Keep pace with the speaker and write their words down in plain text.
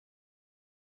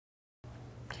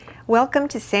Welcome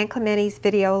to San Clemente's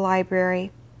Video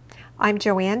Library. I'm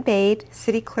Joanne Bade,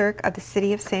 City Clerk of the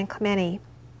City of San Clemente.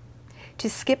 To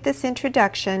skip this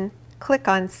introduction, click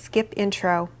on Skip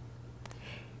Intro.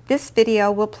 This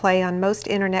video will play on most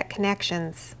internet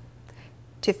connections.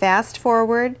 To fast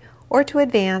forward or to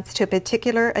advance to a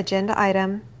particular agenda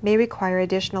item may require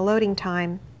additional loading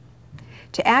time.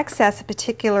 To access a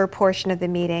particular portion of the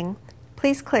meeting,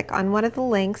 please click on one of the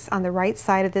links on the right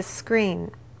side of this screen.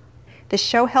 The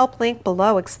Show Help link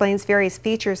below explains various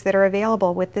features that are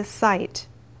available with this site.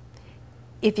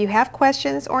 If you have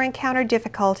questions or encounter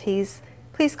difficulties,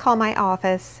 please call my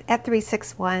office at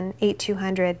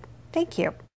 361-8200. Thank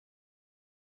you.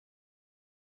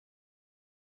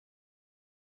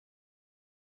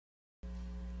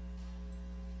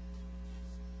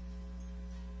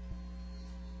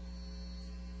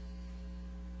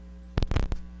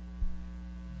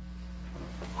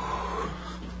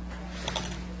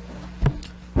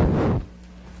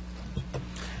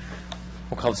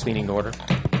 We'll call this meeting to order.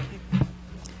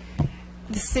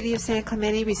 The City of San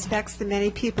Clemente respects the many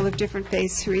people of different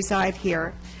faiths who reside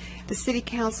here. The City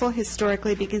Council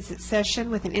historically begins its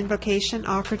session with an invocation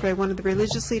offered by one of the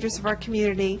religious leaders of our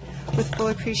community with full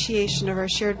appreciation of our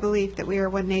shared belief that we are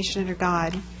one nation under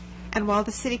God. And while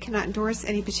the City cannot endorse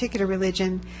any particular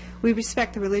religion, we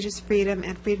respect the religious freedom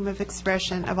and freedom of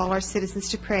expression of all our citizens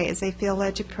to pray as they feel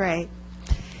led to pray.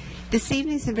 This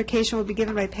evening's invocation will be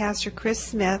given by Pastor Chris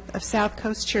Smith of South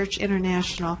Coast Church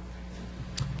International.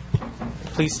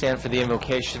 Please stand for the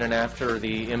invocation, and after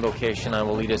the invocation, I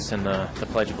will lead us in the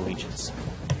Pledge of Allegiance.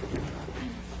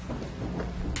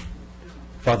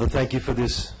 Father, thank you for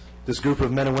this group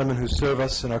of men and women who serve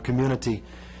us in our community.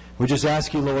 We just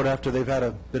ask you, Lord, after they've had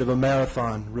a bit of a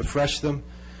marathon, refresh them.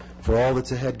 For all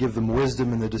that's ahead, give them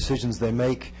wisdom in the decisions they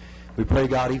make. We pray,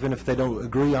 God, even if they don't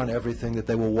agree on everything, that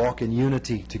they will walk in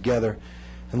unity together.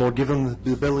 And Lord, give them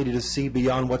the ability to see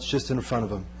beyond what's just in front of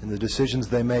them. In the decisions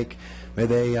they make, may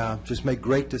they just make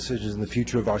great decisions in the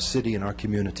future of our city and our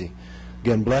community.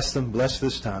 Again, bless them. Bless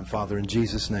this time, Father, in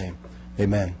Jesus' name.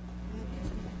 Amen.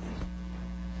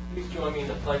 Please join me in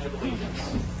the Pledge of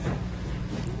Allegiance.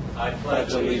 I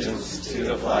pledge allegiance to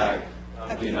the flag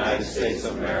of the United States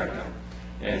of America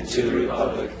and to the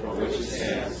republic for which it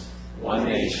stands, one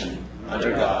nation,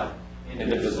 under God,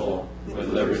 indivisible, with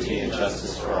liberty and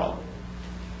justice for all.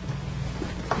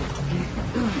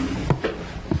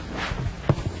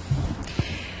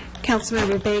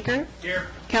 Councilmember Baker. Here.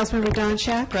 Councilmember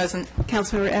Donchak. Present.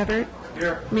 Councilmember Everett.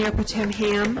 Here. Mayor Pro Tem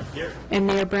Ham. Here. And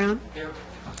Mayor Brown. Here.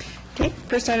 Okay,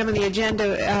 first item on the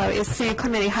agenda is San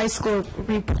Clemente High School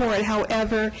report.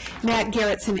 However, Matt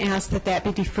Garrettson asked that that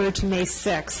be deferred to May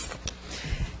 6th.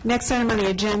 Next item on the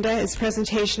agenda is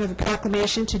presentation of a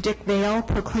proclamation to Dick Vale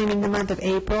proclaiming the month of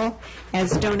April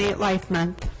as Donate Life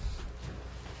Month.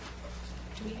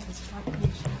 Do we have his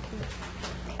proclamation?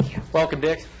 Thank you. Welcome,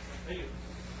 Dick. Thank you.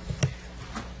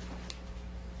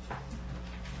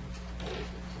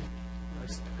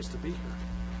 Nice to be here.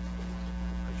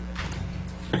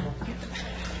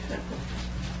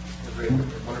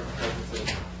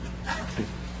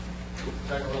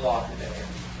 Starting a little off today.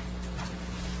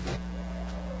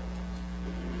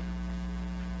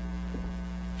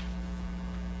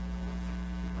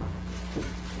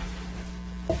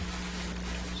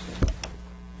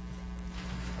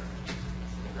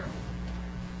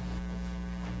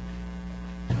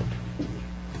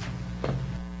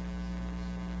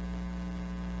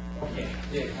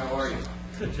 Dick, how are you?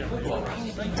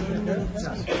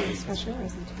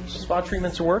 Spa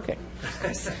treatments are working.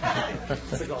 It's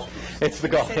the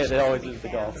golf. It always is the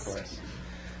golf course.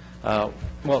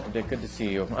 Welcome, Dick. Good to see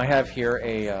you. I have here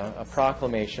a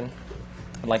proclamation.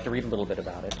 I'd like to read a little bit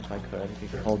about it, if I could, if you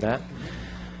could hold that.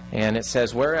 And it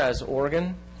says, whereas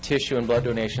organ, tissue, and blood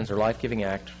donations are a life-giving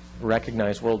act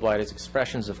recognized worldwide as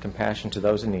expressions of compassion to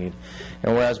those in need,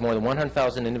 and whereas more than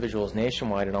 100,000 individuals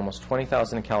nationwide and almost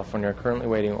 20,000 in California are currently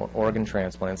waiting organ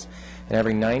transplants, and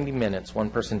every 90 minutes one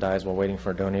person dies while waiting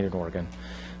for a donated organ,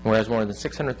 whereas more than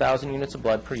 600,000 units of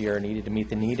blood per year are needed to meet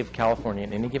the need of California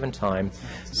at any given time,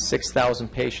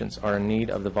 6,000 patients are in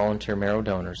need of the volunteer marrow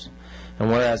donors, and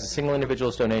whereas a single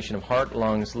individual's donation of heart,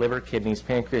 lungs, liver, kidneys,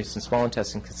 pancreas, and small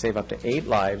intestine can save up to 8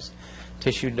 lives,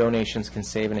 tissue donations can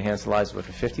save and enhance the lives of up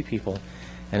to 50 people,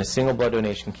 and a single blood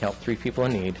donation can help 3 people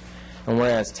in need. And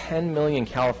whereas 10 million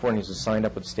Californians have signed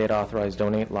up with the state-authorized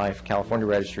Donate Life California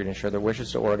Registry to ensure their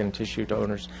wishes to organ and tissue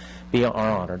donors are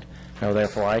honored, now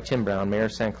therefore I, Tim Brown, Mayor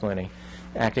of San Clemente,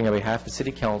 acting on behalf of the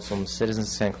City Council and citizens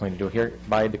of San Clemente, do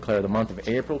hereby declare the month of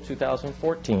April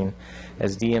 2014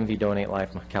 as DMV Donate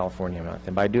Life California month,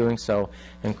 and by doing so,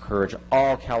 encourage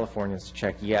all Californians to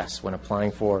check yes when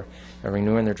applying for and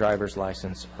renewing their driver's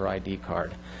license or ID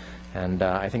card. And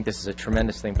I think this is a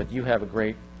tremendous thing, but you have a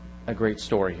great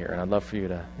story here, and I'd love for you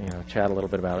to chat a little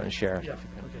bit about it and share it. Yeah,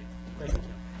 okay. Thank you.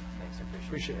 Thanks, I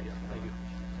Appreciate it.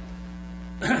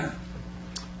 Thank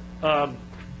you.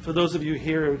 For those of you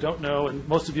here who don't know, and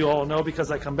most of you all know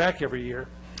because I come back every year,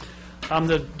 I'm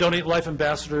the Donate Life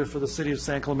Ambassador for the City of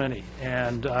San Clemente,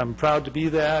 and I'm proud to be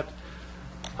that.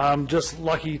 I'm just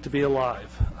lucky to be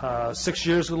alive. A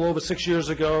little over 6 years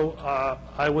ago,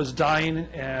 I was dying,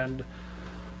 and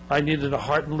I needed a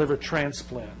heart and liver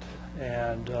transplant.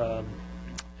 And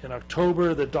in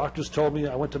October, the doctors told me,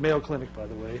 I went to Mayo Clinic, by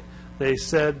the way, they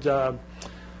said I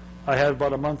had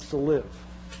about a month to live.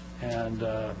 And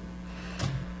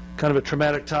kind of a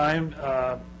traumatic time.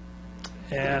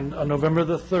 And on November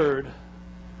the 3rd,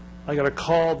 I got a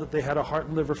call that they had a heart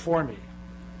and liver for me.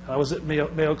 I was at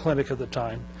Mayo Clinic at the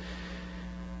time.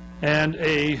 And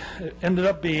it ended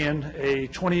up being a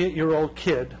 28-year-old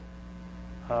kid,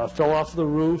 fell off the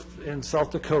roof in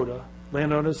South Dakota,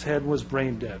 landed on his head, was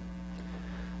brain dead.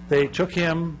 They took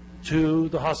him to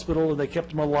the hospital and they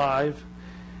kept him alive.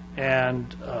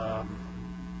 And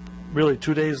really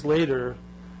 2 days later,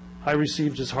 I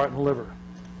received his heart and liver.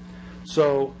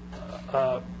 So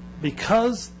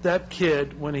because that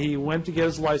kid, when he went to get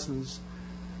his license,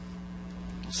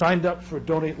 signed up for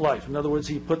Donate Life, in other words,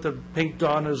 he put the pink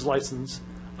on his license,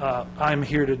 I'm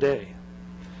here today.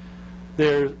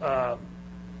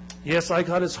 Yes, I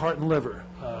got his heart and liver,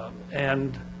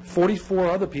 and 44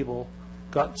 other people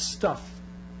got stuff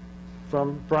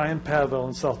from Brian Pavel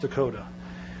in South Dakota.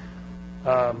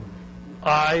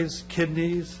 Eyes,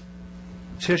 kidneys,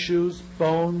 tissues,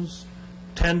 bones,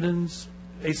 tendons,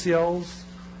 ACLs.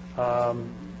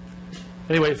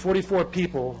 Anyway, 44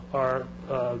 people are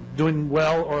doing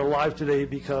well or alive today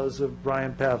because of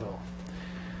Brian Pavel.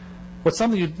 But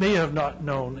something you may have not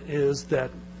known is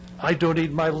that I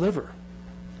donated my liver.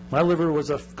 My liver was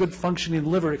a good functioning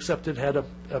liver, except it had a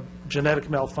genetic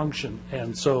malfunction.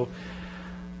 And so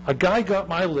a guy got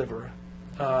my liver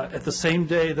at the same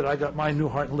day that I got my new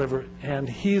heart and liver, and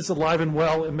he's alive and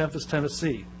well in Memphis,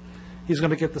 Tennessee. He's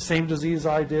going to get the same disease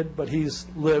I did, but he's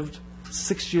lived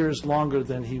 6 years longer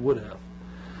than he would have.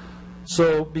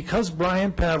 So because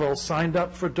Brian Pavel signed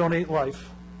up for Donate Life,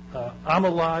 I'm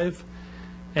alive,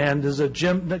 and there's a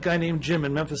guy named Jim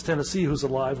in Memphis, Tennessee who's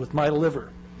alive with my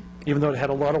liver, even though it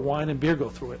had a lot of wine and beer go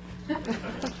through it.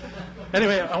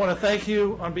 Anyway, I want to thank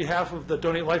you on behalf of the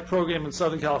Donate Life program in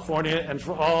Southern California and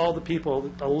for all the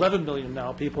people, 11 million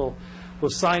now people, who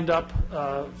have signed up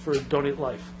for Donate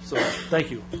Life. So thank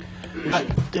you.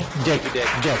 Dick.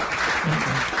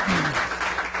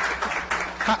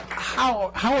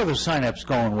 How are the sign-ups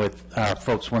going with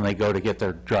folks when they go to get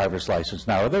their driver's license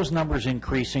now? Are those numbers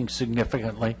increasing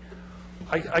significantly?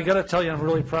 I got to tell you, I'm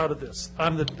really proud of this.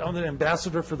 I'm the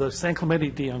ambassador for the San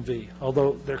Clemente DMV,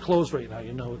 although they're closed right now,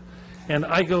 you know. And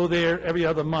I go there every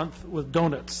other month with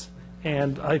donuts,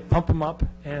 and I pump them up,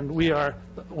 and we are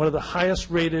one of the highest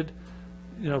rated,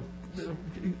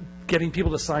 getting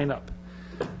people to sign up.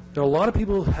 There are a lot of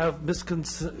people who have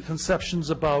misconceptions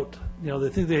about, they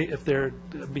think if they're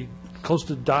be close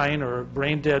to dying or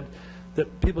brain dead,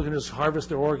 that people can just harvest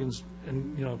their organs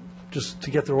and, just to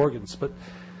get their organs. But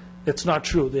it's not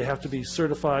true. They have to be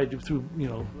certified through,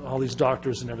 all these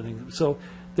doctors and everything. So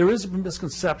there is a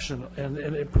misconception, and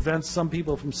it prevents some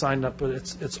people from signing up, but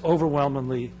it's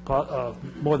overwhelmingly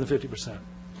more than 50%.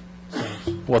 So.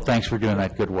 Well, thanks for doing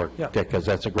that good work, Yeah. Dick, because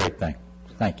that's a great thing.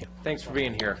 Thank you. Thanks for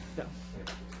being here. Yeah.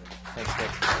 Thanks, Dick.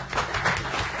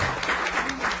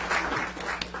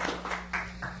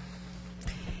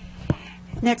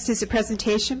 Next is a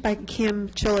presentation by Kim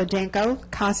Cholodenko,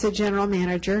 CASA General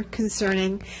Manager,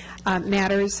 concerning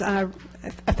matters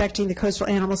affecting the Coastal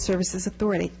Animal Services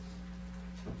Authority.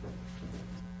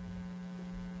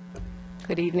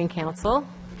 Good evening, Council.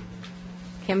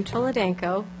 Kim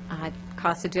Cholodenko,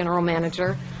 CASA General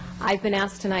Manager. I've been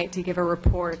asked tonight to give a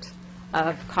report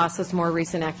of CASA's more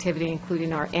recent activity,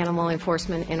 including our animal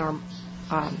enforcement in our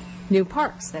new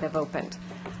parks that have opened.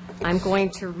 I'm going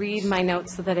to read my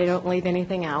notes so that I don't leave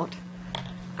anything out.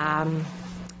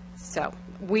 So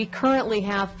we currently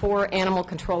have 4 animal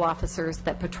control officers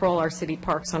that patrol our city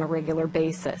parks on a regular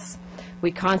basis.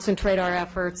 We concentrate our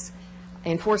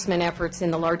enforcement efforts in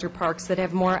the larger parks that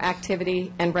have more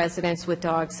activity and residents with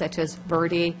dogs, such as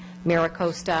Verde,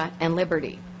 Miracosta, and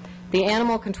Liberty. The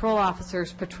animal control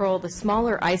officers patrol the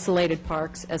smaller isolated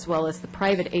parks as well as the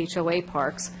private HOA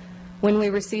parks, when we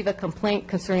receive a complaint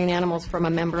concerning animals from a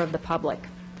member of the public.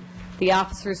 The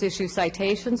officers issue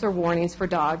citations or warnings for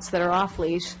dogs that are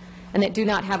off-leash and that do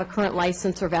not have a current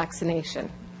license or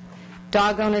vaccination.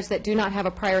 Dog owners that do not have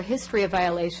a prior history of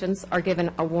violations are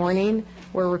given a warning,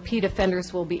 where repeat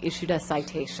offenders will be issued a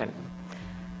citation.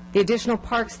 The additional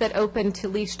parks that opened to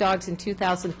leash dogs in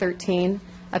 2013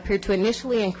 appeared to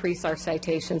initially increase our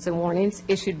citations and warnings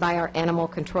issued by our animal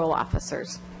control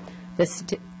officers.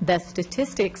 The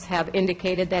statistics have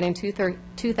indicated that in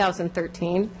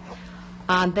 2013,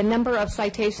 the number of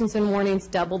citations and warnings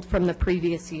doubled from the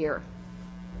previous year.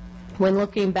 When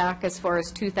looking back as far as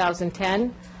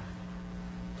 2010,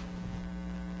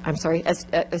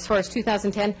 as far as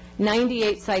 2010,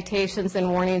 98 citations and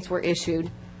warnings were issued,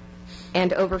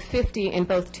 and over 50 in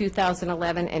both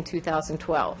 2011 and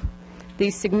 2012.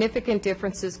 These significant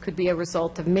differences could be a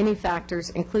result of many factors,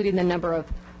 including the number of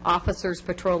officers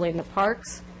patrolling the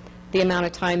parks, the amount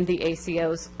of time the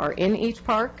ACOs are in each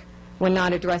park when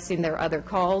not addressing their other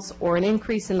calls, or an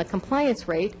increase in the compliance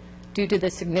rate due to the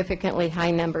significantly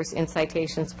high numbers in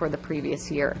citations for the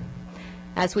previous year.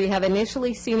 As we have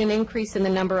initially seen an increase in the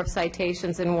number of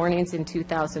citations and warnings in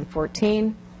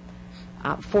 2014,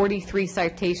 43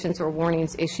 citations or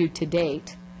warnings issued to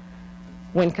date.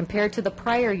 When compared to the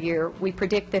prior year, we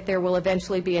predict that there will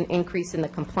eventually be an increase in the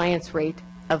compliance rate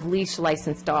of leash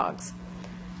licensed dogs.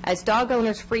 As dog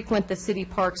owners frequent the city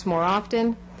parks more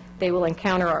often, they will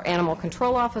encounter our animal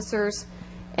control officers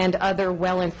and other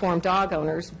well-informed dog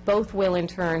owners. Both will in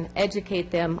turn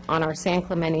educate them on our San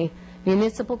Clemente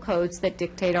municipal codes that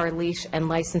dictate our leash and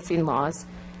licensing laws,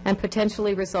 and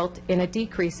potentially result in a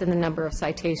decrease in the number of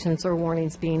citations or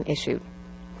warnings being issued.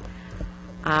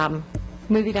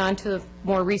 Moving on to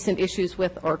more recent issues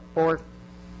with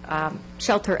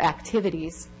shelter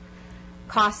activities,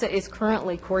 CASA is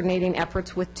currently coordinating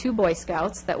efforts with 2 Boy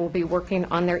Scouts that will be working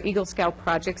on their Eagle Scout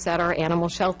projects at our animal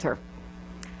shelter.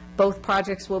 Both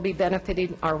projects will be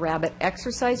benefiting our rabbit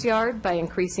exercise yard by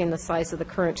increasing the size of the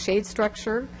current shade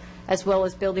structure, as well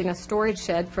as building a storage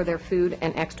shed for their food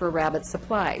and extra rabbit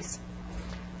supplies.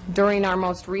 During our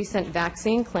most recent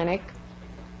vaccine clinic,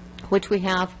 which we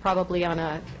have probably on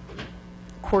a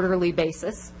quarterly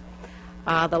basis,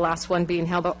 the last one being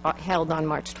held on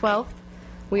March 12th,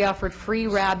 we offered free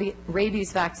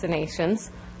rabies vaccinations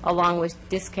along with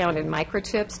discounted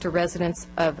microchips to residents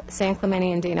of San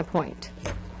Clemente and Dana Point.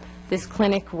 This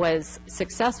clinic was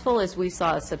successful as we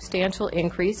saw a substantial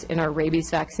increase in our rabies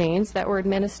vaccines that were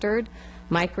administered,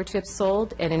 microchips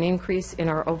sold, and an increase in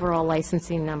our overall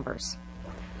licensing numbers.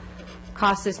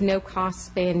 CASA's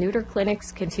no-cost spay and neuter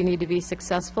clinics continue to be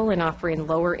successful in offering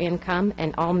lower income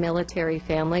and all military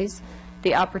families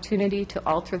the opportunity to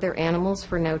alter their animals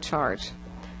for no charge.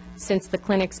 Since the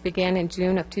clinics began in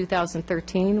June of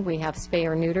 2013, we have spay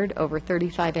or neutered over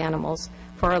 35 animals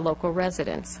for our local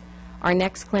residents. Our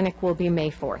next clinic will be May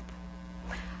 4th.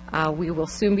 We will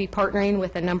soon be partnering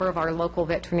with a number of our local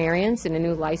veterinarians in a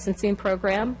new licensing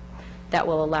program that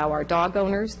will allow our dog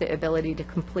owners the ability to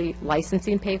complete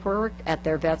licensing paperwork at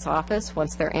their vet's office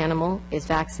once their animal is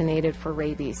vaccinated for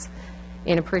rabies.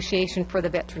 In appreciation for the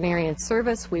veterinarian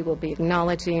service, we will be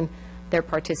acknowledging their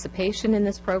participation in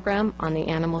this program on the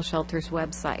animal shelter's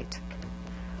website.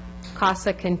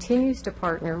 CASA continues to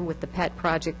partner with the Pet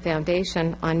Project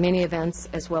Foundation on many events,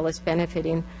 as well as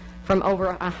benefiting from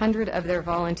over 100 of their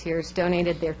volunteers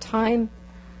donated their time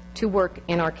to work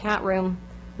in our cat room,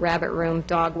 rabbit room,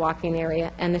 dog walking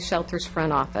area, and the shelter's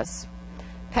front office.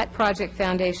 Pet Project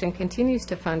Foundation continues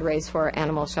to fundraise for our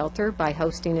animal shelter by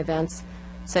hosting events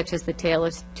such as the Tale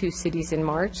of Two Cities in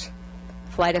March,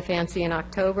 Flight of Fancy in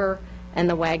October, and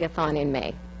the Wagathon in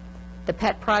May. The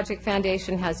Pet Project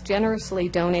Foundation has generously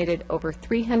donated over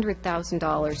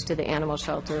 $300,000 to the animal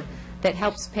shelter that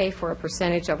helps pay for a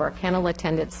percentage of our kennel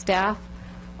attendant staff,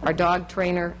 our dog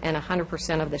trainer, and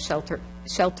 100% of the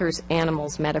shelter's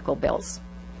animals' medical bills.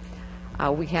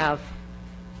 We have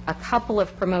a couple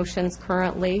of promotions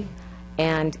currently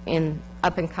and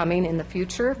up and coming in the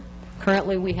future.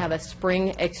 Currently, we have a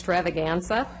spring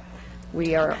extravaganza.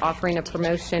 We are offering a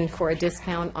promotion for a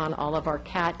discount on all of our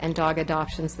cat and dog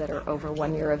adoptions that are over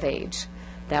 1 year of age.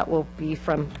 That will be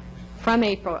from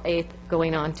April 8th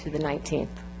going on to the 19th.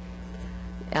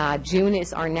 June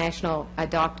is our National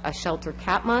Adopt a Shelter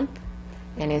Cat Month,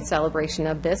 and in celebration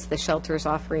of this, the shelter is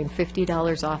offering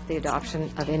 $50 off the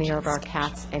adoption of any of our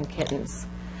cats and kittens.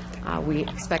 We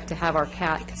expect to have our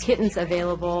kittens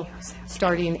available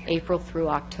starting April through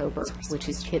October, which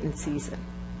is kitten season.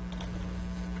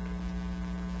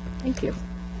 Thank you.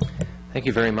 Thank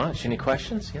you very much. Any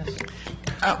questions? Yes.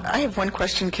 I have one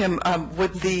question, Kim.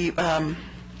 Would the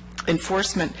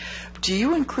enforcement, do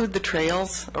you include the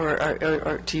trails,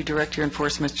 or do you direct your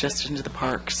enforcement just into the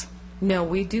parks? No,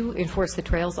 we do enforce the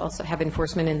trails, also have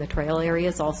enforcement in the trail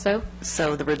areas also.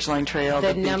 So the Ridgeline Trail, the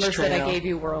The Beach numbers that I Trail. gave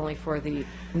you were only for the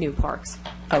new parks.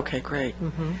 Okay, great.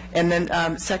 And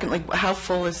then, secondly, how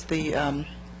full is the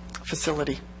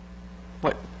facility?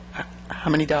 How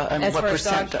many dogs? As what far as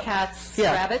percent? dogs, cats,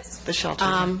 Yeah, rabbits? the shelter.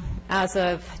 As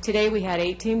of today, we had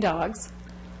 18 dogs,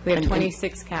 we have And-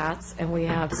 26 cats, and we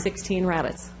have 16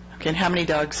 rabbits. Okay, and how many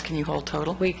dogs can you hold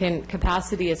total?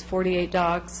 Capacity is 48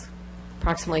 dogs,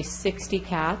 approximately 60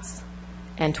 cats,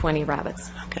 and 20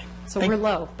 rabbits. Okay. So Thank- we're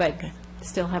low, but Okay.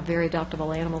 still have very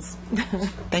adoptable animals.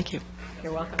 Thank you.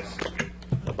 You're welcome.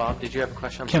 Bob, did you have a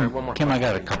question? I'm sorry, one more. Kim, I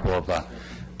got a couple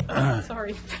of,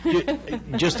 Sorry.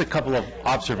 just a couple of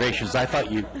observations. I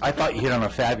thought you hit on a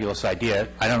fabulous idea.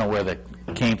 I don't know where that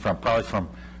came from, probably from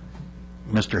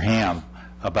Mr. Ham,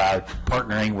 about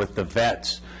partnering with the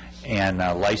vets and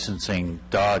licensing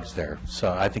dogs there.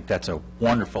 So I think that's a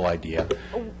wonderful idea.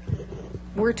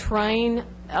 We're trying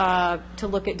to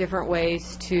look at different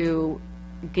ways to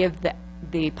give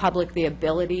the public the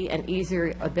ability, an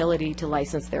easier ability to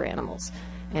license their animals.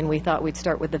 And we thought we'd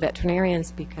start with the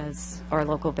veterinarians because our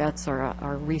local vets are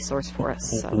a resource for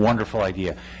us. So. Wonderful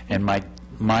idea. And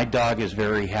my dog is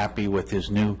very happy with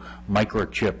his new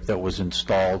microchip that was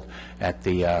installed at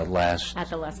the last, At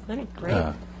the last clinic,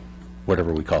 great.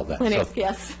 whatever we call that. Clinic, So-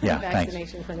 yes. Yeah, thanks.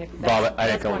 Vaccination clinic. Bob, I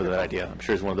That's echo with that wonderful. idea. I'm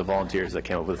sure it's one of the volunteers that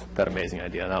came up with that amazing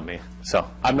idea, not me. So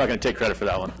I'm not going to take credit for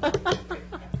that one.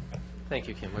 Thank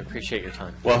you, Kim. We appreciate your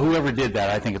time. Well, whoever did that,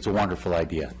 I think it's a wonderful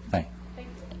idea. Thanks.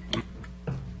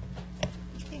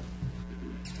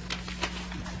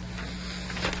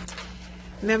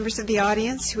 Members of the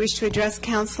audience who wish to address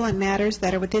council on matters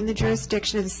that are within the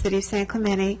jurisdiction of the City of San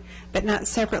Clemente, but not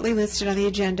separately listed on the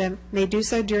agenda, may do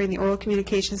so during the oral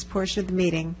communications portion of the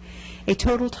meeting. A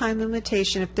total time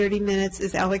limitation of 30 minutes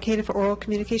is allocated for oral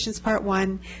communications part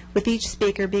 1, with each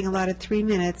speaker being allotted 3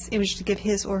 minutes in which to give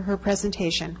his or her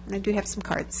presentation. And I do have some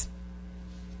cards.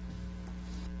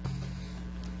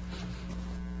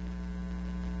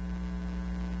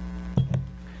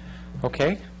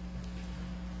 Okay.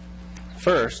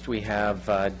 First, we have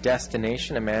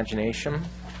Destination Imagination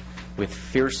with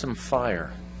Fearsome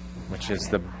Fire, which is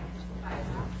the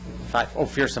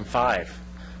Fearsome 5.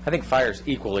 I think Fire's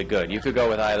equally good. You could go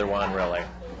with either one, really,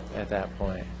 at that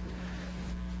point.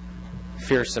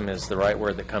 Fearsome is the right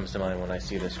word that comes to mind when I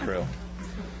see this crew.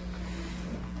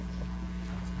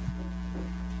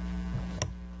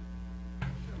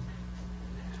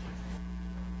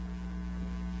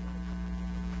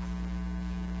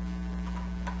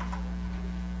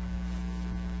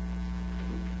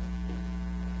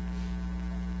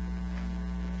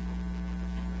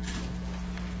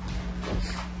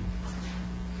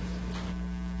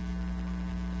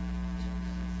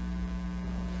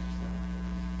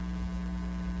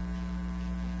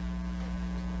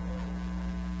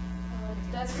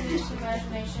 Destination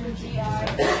Imagination, DI,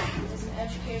 is an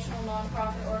educational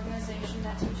nonprofit organization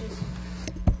that teaches.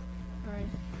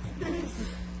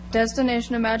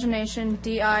 Destination Imagination,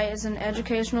 DI, is an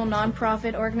educational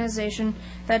nonprofit organization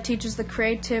that teaches the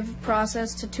creative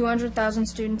process to 200,000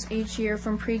 students each year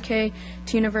from pre-K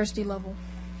to university level.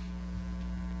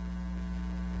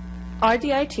 Our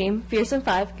DI team, Fearsome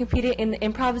 5, competed in the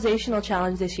improvisational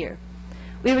challenge this year.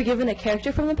 We were given a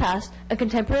character from the past, a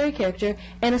contemporary character,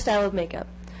 and a style of makeup.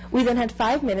 We then had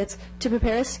 5 minutes to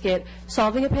prepare a skit,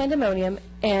 solving a pandemonium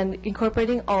and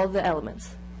incorporating all of the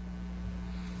elements.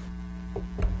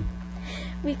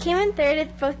 We came in third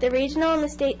at both the regional and the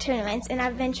state tournaments and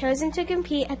have been chosen to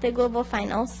compete at the global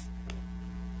finals.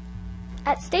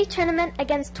 At state tournament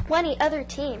against 20 other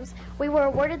teams, we were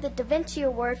awarded the Da Vinci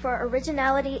Award for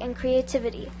originality and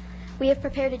creativity. We have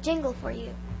prepared a jingle for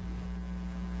you.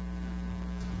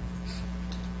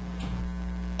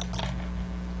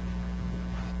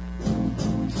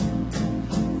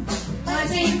 Might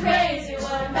seem crazy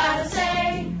what I'm about to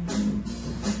say.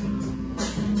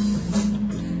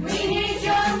 We need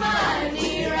your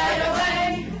money right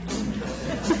away.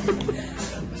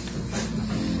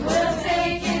 We'll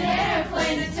take an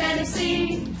airplane to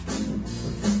Tennessee.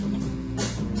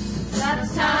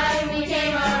 Last time we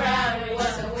came around, it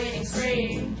was a winning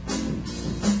spree.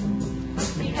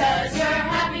 Because you're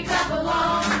happy, clap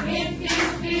along if you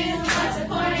feel like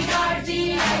supporting our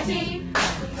DI team.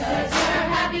 Because you're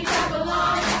happy, clap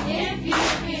along if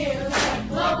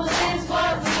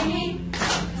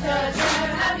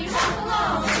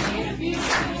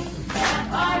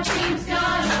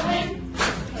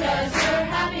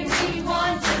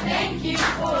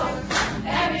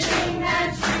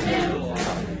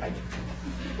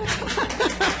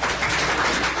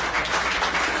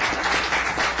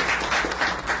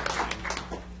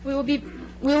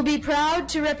will be proud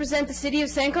to represent the city of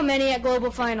San Clemente at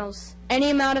Global Finals. Any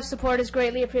amount of support is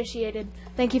greatly appreciated.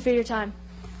 Thank you for your time.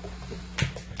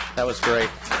 That was great.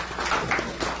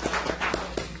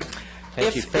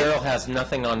 Thank you. Farrell has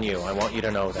nothing on you. I want you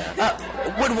to know that.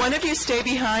 Would one of you stay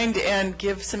behind and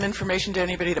give some information to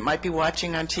anybody that might be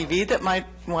watching on TV that might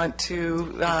want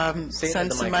to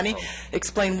send some money?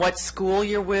 Explain what school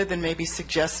you're with and maybe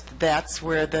suggest that's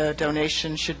where the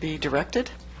donation should be directed?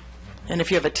 And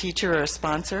if you have a teacher or a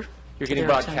sponsor? You're getting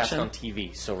broadcast on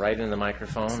TV, so right in the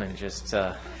microphone and just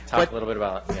talk a little bit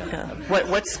about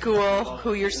What school,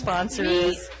 who your sponsor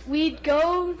is? We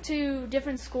go to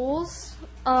different schools,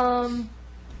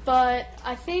 but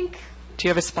I think... Do you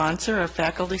have a sponsor, a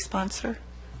faculty sponsor?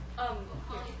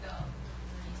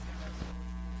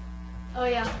 Oh,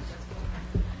 yeah.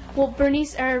 Well,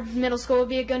 Bernice, our middle school, would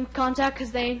be a good contact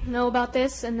because they know about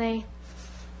this and they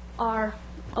are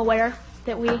aware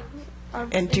that we are...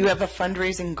 And do you have a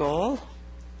fundraising goal?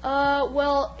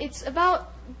 Well, it's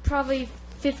about probably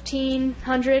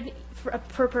 $1,500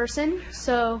 per person,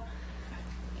 so,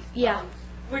 yeah.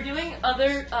 We're doing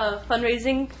other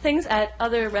fundraising things at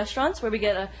other restaurants where we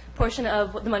get a portion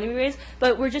of the money we raise,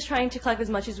 but we're just trying to collect as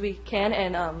much as we can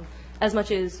and as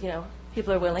much as,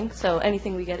 people are willing. So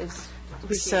anything we get is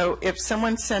appreciated. So if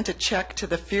someone sent a check to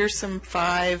the Fearsome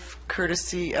 5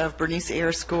 courtesy of Bernice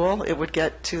Ayer School, it would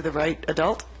get to the right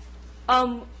adult?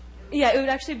 Yeah, it would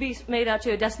actually be made out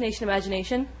to a Destination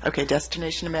Imagination. Okay,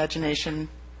 Destination Imagination.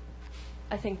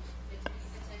 I think.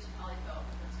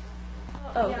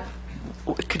 Oh, yeah.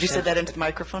 Could you say that into the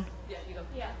microphone? Yeah, you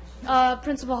go.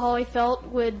 Principal Holly Felt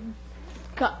would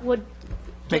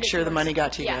make sure the money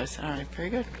got to you guys. All right, very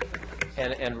good.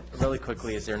 And really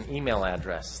quickly, is there an email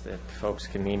address that folks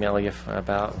can email you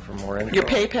about for more info? Your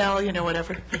PayPal,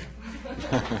 whatever.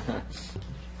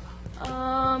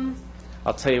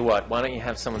 I'll tell you what, why don't you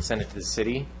have someone send it to the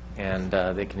city, and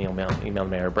they can email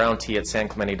Mayor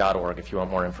brownt@sanclemente.org if you want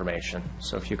more information.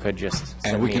 So if you could just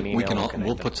send me an email.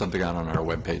 We'll put something out on our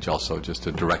webpage also just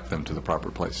to direct them to the proper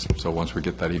place. So once we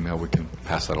get that email, we can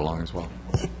pass that along as well.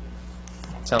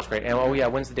 Sounds great. And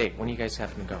when's the date? When do you guys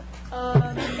have to go?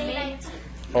 May 19th.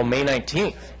 Oh, May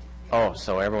 19th. Oh,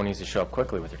 so everyone needs to show up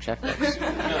quickly with their checkbooks.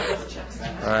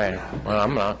 All right. Well,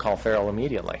 I'm going to call Farrell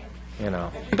immediately.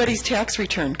 Anybody's tax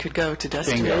return could go to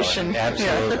Destination. Bingo.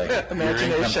 Absolutely. Imagination.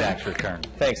 Your income tax return.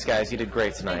 Thanks, guys. You did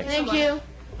great tonight. Thank you.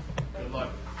 Good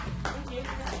luck.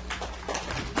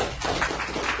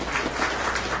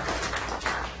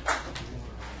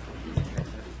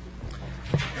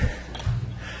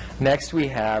 Next, we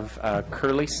have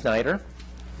Curly Snyder,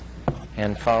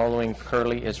 and following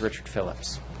Curly is Richard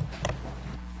Phillips.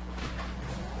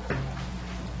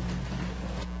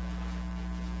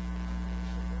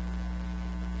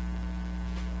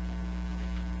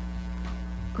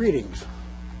 Greetings.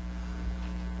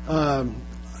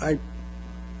 I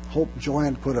hope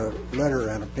Joanne put a letter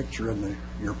and a picture in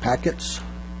your packets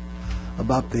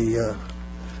about the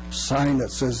sign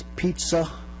that says pizza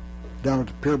down at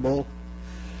the Pier Bowl.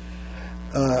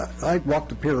 I walk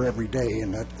the pier every day,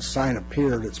 and that sign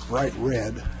appeared. It's bright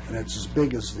red, and it's as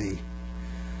big as the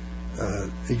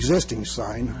existing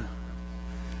sign,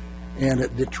 and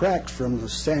it detracts from the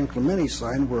San Clemente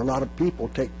sign, where a lot of people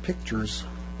take pictures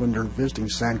when they're visiting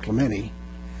San Clemente,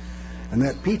 and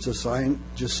that pizza sign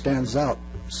just stands out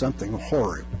something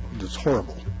horrid. It's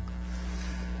horrible,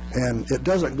 and it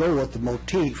doesn't go with the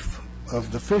motif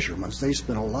of the fishermen. They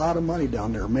spend a lot of money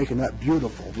down there making that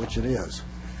beautiful, which it is,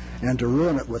 and to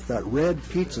ruin it with that red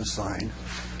pizza sign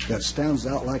that stands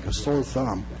out like a sore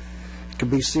thumb. It can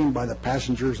be seen by the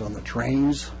passengers on the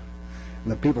trains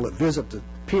and the people that visit the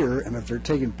pier, and if they're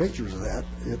taking pictures of that,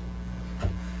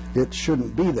 it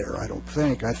shouldn't be there, I don't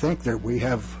think. I think that we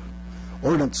have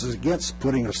ordinances against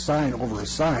putting a sign over a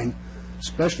sign,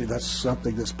 especially that's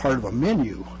something that's part of a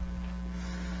menu.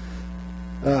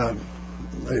 To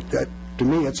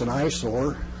me, it's an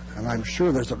eyesore, and I'm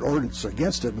sure there's an ordinance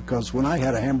against it, because when I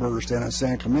had a hamburger stand in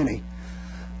San Clemente,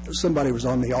 somebody was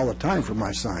on me all the time for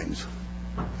my signs.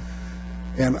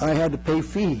 And I had to pay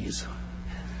fees.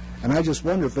 And I just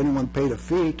wonder if anyone paid a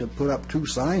fee to put up two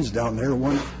signs down there,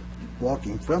 one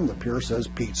walking from the pier says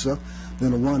pizza,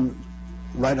 then the one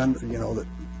right under, that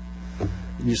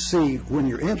you see when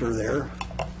you enter there.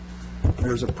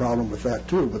 There's a problem with that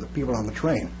too, with the people on the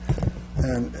train.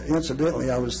 And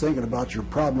incidentally, I was thinking about your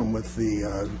problem with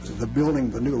the building,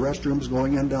 the new restrooms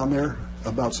going in down there,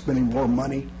 about spending more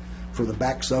money for the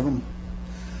backs of them.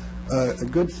 A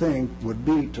good thing would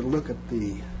be to look at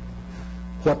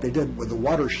what they did with the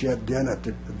watershed den at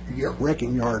the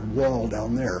wrecking yard wall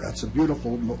down there. That's a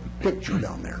beautiful picture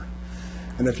down there.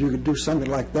 And if you could do something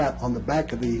like that on the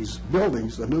back of these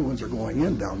buildings, the new ones are going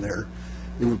in down there,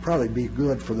 it would probably be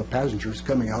good for the passengers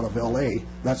coming out of L.A.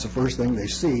 That's the first thing they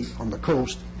see on the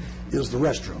coast is the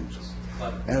restrooms.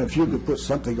 And if you could put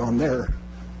something on there,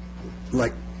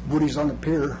 like Woody's on the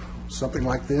Pier, something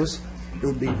like this, it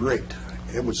would be great.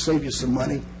 It would save you some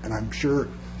money, and I'm sure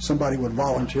somebody would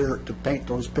volunteer to paint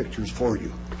those pictures for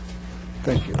you.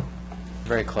 Thank you.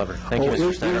 Very clever. Thank you,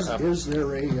 Mr. Snyder. Is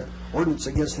there a ordinance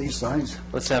against these signs?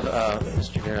 Let's have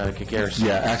Mr. Gagaris.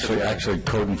 Yeah, actually,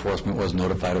 code enforcement was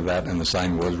notified of that, and the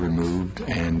sign was removed,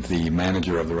 and the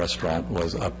manager of the restaurant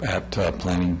was up at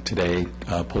planning today,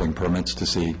 pulling permits to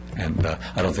see, and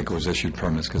I don't think it was issued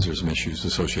permits because there's some issues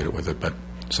associated with it, but,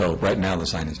 so right now the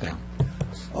sign is down.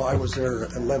 Oh, I was there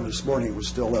at 11 this morning, it was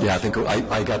still up. Yeah, I think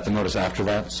I got the notice after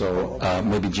that, so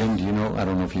maybe Jim, do you know? I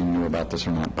don't know if you knew about this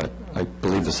or not, but I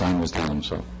believe the sign was down,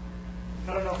 so.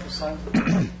 I don't know if the sign...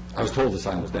 I was told the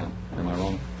sign was down. Am I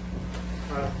wrong?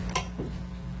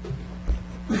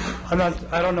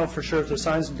 I don't know for sure if the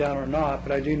sign's down or not,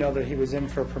 but I do know that he was in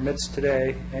for permits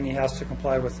today, and he has to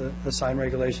comply with the sign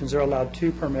regulations. They're allowed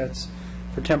 2 permits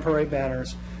for temporary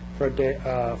banners for a day,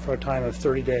 for a time of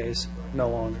 30 days, no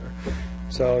longer.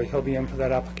 So he'll be in for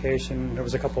that application. There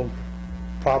was a couple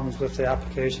problems with the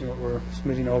application that we're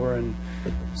smoothing over, and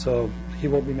so he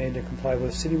will be made to comply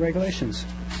with city regulations.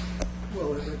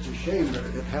 Well, it's a shame that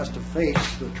it has to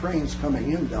face the trains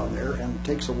coming in down there and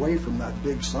takes away from that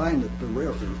big sign that the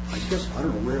railroad, I guess, I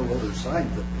don't know, railroader sign.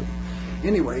 But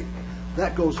anyway,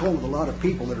 that goes home with a lot of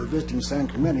people that are visiting San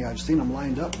Clemente. I've seen them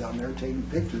lined up down there taking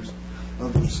pictures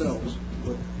of themselves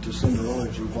to send their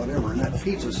orders or whatever. And that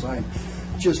pizza sign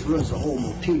just ruins the whole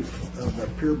motif of the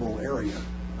Pier Bowl area.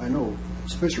 I know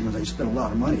as fishermen, they spend a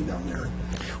lot of money down there.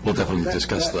 We'll definitely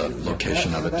discuss the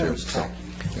location of it, too.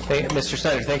 Hey, Mr.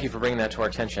 Snyder, thank you for bringing that to our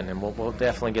attention, and we'll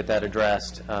definitely get that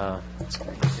addressed.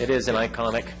 It is an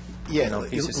iconic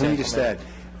piece of let me just add,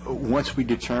 once we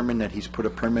determine that he's put a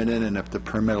permit in, and if the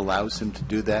permit allows him to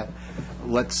do that,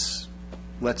 let's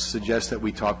suggest that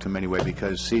we talk to him anyway,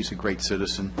 because he's a great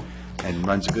citizen and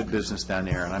runs a good business down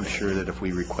there, and I'm sure that if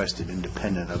we requested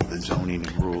independent of the zoning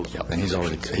and rules. Yep, and he's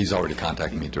already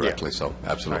contacting me directly, so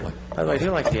absolutely. Right. By the way, I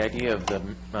do like the idea of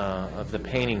the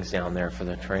paintings down there for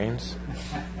the trains.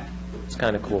 It's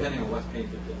kind of cool.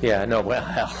 Yeah, no, well,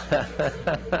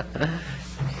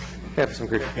 have some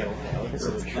great.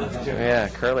 Yeah,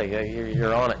 Curly,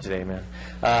 you're on it today,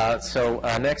 man. So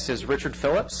next is Richard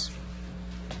Phillips,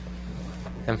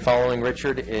 and following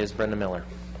Richard is Brenda Miller.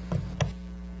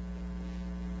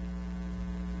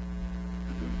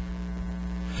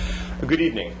 Good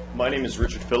evening. My name is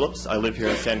Richard Phillips. I live here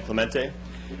in San Clemente,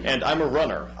 and I'm a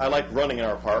runner. I like running in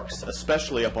our parks,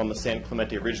 especially up on the San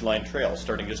Clemente Ridgeline Trail,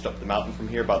 starting just up the mountain from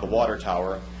here by the water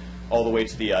tower, all the way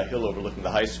to the hill overlooking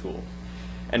the high school.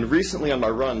 And recently on my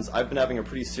runs, I've been having a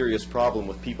pretty serious problem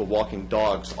with people walking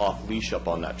dogs off leash up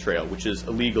on that trail, which is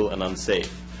illegal and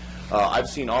unsafe. I've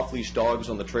seen off-leash dogs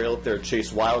on the trail up there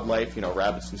chase wildlife,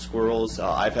 rabbits and squirrels.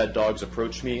 I've had dogs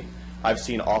approach me. I've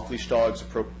seen off-leash dogs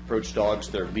approach dogs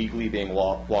that are legally being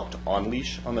walked on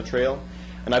leash on the trail.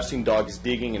 And I've seen dogs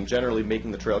digging and generally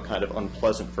making the trail kind of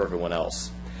unpleasant for everyone else.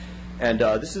 And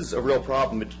this is a real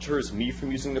problem. It deters me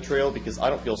from using the trail because I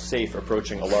don't feel safe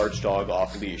approaching a large dog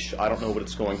off leash. I don't know what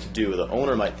it's going to do. The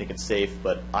owner might think it's safe,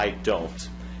 but I don't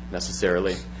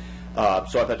necessarily.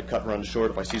 So I've had to cut and run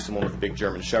short if I see someone with a big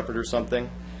German Shepherd or something.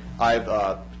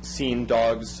 I've seen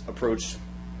dogs approach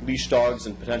leash dogs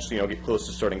and potentially, get close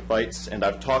to starting fights. And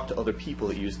I've talked to other people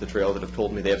that use the trail that have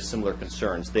told me they have similar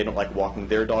concerns. They don't like walking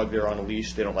their dog there on a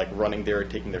leash. They don't like running there,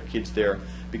 taking their kids there,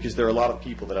 because there are a lot of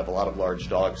people that have a lot of large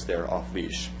dogs there off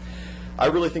leash. I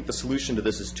really think the solution to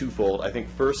this is twofold. I think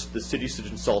first, the city should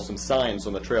install some signs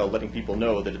on the trail letting people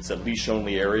know that it's a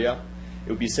leash-only area. It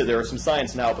would be said there are some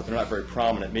signs now, but they're not very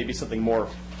prominent. Maybe something more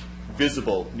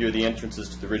visible near the entrances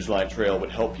to the Ridgeline Trail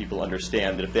would help people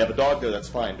understand that if they have a dog there, that's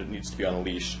fine, but it needs to be on a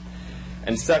leash.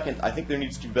 And second, I think there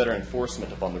needs to be better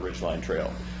enforcement up on the Ridgeline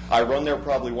Trail. I run there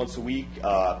probably once a week.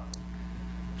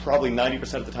 Probably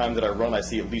 90% of the time that I run, I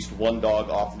see at least one dog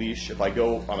off leash. If I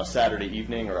go on a Saturday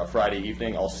evening or a Friday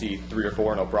evening, I'll see 3 or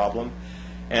 4, no problem.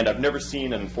 And I've never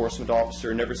seen an enforcement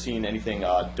officer, never seen anything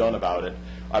done about it.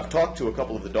 I've talked to a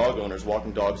couple of the dog owners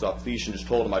walking dogs off leash and just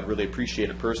told them I'd really appreciate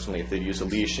it personally if they'd use a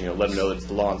leash and let them know that it's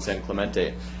the law in San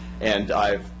Clemente. And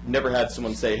I've never had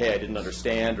someone say, hey, I didn't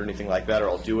understand or anything like that, or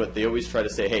I'll do it. They always try to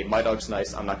say, hey, my dog's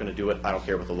nice, I'm not going to do it, I don't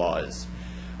care what the law is.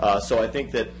 So I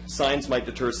think that signs might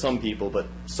deter some people, but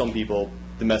some people,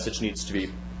 the message needs to be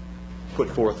put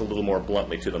forth a little more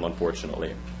bluntly to them,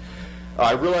 unfortunately.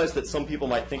 I realize that some people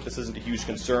might think this isn't a huge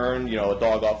concern. You know, a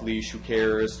dog off leash, who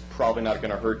cares? Probably not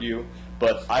going to hurt you.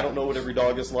 But I don't know what every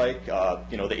dog is like.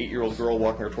 You know, the 8-year-old girl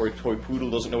walking her toy poodle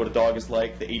doesn't know what a dog is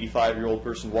like. The 85-year-old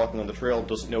person walking on the trail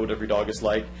doesn't know what every dog is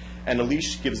like. And a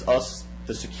leash gives us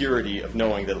the security of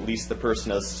knowing that at least the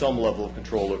person has some level of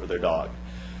control over their dog.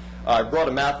 I brought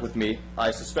a map with me. I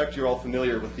suspect you're all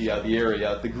familiar with the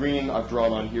area. The green I've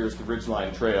drawn on here is the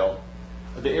Ridgeline Trail.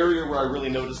 The area where I really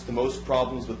noticed the most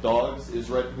problems with dogs is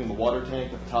right between the water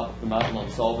tank at the top of the mountain on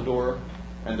Salvador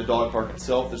and the dog park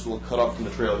itself. There's a little cutoff from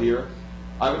the trail here.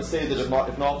 I would say that if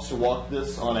an officer walked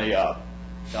this on a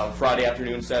Friday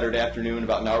afternoon, Saturday afternoon,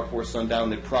 about an hour before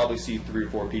sundown, they'd probably see 3 or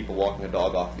 4 people walking a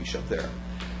dog off leash up there.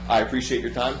 I appreciate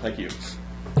your time. Thank you.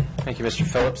 Thank you, Mr.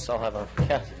 Phillips. I'll have a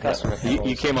customer.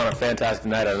 You came on a fantastic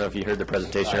night. I don't know if you heard the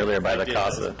presentation earlier by the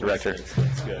CASA director.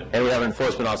 It's good. And we have an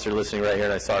enforcement officer listening right here,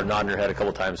 and I saw her nodding her head a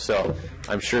couple times. So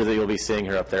I'm sure that you'll be seeing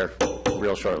her up there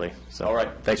real shortly. So all right.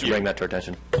 Thanks for bringing that to our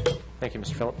attention. Thank you,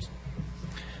 Mr. Phillips.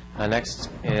 Next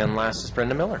and last is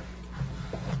Brenda Miller.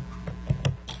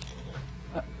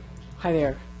 Hi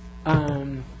there.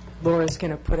 Laura's going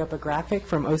to put up a graphic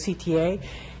from OCTA,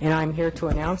 and I'm here to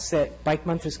announce that Bike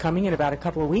Month is coming in about a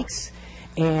couple of weeks,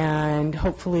 and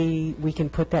hopefully we can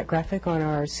put that graphic on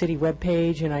our city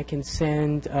webpage, and I can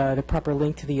send the proper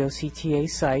link to the OCTA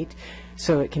site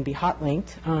so it can be hot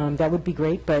linked. That would be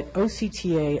great, but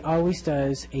OCTA always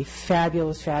does a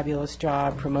fabulous, fabulous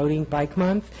job promoting Bike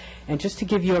Month. And just to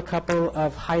give you a couple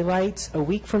of highlights, a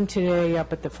week from today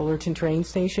up at the Fullerton train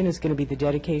station is going to be the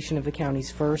dedication of the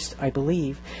county's first, I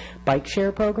believe, bike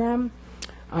share program.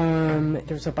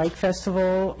 There's a bike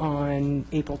festival on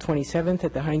April 27th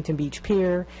at the Huntington Beach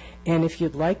Pier. And if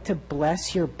you'd like to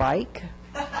bless your bike,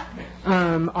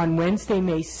 on Wednesday,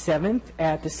 May 7th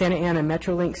at the Santa Ana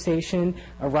Metrolink station,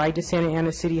 a ride to Santa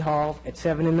Ana City Hall at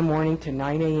 7 in the morning to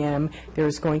 9 a.m.,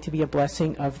 there's going to be a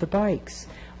blessing of the bikes.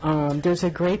 There's a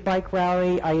great bike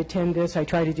rally. I attend this. I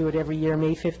try to do it every year,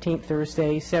 May 15th,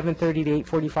 Thursday, 7:30 to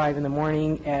 8:45 in the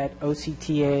morning at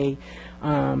OCTA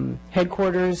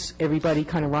headquarters. Everybody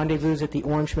kind of rendezvous at the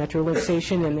Orange Metrolink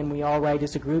station, and then we all ride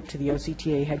as a group to the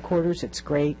OCTA headquarters. It's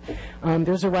great.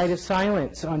 There's a ride of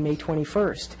silence on May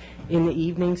 21st in the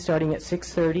evening, starting at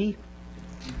 6:30.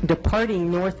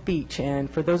 Departing North Beach, and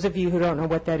for those of you who don't know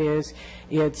what that is,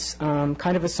 it's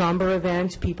kind of a somber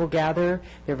event. People gather,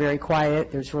 they're very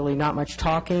quiet, there's really not much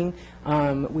talking.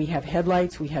 We have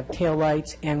headlights, we have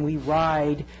taillights, and we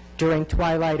ride during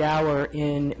twilight hour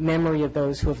in memory of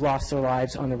those who have lost their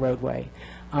lives on the roadway.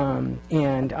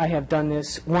 And I have done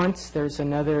this once. There's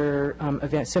another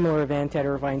event, similar event at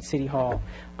Irvine City Hall.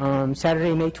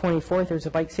 Saturday, May 24th, there's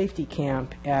a bike safety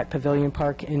camp at Pavilion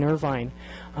Park in Irvine.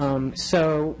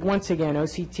 So once again,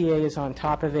 OCTA is on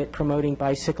top of it, promoting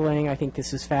bicycling. I think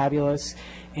this is fabulous.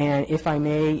 And if I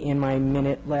may, in my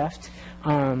minute left,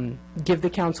 give the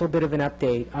council a bit of an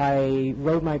update. I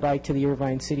rode my bike to the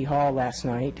Irvine City Hall last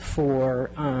night for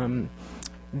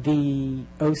the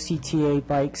OCTA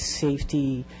bike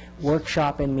safety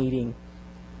workshop and meeting.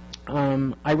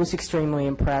 I was extremely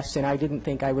impressed, and I didn't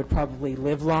think I would probably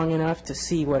live long enough to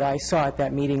see what I saw at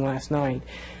that meeting last night.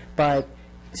 But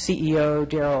CEO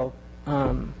Daryl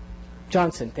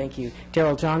Johnson, thank you.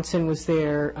 Daryl Johnson was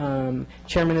there,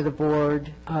 chairman of the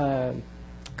board.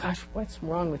 Gosh, what's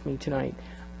wrong with me tonight?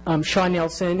 Sean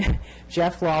Nelson,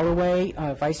 Jeff Lalloway,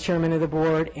 vice chairman of the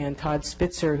board, and Todd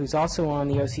Spitzer, who's also on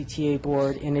the OCTA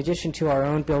board, in addition to our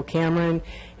own Bill Cameron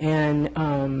and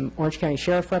Orange County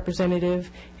Sheriff representative,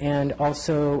 and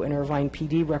also an Irvine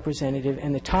PD representative.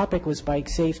 And the topic was bike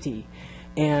safety.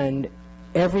 And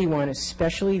everyone,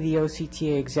 especially the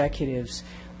OCTA executives,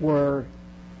 were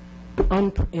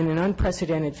in an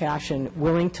unprecedented fashion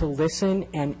willing to listen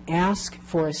and ask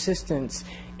for assistance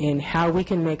in how we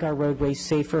can make our roadways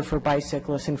safer for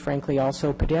bicyclists and, frankly,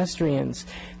 also pedestrians.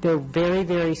 They're very,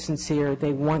 very sincere.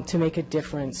 They want to make a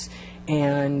difference,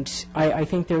 and I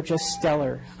think they're just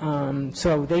stellar.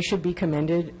 So they should be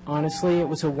commended. Honestly, it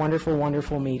was a wonderful,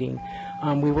 wonderful meeting.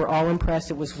 We were all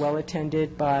impressed. It was well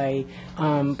attended by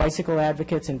bicycle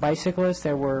advocates and bicyclists.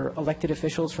 There were elected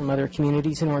officials from other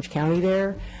communities in Orange County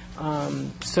there.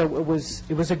 So it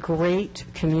was a great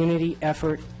community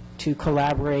effort to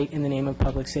collaborate in the name of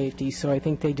public safety. So I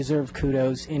think they deserve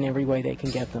kudos in every way they can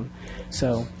get them.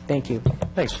 So thank you.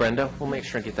 Thanks, Brenda. We'll make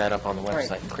sure to get that up on the website.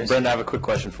 Right. Chris? Brenda, I have a quick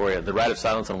question for you. The Ride of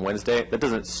Silence on Wednesday, that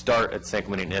doesn't start at San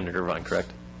Clemente and end at Irvine,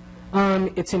 correct?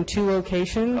 It's in 2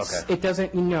 locations. Okay. It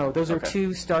doesn't, no, those are Okay.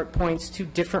 2 start points, 2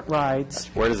 different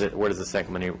rides. Where does the San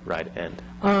Clemente ride end?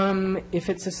 If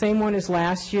it's the same one as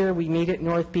last year, we meet at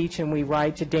North Beach and we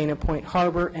ride to Dana Point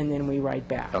Harbor, and then we ride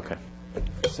back. Okay.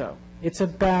 So, It's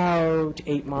about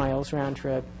 8 miles round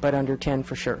trip, but under 10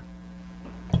 for sure.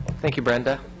 Thank you,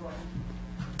 Brenda.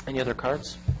 Any other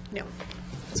cards? No.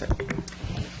 That's it.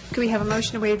 Could we have a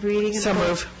motion to waive reading? So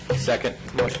move. Second.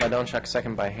 Motion by Donchak,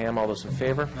 second by Ham. All those in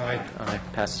favor? Aye. Aye.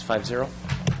 Passes 5-0.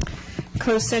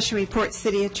 Closed session report,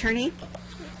 City Attorney.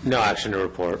 No action to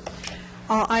report.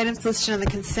 All items listed on the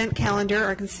consent calendar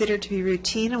are considered to be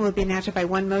routine and will be enacted by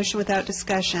one motion without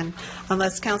discussion,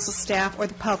 unless council staff or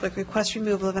the public request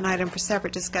removal of an item for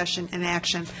separate discussion and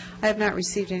action. I have not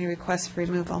received any requests for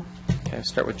removal. Okay, I'll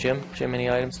start with Jim. Jim, any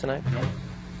items tonight? No.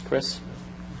 Chris?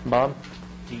 Bob?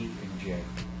 D and J.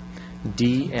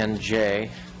 D and J.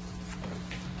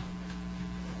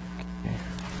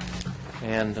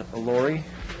 And Lori?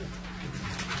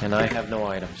 And I have no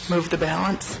items. Move the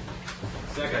balance.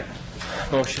 Second.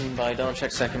 Motion by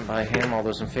Donchak, second by Ham. All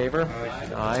those in favor?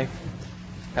 Aye.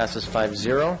 Passes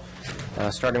 5-0.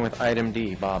 Starting with item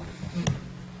D. Bob?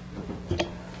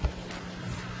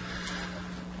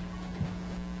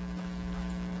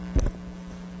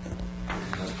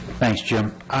 Thanks,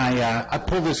 Jim. I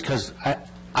pulled this because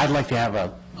I'd like to have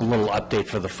a little update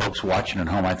for the folks watching at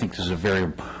home. I think this is a very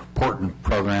important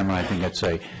program, and I think it's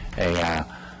an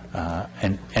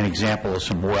example of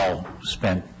some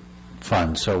well-spent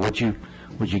funds. So would you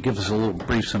give us a little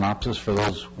brief synopsis for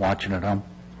those watching at home?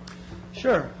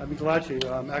 Sure, I'd be glad to.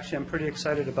 Actually, I'm pretty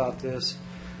excited about this.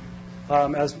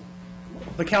 As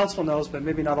the council knows, but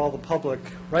maybe not all the public,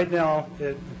 right now,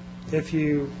 if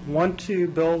you want to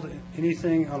build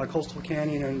anything on a coastal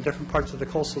canyon in different parts of the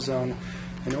coastal zone,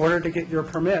 in order to get your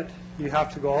permit, you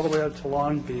have to go all the way up to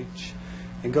Long Beach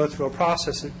and go through a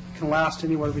process that can last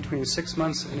anywhere between 6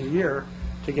 months and a year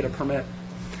to get a permit.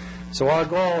 So our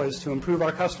goal is to improve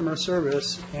our customer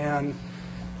service and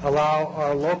allow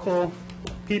our local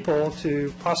people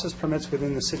to process permits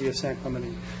within the city of San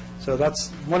Clemente. So that's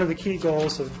one of the key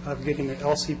goals of getting the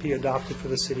LCP adopted for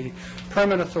the city.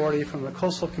 Permit authority from the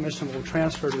Coastal Commission will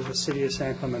transfer to the city of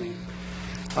San Clemente.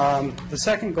 The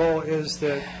second goal is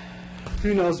that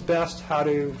who knows best how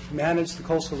to manage the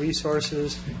coastal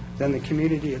resources than the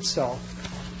community itself.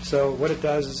 So what it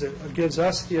does is it gives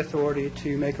us the authority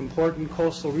to make important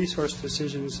coastal resource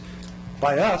decisions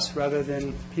by us rather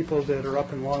than people that are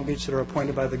up in Long Beach that are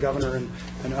appointed by the governor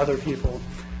and other people.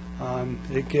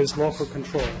 It gives local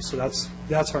control. So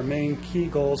that's our main key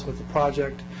goals with the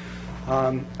project.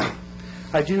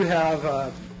 I do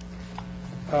have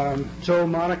Joe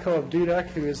Monaco of Dudek,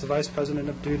 who is the vice president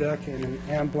of Dudek, and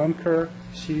Ann Blemker.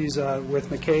 She's with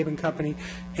McCabe and Company.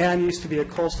 Ann used to be a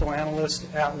coastal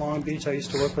analyst at Long Beach. I used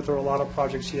to work with her on a lot of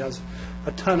projects. She has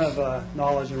a ton of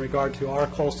knowledge in regard to our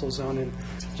coastal zone. And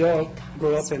Joe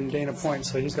grew up in Dana Point,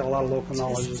 so he's got a lot of local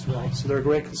knowledge as well. So they're a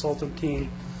great consultant team.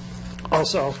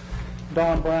 Also,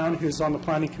 Don Brown, who's on the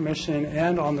Planning Commission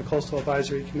and on the Coastal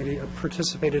Advisory Committee,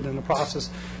 participated in the process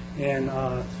in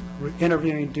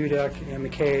interviewing Dudek and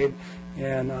McCabe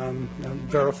and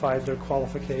verified their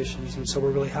qualifications. And so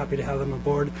we're really happy to have them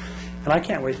aboard. And I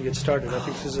can't wait to get started. I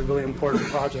think this is a really important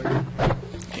project.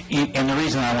 And the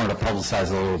reason I wanted to publicize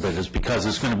a little bit is because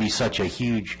it's going to be such a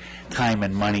huge time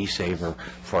and money saver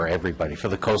for everybody, for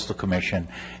the Coastal Commission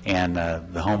and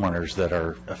the homeowners that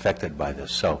are affected by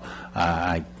this. So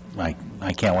I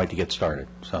can't wait to get started.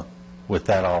 So with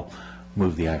that, I'll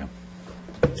move the item.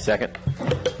 Second.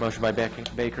 Motion by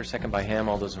Baker, second by Ham.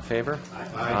 All those in favor?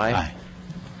 Aye. Aye.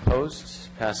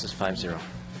 Opposed? Passes 5-0.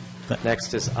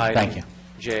 Next is item Thank you.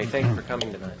 J. Thank you for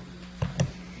coming tonight.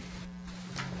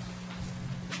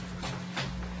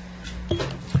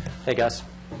 Hey, Gus.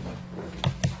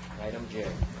 Item J.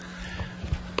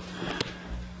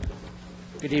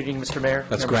 Good evening, Mr. Mayor.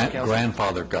 That's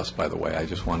grandfather Gus, by the way. I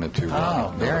just wanted to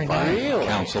very notify nice.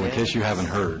 council in case you haven't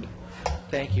heard.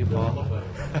 Thank you, Paul.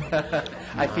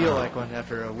 I feel like one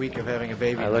after a week of having a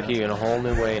baby. I look at you in a whole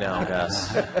new way now,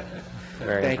 Gus.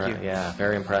 Very Thank you. Yeah,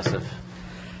 very impressive.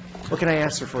 What can I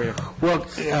answer for you? Well,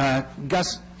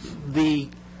 Gus,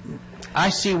 I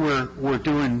see we're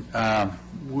doing,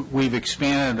 we've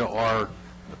expanded our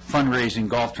fundraising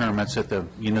golf tournaments at the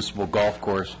municipal golf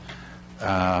course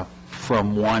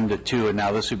from 1 to 2, and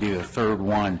now this would be the third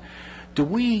one. Do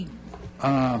we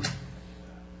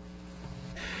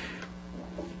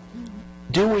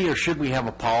or should we have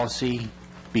a policy?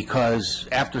 Because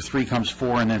after 3 comes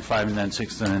 4, and then 5, and then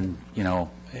 6, and then,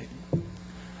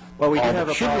 Well, we do have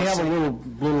a should we have a policy.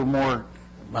 little more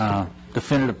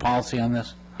definitive policy on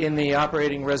this? In the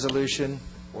operating resolution,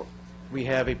 we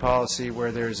have a policy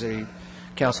where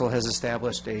council has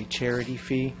established a charity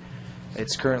fee.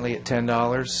 It's currently at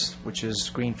 $10, which is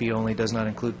green fee only, does not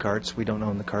include carts. We don't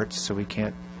own the carts, so we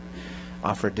can't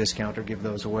offer a discount or give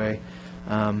those away.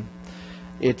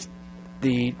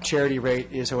 The charity rate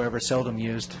is, however, seldom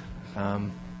used.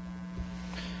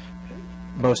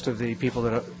 Most of the people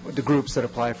the groups that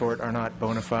apply for it are not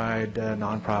bona fide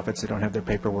nonprofits. They don't have their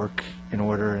paperwork in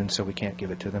order, and so we can't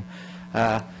give it to them.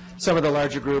 Some of the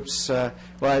larger groups,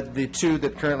 well, the two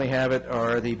that currently have it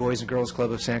are the Boys and Girls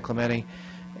Club of San Clemente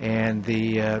and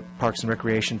the Parks and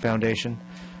Recreation Foundation.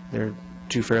 They're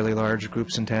two fairly large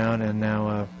groups in town, and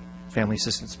now Family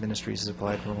Assistance Ministries has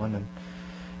applied for one, and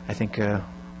I think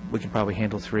we can probably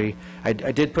handle 3. I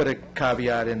did put a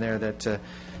caveat in there that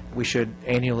we should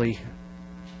annually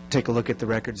take a look at the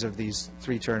records of these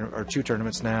 2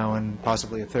 tournaments now, and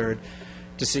possibly a third,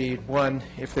 to see, 1,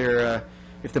 if they're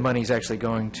if the money is actually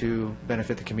going to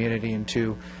benefit the community, and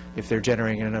 2, if they're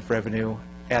generating enough revenue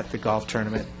at the golf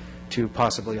tournament to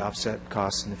possibly offset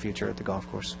costs in the future at the golf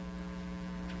course.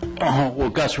 Well,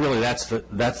 Gus, really, that's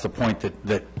the point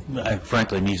that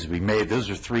frankly needs to be made. Those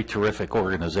are 3 terrific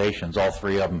organizations. All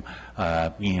 3 of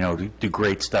them, do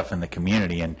great stuff in the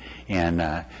community,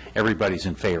 and everybody's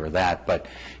in favor of that. But,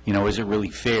 is it really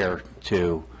fair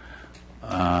to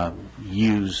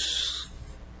use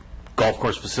golf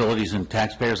course facilities and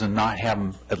taxpayers and not have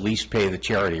them at least pay the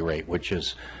charity rate, which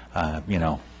is,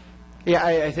 Yeah,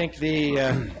 I think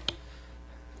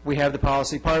we have the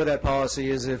policy. Part of that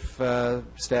policy is if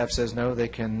staff says no, they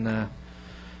can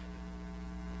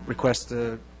request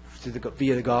via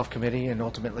the golf committee and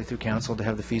ultimately through council to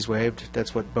have the fees waived.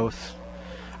 That's what the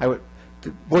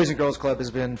Boys and Girls Club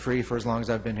has been free for as long as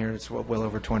I've been here. It's well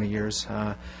over 20 years.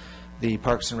 The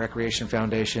Parks and Recreation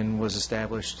Foundation was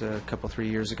established 3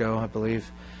 years ago, I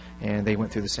believe, and they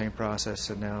went through the same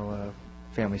process, and now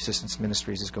Family Assistance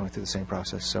Ministries is going through the same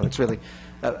process. So it's really,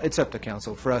 it's up to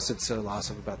council. For us, it's a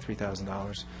loss of about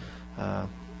 $3,000.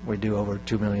 We do over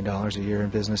 $2 million a year in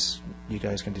business. You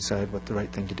guys can decide what the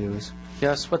right thing to do is.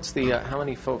 Yes, what's the, how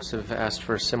many folks have asked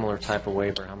for a similar type of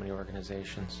waiver? How many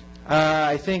organizations?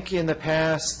 I think in the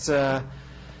past,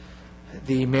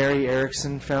 the Mary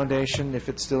Erickson Foundation, if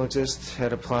it still exists,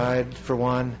 had applied for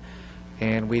one,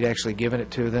 and we'd actually given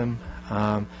it to them.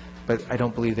 But I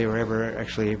don't believe they were ever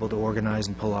actually able to organize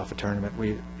and pull off a tournament.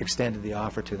 We extended the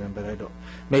offer to them, but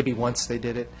maybe once they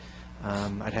did it.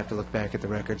 I'd have to look back at the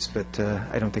records, but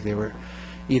I don't think they were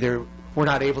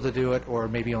not able to do it, or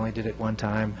maybe only did it one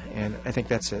time, and I think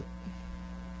that's it.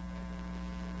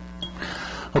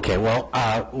 Okay, well,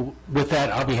 with that,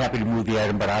 I'll be happy to move the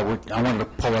item, but I wanted to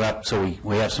pull it up so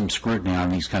we have some scrutiny on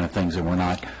these kind of things, and we're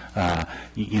not,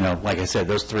 like I said,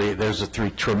 those are 3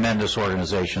 tremendous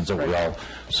organizations that we all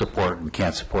support and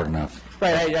can't support enough.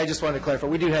 Right, I just wanted to clarify.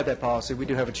 We do have that policy. We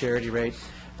do have a charity rate.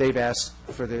 They've asked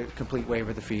for the complete waiver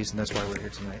of the fees, and that's why we're here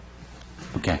tonight.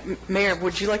 Okay. Mayor,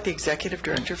 would you like the executive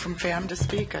director from FAM to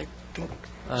speak? I think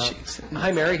she's...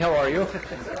 Hi, Mary. How are you?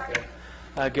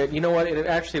 Good. You know what? It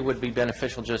actually would be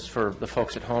beneficial just for the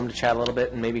folks at home to chat a little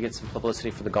bit and maybe get some publicity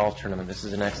for the golf tournament. This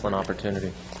is an excellent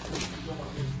opportunity.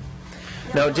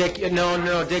 No, Dick.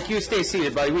 No, Dick. You stay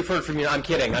seated, buddy. We've heard from you. I'm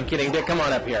kidding. Dick, come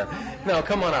on up here. No,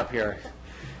 come on up here.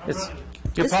 It's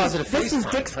your positive face. This is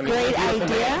Dick's great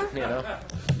idea.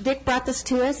 Dick brought this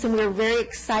to us, and we're very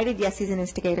excited. Yes, he's an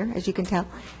instigator, as you can tell.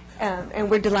 And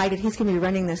we're delighted he's going to be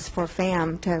running this for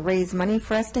FAM to raise money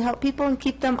for us to help people and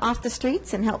keep them off the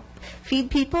streets and help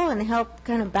feed people and help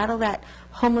kind of battle that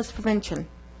homeless prevention.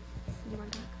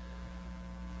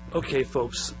 Okay,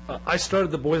 folks, I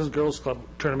started the Boys and Girls Club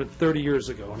tournament 30 years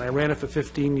ago, and I ran it for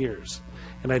 15 years.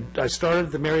 And I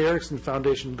started the Mary Erickson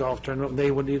Foundation golf tournament, and they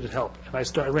needed help. And I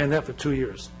ran that for 2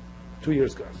 years. 2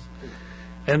 years, guys.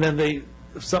 And then we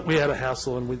had a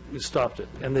hassle, and we stopped it,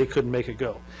 and they couldn't make it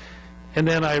go. And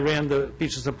then I ran the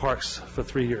Beaches and Parks for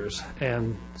 3 years,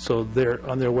 and so they're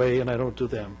on their way, and I don't do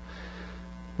them.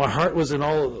 My heart was in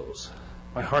all of those.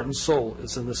 My heart and soul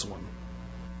is in this one.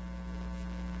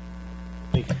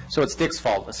 So it's Dick's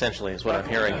fault, essentially, is what I'm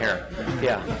hearing here.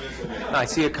 Yeah. I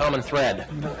see a common thread.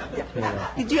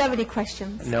 Did you have any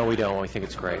questions? No, we don't. We think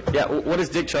it's great. Yeah, what is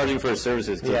Dick charging for his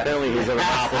services? Because apparently he's over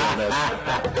top of this.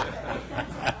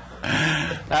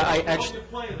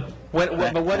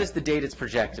 But what is the date it's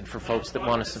projected for folks that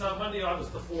want to... Monday,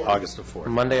 August the 4th. August the 4th.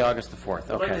 Monday, August the 4th.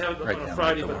 I'd like to have it on a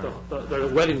Friday, but the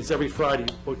weddings every Friday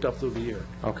booked up through the year.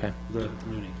 Okay. The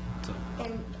community. So.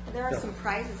 And there are some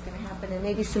prizes going to happen, and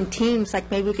maybe some teams, like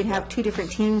maybe we could have 2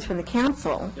 different teams from the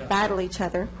council battle each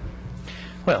other.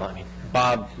 Well, I mean,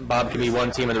 Bob can be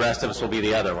one team, and the rest of us will be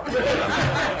the other one.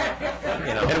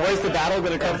 And where's the battle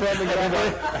going to come from?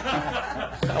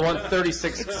 I want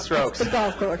 36 strokes. It's the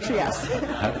golf course, yes.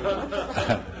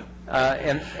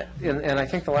 And I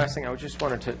think the last thing I just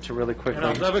wanted to really quickly... And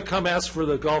I'll never come ask for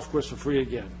the golf course for free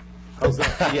again.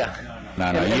 Yeah.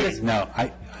 No,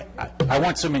 I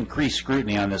want some increased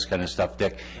scrutiny on this kind of stuff,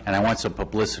 Dick, and I want some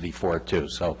publicity for it, too.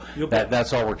 So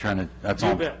that's all we're trying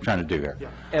to, do here. Yeah.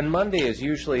 And Monday is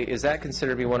usually, is that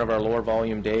considered to be one of our lower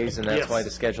volume days, and that's Yes. why the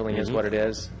scheduling is what it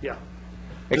is? Yeah.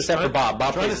 Except for Bob.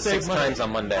 Bob Trying plays to save 6 money. times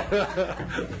on Monday.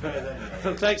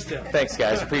 Thanks, Tim. Thanks,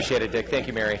 guys. Appreciate it, Dick. Thank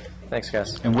you, Mary. Thanks,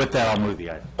 guys. And with that, I'll move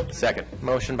the item. Second.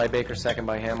 Motion by Baker, second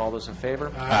by Ham. All those in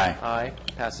favor? Aye. Aye.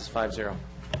 Passes 5-0.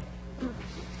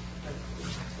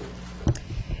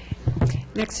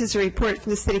 Next is a report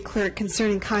from the city clerk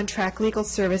concerning contract legal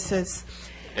services.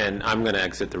 And I'm going to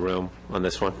exit the room on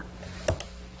this one.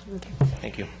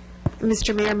 Thank you.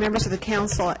 Mr. Mayor, members of the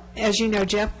council, as you know,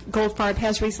 Jeff Goldfarb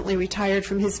has recently retired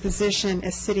from his position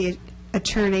as city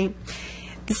attorney.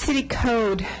 The city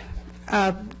code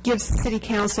gives the city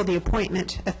council the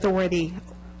appointment authority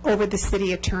over the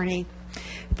city attorney.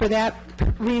 For that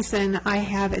reason, I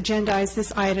have agendized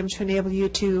this item to enable you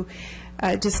to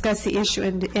discuss the issue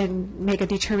and make a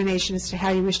determination as to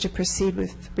how you wish to proceed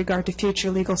with regard to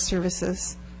future legal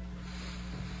services.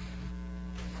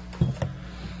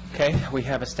 Okay, we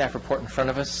have a staff report in front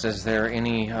of us. Is there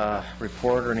any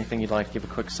report or anything you'd like to give a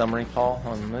quick summary, Paul,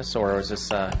 on this, or is this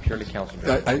purely council?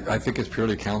 I think it's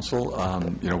purely council.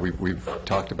 You know, we've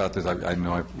talked about this. I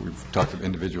know we've talked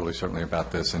individually certainly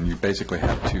about this, and you basically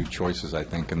have two choices, I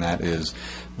think, and that is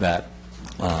that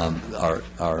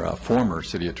our former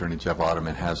city attorney, Jeff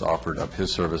Otterman, has offered up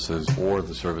his services or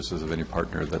the services of any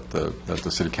partner that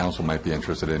the city council might be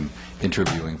interested in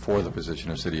interviewing for the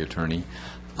position of city attorney.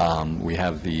 We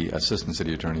have the assistant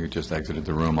city attorney who just exited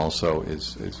the room also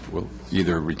will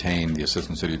either retain the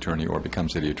assistant city attorney or become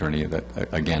city attorney, that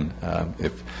again,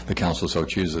 if the council so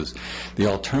chooses. The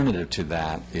alternative to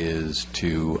that is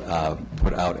to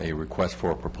put out a request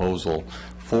for a proposal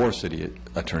for city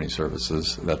attorney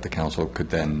services that the council could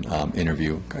then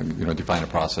interview, define a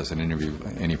process and interview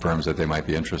any firms that they might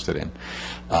be interested in.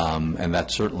 And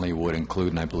that certainly would include,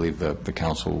 and I believe the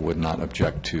council would not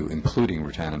object to including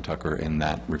Rutan and Tucker in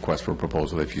that request for a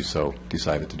proposal if you so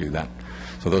decided to do that.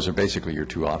 So those are basically your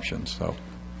two options. So.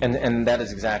 And that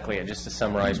is exactly it. Just to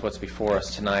summarize what's before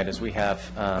us tonight is we have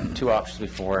two options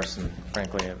before us, and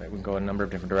frankly, we can go in a number of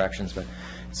different directions, but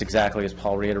it's exactly as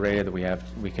Paul reiterated, that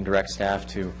we can direct staff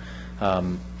to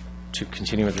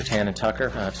continue with Rutan and Tucker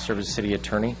to serve as city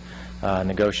attorney,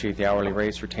 negotiate the hourly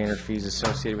rates, retainer fees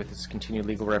associated with its continued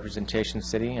legal representation of the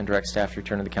city, and direct staff to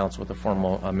return to the council with a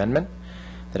formal amendment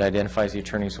that identifies the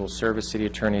attorneys who will serve as city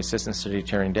attorney, assistant city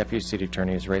attorney, and deputy city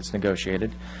attorney as rates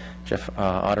negotiated. Jeff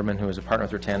Otterman, who is a partner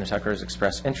with Rutan and Tucker, has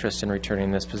expressed interest in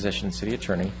returning this position, city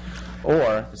attorney.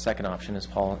 Or the second option, as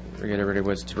Paul reiterated,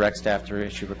 was to direct staff to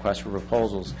issue requests for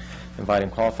proposals, inviting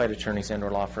qualified attorneys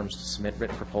and/or law firms to submit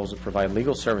written proposals to provide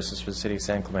legal services for the city of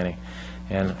San Clemente.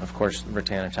 And of course,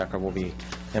 Rutan and Tucker will be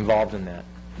involved in that.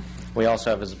 We also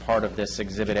have, as a part of this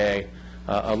Exhibit A,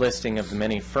 a listing of the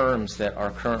many firms that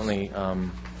are currently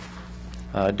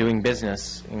doing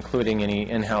business, including any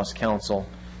in-house counsel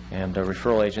and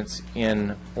referral agents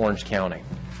in Orange County.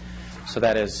 So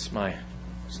that is my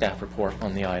staff report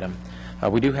on the item.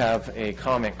 We do have a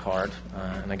comment card,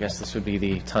 and I guess this would be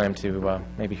the time to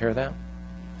maybe hear that,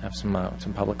 have some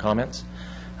public comments.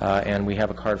 And we have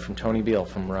a card from Tony Beal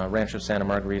from Rancho Santa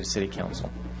Margarita City Council.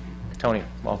 Tony,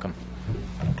 welcome.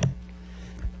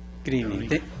 Good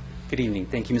evening. Good evening.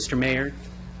 Thank you, Mr. Mayor,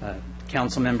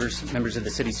 council members, members of the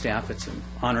city staff. It's an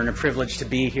honor and a privilege to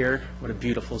be here. What a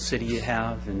beautiful city you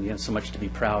have, and you have so much to be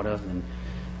proud of. And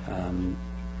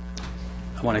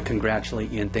I want to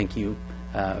congratulate you and thank you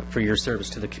for your service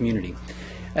to the community.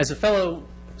 As a fellow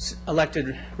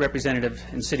elected representative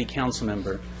and city council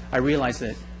member, I realize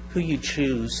that who you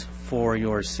choose for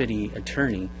your city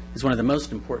attorney is one of the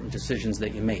most important decisions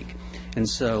that you make. And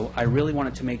so I really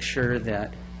wanted to make sure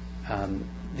that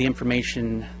the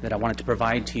information that I wanted to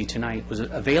provide to you tonight was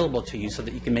available to you so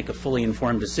that you can make a fully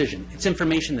informed decision. It's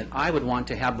information that I would want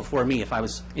to have before me if I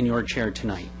was in your chair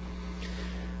tonight.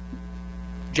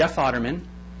 Jeff Otterman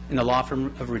in the law firm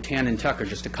of Rutan and Tucker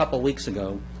just a couple weeks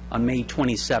ago on May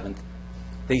 27th,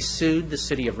 they sued the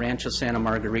city of Rancho Santa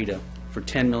Margarita for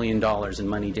 $10 million in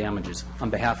money damages on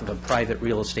behalf of a private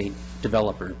real estate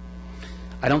developer.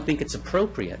 I don't think it's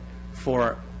appropriate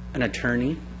for an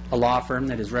attorney, a law firm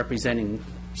that is representing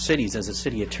cities as a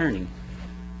city attorney,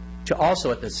 to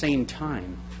also at the same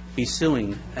time be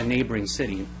suing a neighboring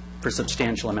city for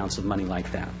substantial amounts of money like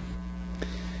that.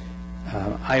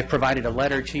 I have provided a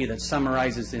letter to you that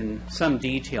summarizes in some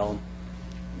detail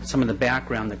some of the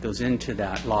background that goes into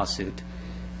that lawsuit.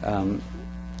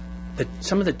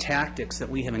 Some of the tactics that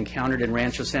we have encountered in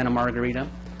Rancho Santa Margarita,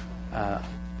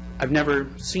 I've never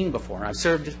seen before. I've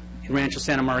served in Rancho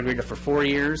Santa Margarita for 4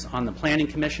 years on the Planning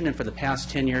Commission and for the past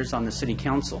 10 years on the City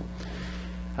Council.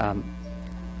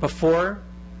 Before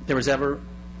there was ever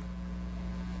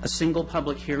a single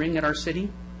public hearing at our city,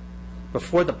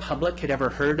 before the public had ever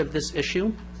heard of this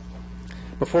issue,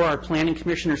 before our Planning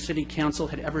Commission or City Council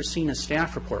had ever seen a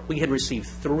staff report, we had received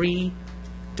 3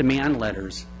 demand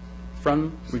letters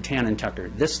from Rutan and Tucker,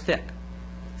 this thick,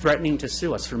 threatening to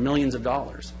sue us for millions of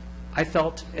dollars. I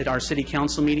felt at our City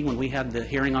Council meeting when we had the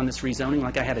hearing on this rezoning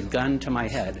like I had a gun to my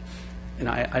head, and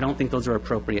I don't think those are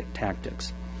appropriate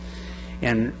tactics.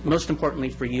 And most importantly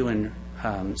for you in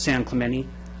San Clemente,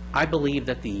 I believe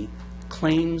that the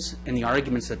claims and the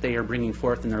arguments that they are bringing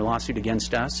forth in their lawsuit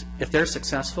against us, if they're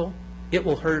successful, it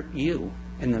will hurt you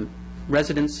and the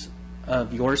residents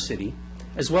of your city,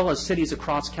 as well as cities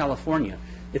across California.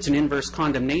 It's an inverse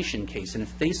condemnation case, and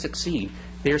if they succeed,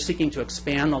 they're seeking to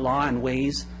expand the law in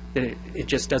ways that it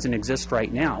just doesn't exist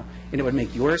right now, and it would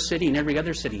make your city and every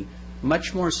other city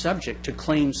much more subject to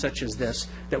claims such as this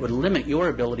that would limit your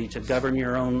ability to govern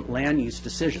your own land use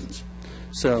decisions.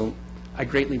 So I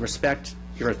greatly respect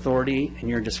your authority and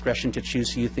your discretion to choose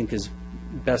who you think is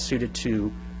best suited to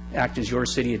act as your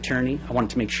city attorney. I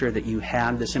wanted to make sure that you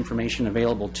had this information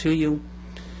available to you.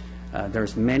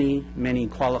 There's many, many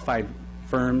qualified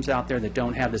firms out there that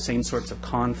don't have the same sorts of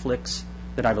conflicts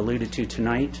that I've alluded to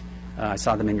tonight. I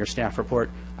saw them in your staff report.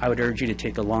 I would urge you to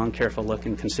take a long, careful look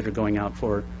and consider going out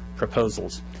for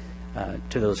proposals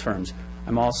to those firms.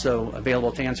 I'm also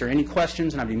available to answer any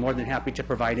questions, and I'd be more than happy to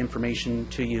provide information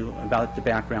to you about the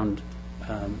background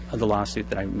of the lawsuit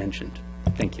that I mentioned.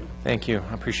 Thank you. Thank you.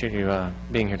 I appreciate you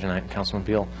being here tonight, Councilman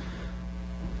Beal.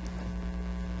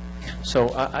 So,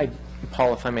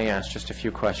 Paul, if I may ask just a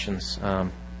few questions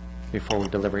before we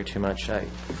deliberate too much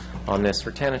on this.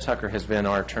 Rutan and Tucker has been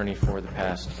our attorney for the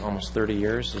past almost 30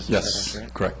 years. Is Yes, that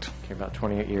accurate? correct. Okay, about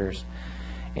 28 years.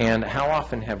 And how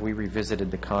often have we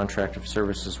revisited the contract of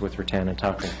services with Rutan and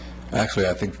Tucker? Actually,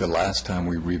 I think the last time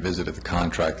we revisited the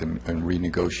contract and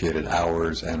renegotiated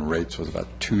hours and rates was about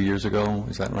 2 years ago.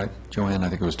 Is that right, Joanne? I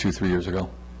think it was 2-3 years ago.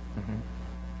 Mm-hmm.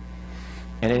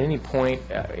 And at any point,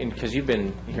 because you've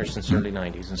been here since the early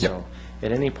 90s, and so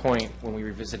at any point when we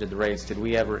revisited the rates, did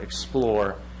we ever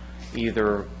explore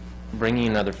either bringing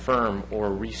another firm or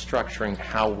restructuring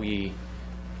how we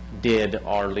did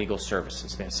our legal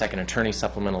services, second attorney,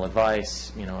 supplemental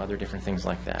advice, other different things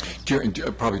like that?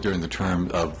 Probably during the term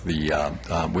of the,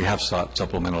 we have sought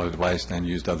supplemental advice and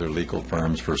used other legal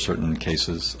firms for certain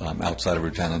cases outside of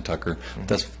Rutan and Tucker. Mm-hmm.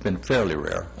 That's been fairly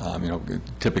rare.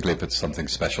 Typically if it's something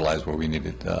specialized where we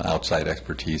needed outside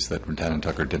expertise that Rutan and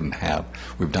Tucker didn't have,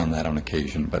 we've done that on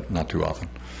occasion, but not too often.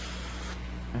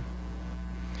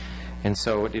 And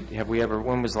so, have we ever,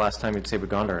 when was the last time you'd say we've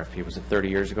gone to RFP? Was it 30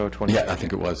 years ago, 20 years ago? Yeah, I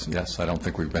think it was, yes. I don't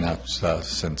think we've been out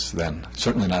since then.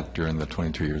 Certainly not during the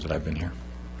 22 years that I've been here.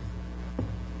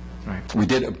 Right. We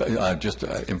did, just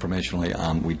informationally,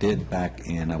 we did back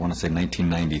in, I want to say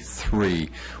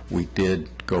 1993, we did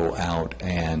go out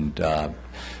and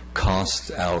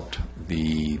cost out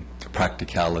the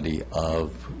practicality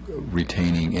of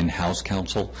retaining in-house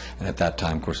counsel, and at that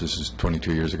time, of course this is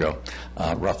 22 years ago,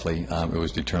 roughly, it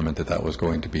was determined that that was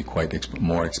going to be quite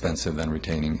more expensive than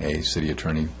retaining a city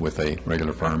attorney with a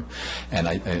regular firm. And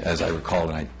as I recall,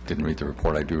 and I didn't read the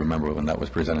report, I do remember when that was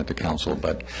presented to council,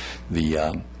 but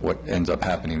the what ends up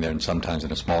happening there, and sometimes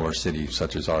in a smaller city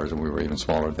such as ours, and we were even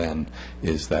smaller then,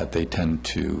 is that they tend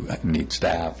to need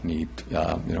staff, need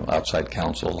outside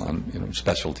counsel on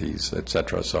specialties,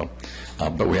 etc. So,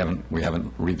 but we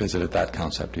haven't revisited that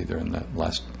concept either in the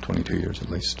last 22 years at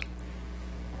least.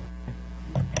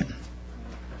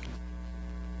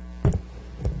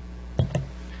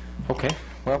 Okay,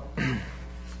 well,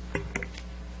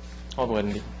 I'll go ahead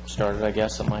and get started, I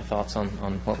guess, on my thoughts on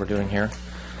what we're doing here.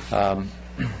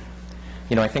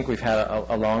 I think we've had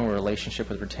a long relationship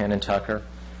with Rutan and Tucker,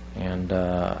 and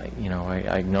I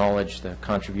acknowledge the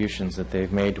contributions that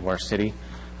they've made to our city.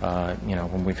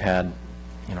 When we've had,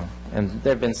 and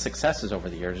there have been successes over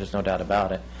the years, there's no doubt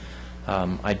about it.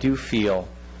 I do feel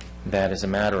that as a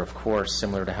matter of course,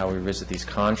 similar to how we revisit these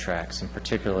contracts, and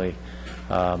particularly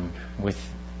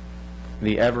with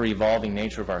the ever-evolving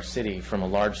nature of our city from a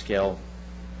large-scale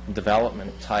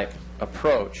development type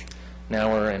approach, now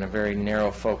we're in a very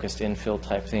narrow-focused infill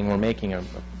type thing. We're making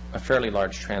a fairly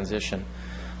large transition.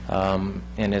 And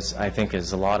I think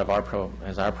as a lot of our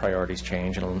priorities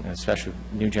change, and especially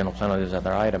new general plan and those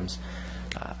other items,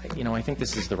 I think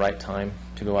this is the right time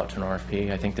to go out to an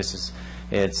RFP. I think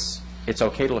it's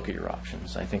okay to look at your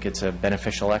options. I think it's a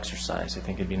beneficial exercise. I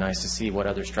think it'd be nice to see what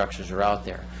other structures are out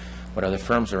there, what other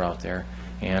firms are out there,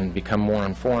 and become more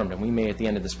informed. And we may at the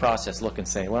end of this process look and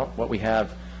say, well, what we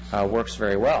have works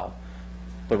very well.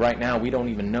 But right now, we don't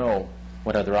even know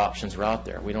what other options are out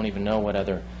there. We don't even know what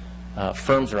other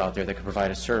firms are out there that could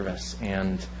provide a service.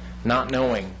 And not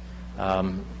knowing,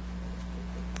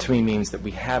 to me, means that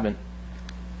we haven't,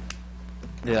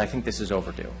 that I think this is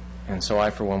overdue. And so I,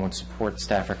 for one, would support the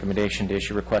staff recommendation to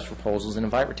issue request proposals and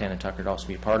invite Rattan and Tucker to also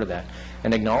be a part of that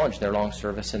and acknowledge their long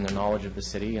service and their knowledge of the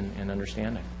city and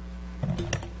understanding.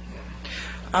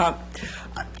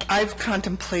 I've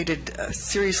contemplated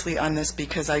seriously on this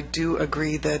because I do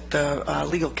agree that the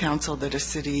legal counsel that a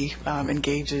city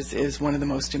engages is one of the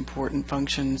most important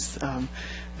functions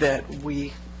that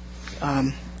we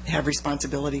have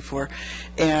responsibility for.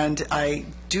 And I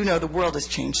do know the world has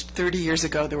changed. 30 years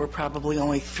ago, there were probably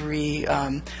only 3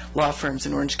 law firms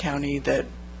in Orange County that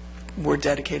were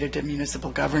dedicated to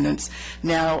municipal governance.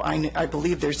 Now I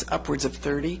believe there's upwards of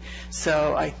 30.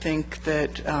 So I think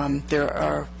that there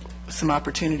are some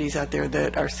opportunities out there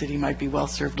that our city might be well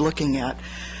served looking at.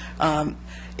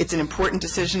 It's an important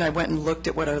decision. I went and looked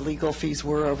at what our legal fees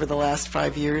were over the last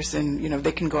 5 years, and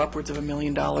they can go upwards of $1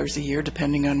 million a year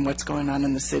depending on what's going on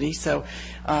in the city. So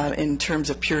in terms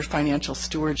of pure financial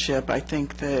stewardship, I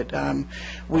think that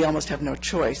we almost have no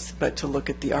choice but to look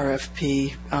at the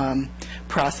RFP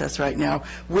process right now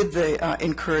with the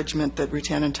encouragement that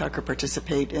Rattan and Tucker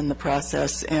participate in the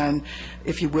process and,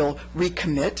 if you will,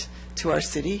 recommit to our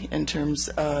city in terms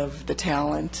of the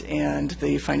talent and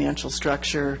the financial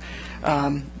structure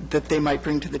that they might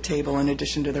bring to the table in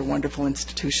addition to their wonderful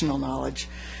institutional knowledge.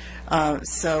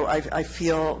 So I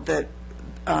feel that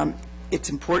it's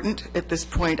important at this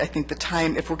point. I think the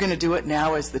time, if we're going to do it,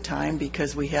 now is the time,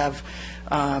 because we have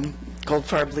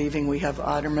Goldfarb leaving, we have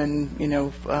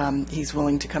Otterman, he's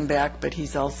willing to come back, but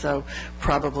he's also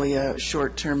probably a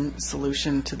short-term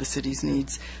solution to the city's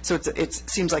needs. So it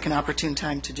seems like an opportune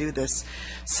time to do this.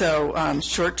 So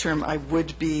short-term, I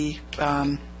would be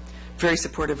very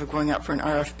supportive of going out for an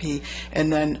RFP,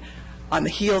 and then on the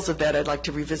heels of that, I'd like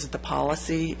to revisit the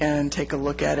policy and take a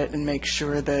look at it and make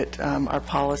sure that our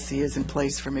policy is in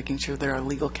place for making sure that our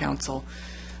legal counsel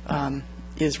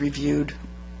is reviewed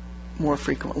more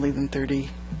frequently than 30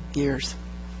 years.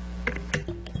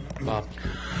 Bob?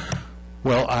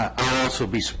 Well, I'll also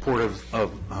be supportive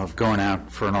of going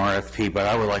out for an RFP, but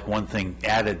I would like one thing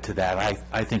added to that.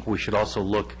 I think we should also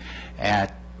look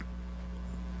at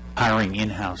hiring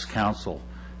in-house counsel.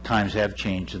 Times have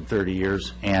changed in 30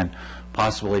 years, and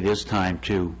possibly it is time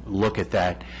to look at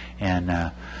that,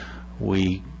 and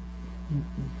we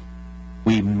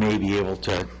may be able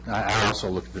to. I also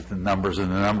looked at the numbers,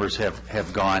 and the numbers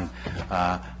have gone.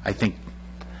 I think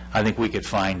we could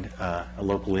find a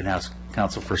local in-house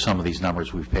counsel for some of these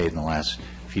numbers we've paid in the last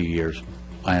few years.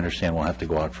 I understand we'll have to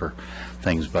go out for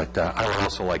things, but I would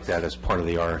also like that as part of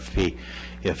the RFP,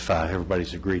 if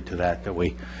everybody's agreed to that, that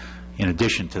we, in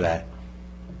addition to that,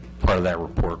 part of that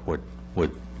report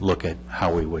would look at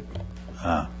how we would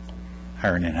hire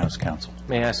an in-house counsel.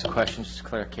 May I ask a question, just a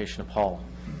clarification of Paul?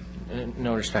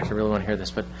 No respect, I really want to hear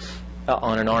this, but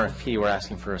on an RFP, we're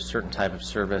asking for a certain type of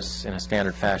service in a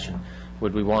standard fashion.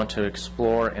 Would we want to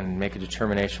explore and make a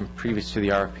determination previous to the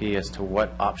RFP as to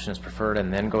what option is preferred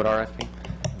and then go to RFP?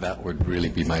 That would really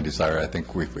be my desire. I think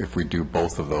if we do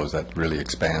both of those, that really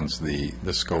expands the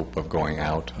scope of going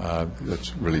out.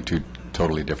 That's really 2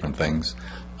 totally different things.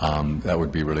 That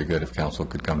would be really good if council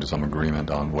could come to some agreement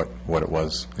on what it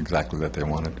was exactly that they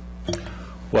wanted.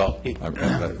 Well,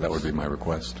 that would be my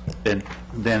request.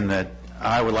 Then that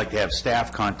I would like to have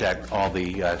staff contact all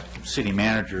the city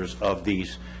managers of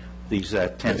these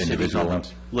 10 cities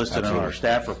listed in our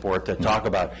staff report that talk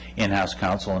about in-house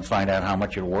counsel and find out how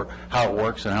it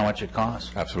works and how much it costs.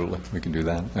 Absolutely, we can do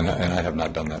that, and I have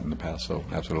not done that in the past, so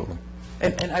absolutely.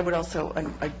 And I would also,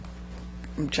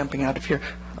 I'm jumping out of here,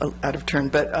 out of turn,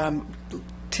 but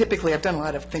typically I've done a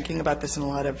lot of thinking about this and a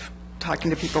lot of talking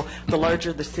to people. The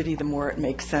larger the city, the more it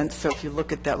makes sense. So if you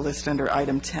look at that list under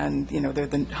item 10, they're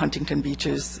the Huntington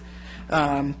Beaches,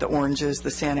 the Oranges,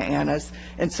 the Santa Anas,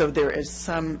 and so there is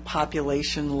some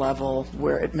population level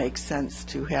where it makes sense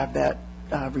to have that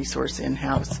resource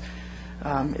in-house,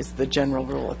 is the general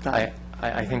rule of thumb.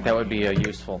 I think that would be a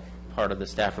useful part of the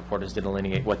staff report, is to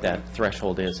delineate what that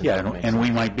threshold is. Yeah, and we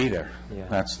might be there. Yeah.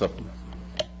 That's the...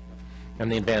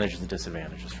 And the advantages and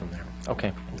disadvantages from there.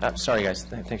 Okay. Sorry, guys.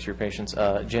 Thanks for your patience.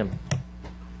 Jim.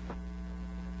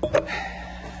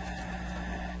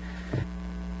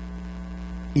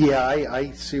 Yeah,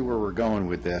 I see where we're going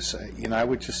with this. I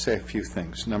would just say a few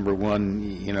things. Number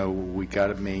one, we got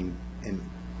to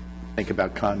think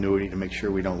about continuity to make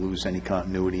sure we don't lose any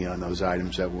continuity on those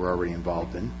items that we're already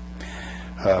involved in.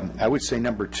 I would say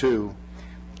number two,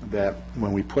 that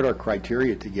when we put our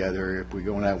criteria together, if we're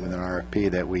going out with an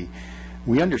RFP, that we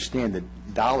understand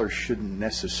that dollars shouldn't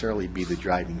necessarily be the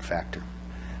driving factor.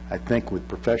 I think with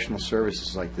professional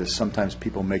services like this, sometimes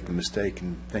people make the mistake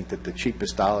and think that the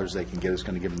cheapest dollars they can get is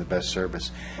going to give them the best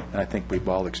service. And I think we've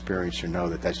all experienced or know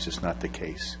that that's just not the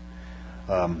case.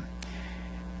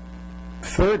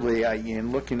 Thirdly,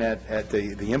 in looking at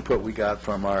the input we got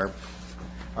from our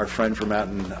friend from out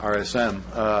in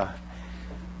RSM,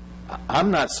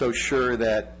 I'm not so sure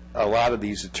that a lot of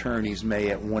these attorneys may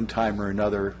at one time or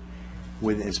another,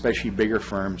 with especially bigger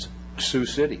firms, sue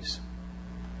cities.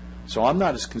 So I'm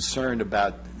not as concerned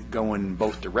about going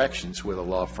both directions with a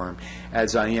law firm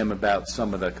as I am about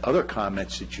some of the other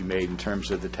comments that you made in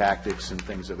terms of the tactics and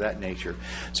things of that nature.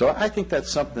 So I think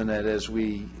that's something that as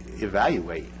we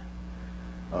evaluate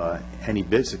any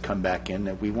bids that come back in,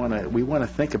 that we want to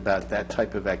think about that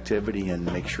type of activity and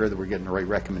make sure that we're getting the right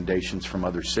recommendations from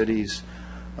other cities,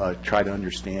 try to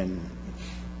understand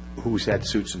who's had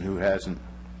suits and who hasn't.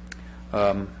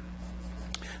 So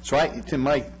to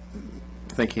my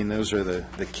thinking, those are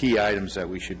the key items that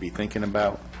we should be thinking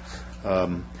about.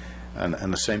 On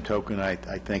the same token, I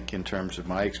think in terms of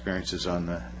my experiences on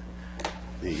the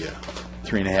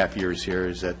 3.5 years here,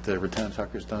 is that Lieutenant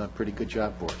Tucker's done a pretty good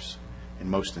job for us in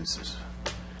most instances.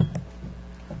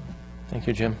 Thank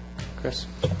you, Jim. Chris?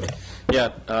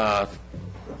 Yeah, I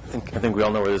think we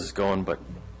all know where this is going, but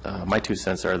my 2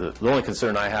 cents are the only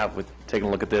concern I have with taking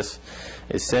a look at this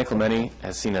is San Clemente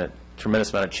has seen a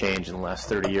tremendous amount of change in the last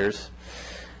 30 years.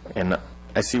 And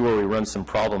I see where we run some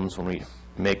problems when we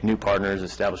make new partners,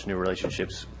 establish new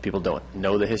relationships. People don't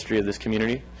know the history of this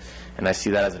community, and I see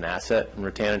that as an asset in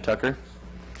Rattan and Tucker.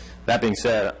 That being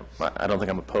said, I don't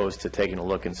think I'm opposed to taking a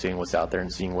look and seeing what's out there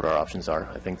and seeing what our options are.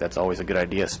 I think that's always a good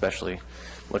idea, especially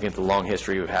looking at the long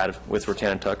history we've had with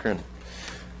Rattan and Tucker. And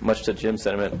much to Jim's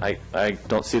sentiment, I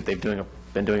don't see that they've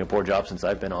been doing a poor job since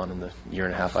I've been on in the 1.5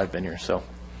 years I've been here. So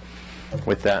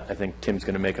with that, I think Tim's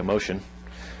going to make a motion.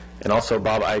 And also,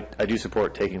 Bob, I do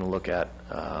support taking a look at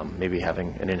maybe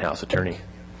having an in-house attorney.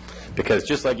 Because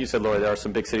just like you said, Lori, there are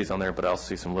some big cities on there, but I also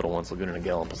see some little ones, Laguna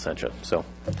Niguel and Placentia. So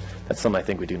that's something I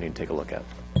think we do need to take a look at.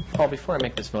 Paul, before I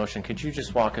make this motion, could you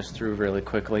just walk us through really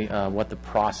quickly what the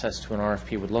process to an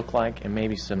RFP would look like and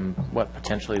maybe what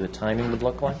potentially the timing would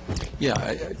look like? Yeah,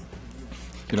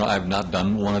 I've not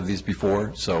done one of these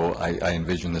before, so I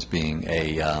envision this being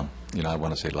a, I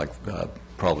want to say like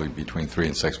probably between 3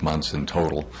 and 6 months in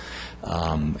total,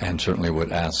 and certainly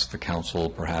would ask the council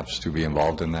perhaps to be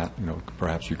involved in that.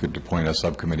 Perhaps you could appoint a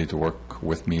subcommittee to work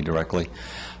with me directly.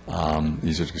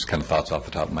 These are just kind of thoughts off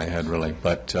the top of my head, really.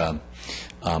 But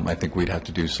I think we'd have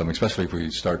to do some, especially if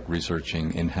we start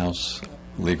researching in-house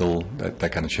legal,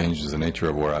 that kind of changes the nature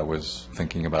of where I was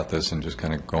thinking about this and just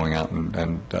kind of going out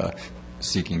and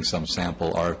seeking some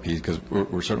sample RFPs, because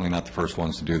we're certainly not the first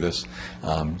ones to do this.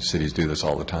 Cities do this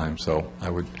all the time. So I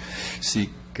would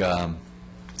seek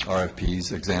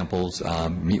RFPs, examples,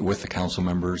 meet with the council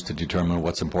members to determine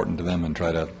what's important to them and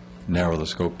try to narrow the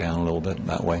scope down a little bit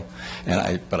that way.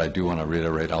 But I do want to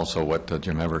reiterate also what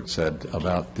Jim Everett said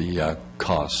about the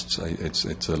costs.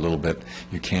 It's a little bit,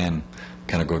 you can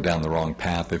kind of go down the wrong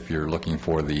path if you're looking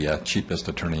for the cheapest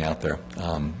attorney out there.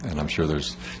 And I'm sure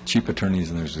there's cheap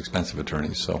attorneys and there's expensive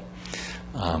attorneys. So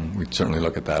we'd certainly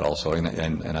look at that also.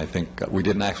 And I think we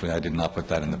didn't actually, I did not put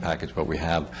that in the package, but we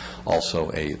have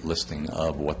also a listing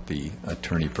of what the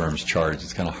attorney firms charge.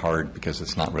 It's kind of hard because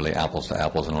it's not really apples to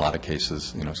apples in a lot of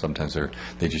cases. Sometimes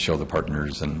they just show the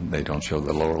partners and they don't show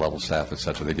the lower level staff, et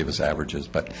cetera. They give us averages.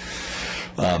 But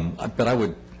I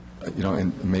would,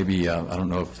 and maybe, I don't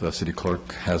know if the city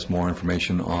clerk has more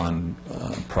information on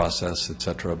process, et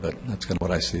cetera, but that's kind of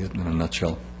what I see it in a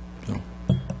nutshell.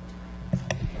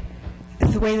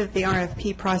 The way that the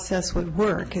RFP process would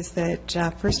work is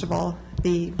that, first of all,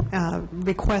 the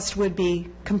request would be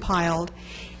compiled,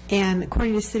 and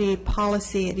according to city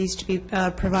policy, it needs to be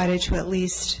provided to at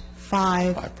least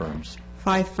five firms.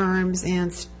 5 firms,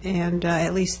 and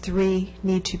at least 3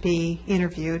 need to be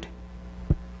interviewed.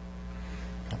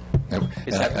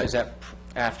 Is that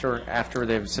after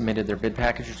they've submitted their bid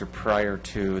packages or prior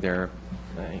to their,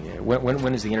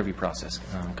 when is the interview process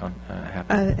happen?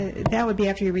 That would be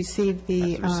after you receive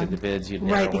the bids, you'd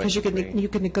narrow right, because it to you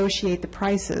can negotiate the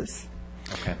prices.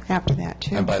 Okay. After that,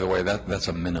 too. And by the way, that's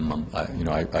a minimum.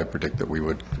 I predict that we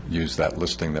would use that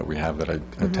listing that we have that I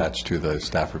attached to the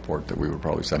staff report, that we would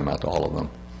probably send them out to all of them,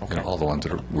 all the ones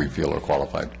that we feel are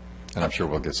qualified. And I'm sure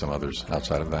we'll get some others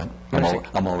outside of that.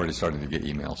 I'm already starting to get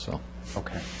emails, so.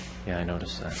 Okay. Yeah, I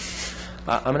noticed that.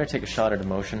 I'm going to take a shot at a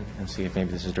motion and see if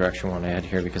maybe this is the direction we want to head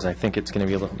here, because I think it's going to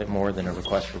be a little bit more than a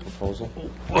request for proposal.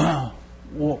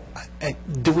 Well,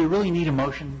 do we really need a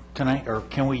motion tonight, or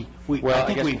can we? Well, I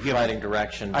think guess we've we're providing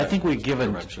direction. I but- think we've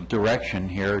given direction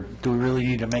here. Do we really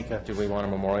need to make a? Do we want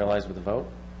to memorialize with a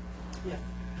vote?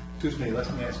 Excuse me,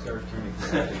 let me ask our attorney.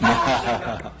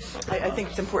 I think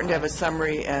it's important to have a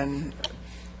summary and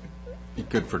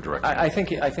Good for direction. I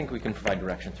think we can provide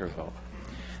direction through a vote.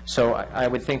 So I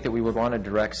would think that we would want to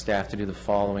direct staff to do the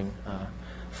following.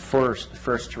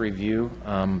 First to review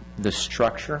the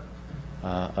structure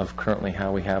of currently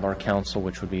how we have our council,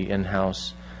 which would be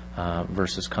in-house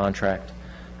versus contract,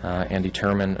 and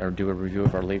determine or do a review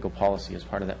of our legal policy as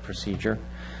part of that procedure.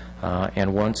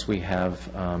 And once we have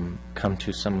come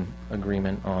to some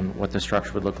agreement on what the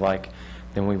structure would look like,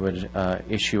 then we would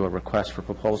issue a request for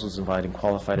proposals inviting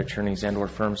qualified attorneys and/or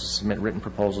firms to submit written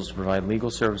proposals to provide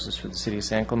legal services for the City of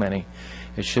San Clemente.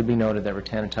 It should be noted that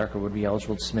Rattan and Tucker would be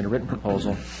eligible to submit a written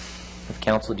proposal if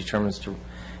council determines to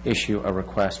issue a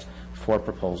request for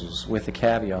proposals, with the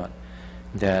caveat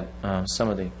that some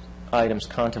of the items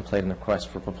contemplated in the request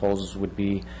for proposals would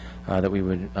be that we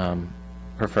would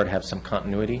prefer to have some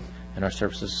continuity in our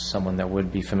services, someone that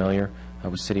would be familiar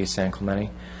with City of San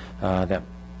Clemente, that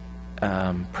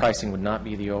pricing would not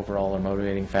be the overall or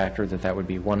motivating factor, that would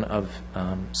be one of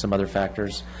some other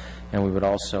factors, and we would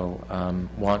also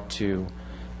want to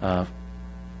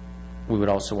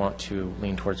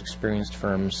lean towards experienced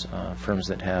firms, firms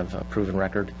that have a proven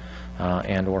record,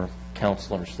 and/or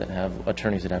counselors that have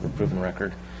attorneys that have a proven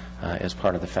record as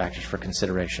part of the factors for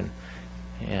consideration.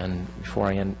 And before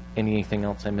I end, anything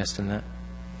else I missed in that,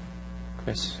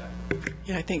 Chris?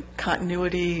 yeah, I think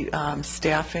continuity,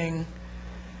 staffing,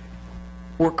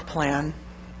 work plan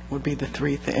would be the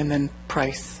three, and then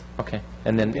price. Okay,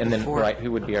 and then Before- right,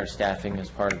 who would be our staffing as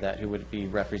part of that? Who would be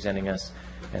representing us?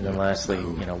 And then lastly,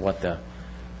 what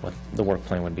the work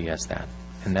plan would be as that.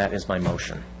 And that is my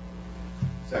motion.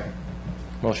 Second.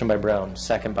 Motion by Brown,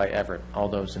 second by Everett. All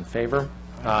those in favor?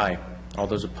 Aye. All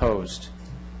those opposed?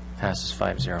 Passes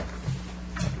 5-0.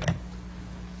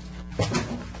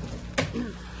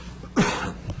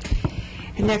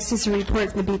 And next is a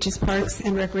report from the Beaches, Parks,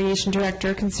 and Recreation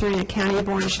Director concerning a County of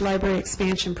Orange Library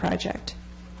expansion project.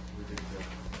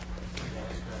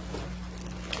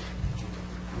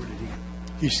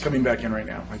 He's coming back in right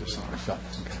now. I just saw him.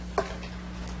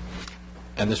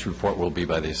 And this report will be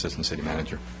by the Assistant City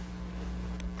Manager.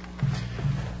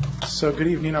 So good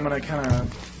evening. I'm going to kind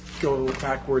of go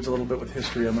backwards a little bit with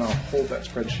history. I'm going to hold that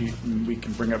spreadsheet, and we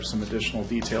can bring up some additional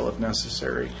detail if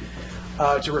necessary.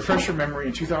 To refresh your memory,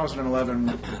 in 2011,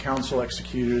 the council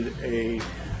executed a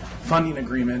funding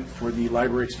agreement for the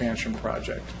library expansion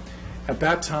project. At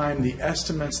that time, the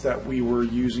estimates that we were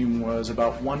using was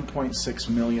about $1.6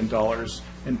 million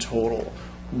in total.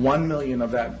 $1 million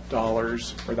of that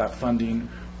dollars, or that funding,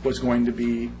 was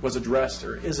addressed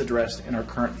or is addressed in our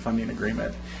current funding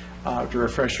agreement. To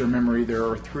refresh your memory, there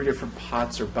are three different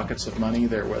pots or buckets of money.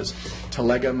 There was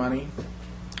Talega money,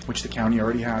 which the county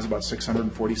already has, about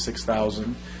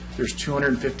 $646,000. There's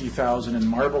 $250,000 in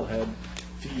Marblehead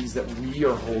fees that we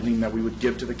are holding that we would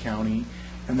give to the county,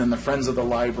 and then the Friends of the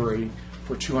Library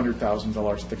for $200,000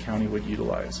 that the county would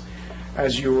utilize.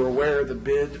 As you are aware, the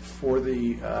bid for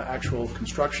the actual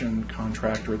construction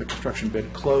contract, or the construction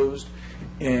bid, closed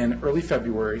in early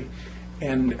February,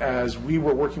 and as we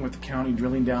were working with the county,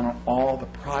 drilling down on all the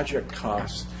project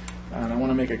costs, and I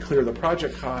want to make it clear, the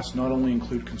project costs not only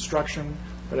include construction,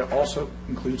 but it also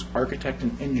includes architect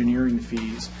and engineering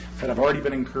fees that have already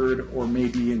been incurred or may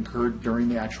be incurred during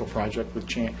the actual project with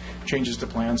changes to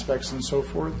plan specs and so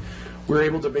forth. We're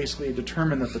able to basically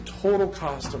determine that the total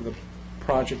cost of the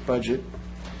project budget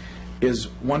is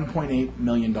 $1.8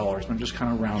 million. I'm just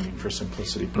kind of rounding for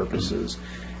simplicity purposes.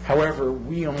 However,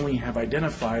 we only have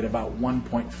identified about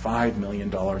 $1.5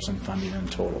 million in funding in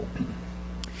total.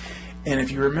 And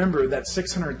if you remember, that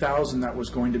 $600,000 that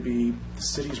was going to be the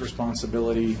city's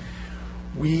responsibility,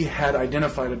 we had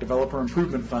identified a developer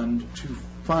improvement fund to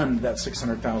fund that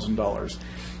 $600,000.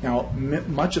 Now,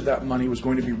 much of that money was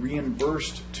going to be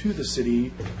reimbursed to the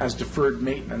city as deferred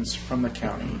maintenance from the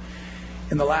county.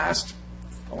 In the last,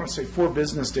 I want to say, 4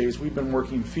 business days, we've been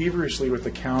working feverishly with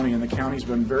the county, and the county's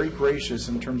been very gracious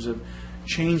in terms of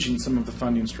changing some of the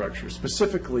funding structures.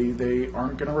 Specifically, they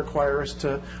aren't going to require us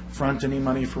to front any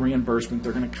money for reimbursement.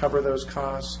 They're going to cover those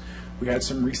costs. We had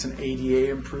some recent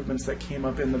ADA improvements that came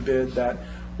up in the bid that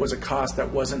was a cost that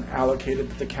wasn't allocated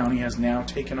that the county has now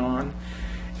taken on.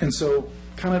 And so,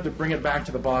 kind of to bring it back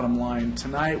to the bottom line,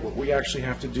 tonight what we actually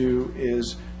have to do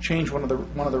is change one of the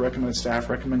recommended staff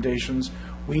recommendations.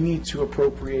 We need to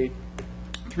appropriate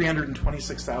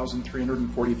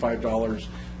 $326,345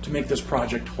 to make this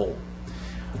project whole.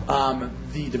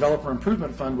 The Developer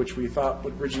Improvement Fund, which we thought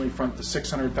would originally front the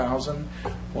 $600,000,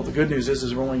 well, the good news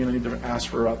is we're only going to need to ask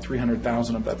for about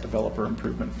 $300,000 of that Developer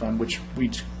Improvement Fund, which we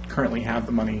currently have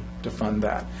the money to fund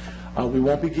that. We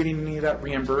won't be getting any of that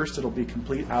reimbursed. It'll be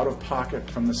complete out-of-pocket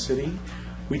from the city.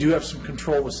 We do have some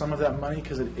control with some of that money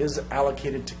because it is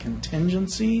allocated to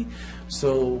contingency.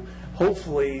 So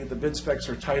hopefully the bid specs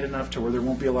are tight enough to where there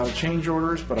won't be a lot of change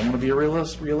orders, but I want to be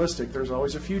realistic. There's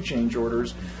always a few change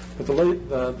orders. But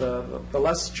the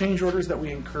less change orders that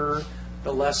we incur,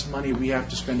 the less money we have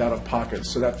to spend out of pocket.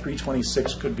 So that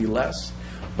 326 could be less,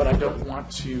 but I don't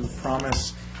want to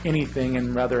promise anything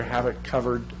and rather have it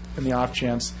covered in the off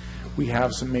chance we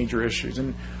have some major issues.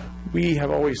 And we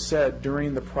have always said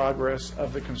during the progress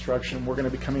of the construction, we're going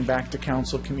to be coming back to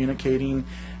council, communicating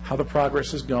how the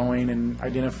progress is going and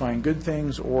identifying good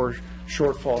things or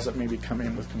shortfalls that maybe come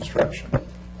in with construction.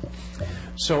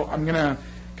 So I'm going to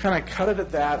kind of cut it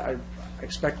at that. I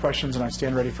expect questions and I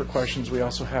stand ready for questions. We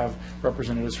also have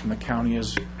representatives from the county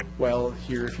as well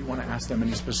here if you want to ask them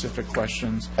any specific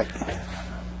questions.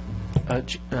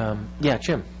 Yeah,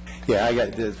 Jim. Yeah, I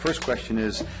got the first question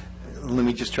is, let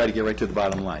me just try to get right to the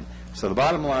bottom line. So the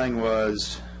bottom line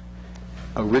was,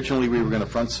 originally we were going to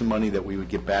front some money that we would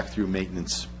get back through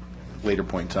maintenance later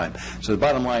point in time. So the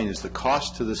bottom line is the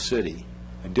cost to the city,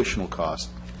 additional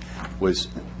cost, was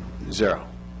zero.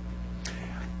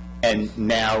 And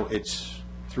now it's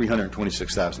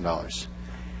 $326,000.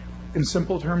 In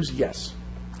simple terms, yes.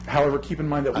 However, keep in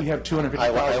mind that we have $250,000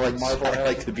 I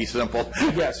like to be simple.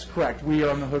 Yes, correct. We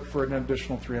are on the hook for an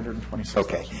additional $326,000.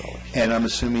 Okay. And I'm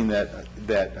assuming that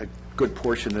a good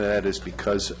portion of that is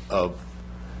because of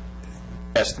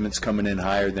estimates coming in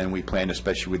higher than we planned,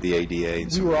 especially with the ADA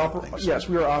and some other things. Yes,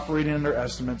 we were operating under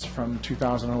estimates from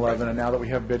 2011, and now that we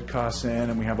have bid costs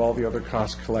in and we have all the other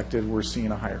costs collected, we're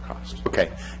seeing a higher cost.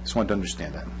 Okay. Just wanted to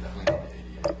understand that.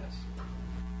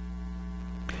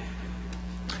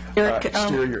 Eric,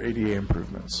 exterior ADA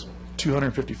improvements,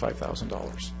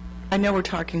 $255,000. I know we're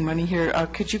talking money here.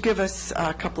 Could you give us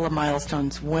a couple of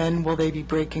milestones? When will they be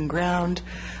breaking ground?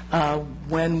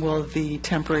 When will the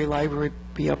temporary library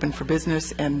be open for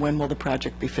business? And when will the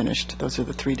project be finished? Those are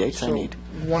the 3 dates I need.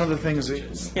 One of the things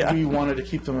that we wanted to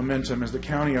keep the momentum is the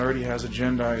county already has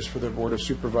agendized for the Board of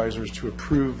Supervisors to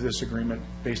approve this agreement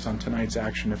based on tonight's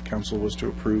action if council was to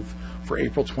approve for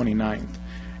April 29th.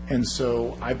 And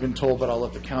so I've been told that I'll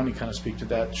let the county kind of speak to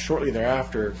that shortly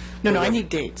thereafter. No, I need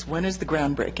dates. When is the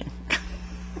groundbreaking? Does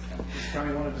the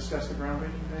county want to discuss the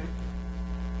groundbreaking date?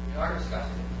 We are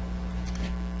discussing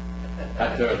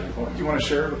Do you want to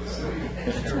share it with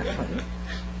the city?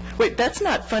 Wait, that's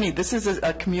not funny. This is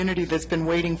a community that's been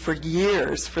waiting for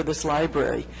years for this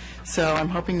library. So I'm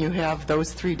hoping you have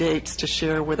those 3 dates to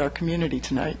share with our community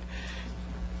tonight.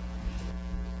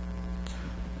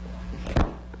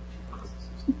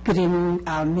 Good evening,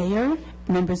 Mayor,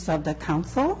 members of the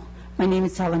council. My name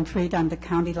is Helen Freed. I'm the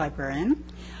county librarian.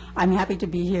 I'm happy to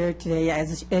be here today.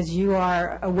 As you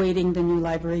are awaiting the new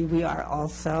library, we are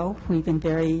also. You've been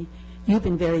very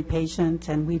patient,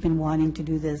 and we've been wanting to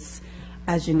do this,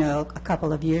 as you know, a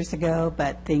couple of years ago,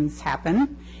 but things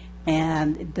happen,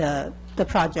 and the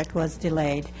project was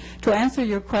delayed. To answer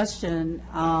your question,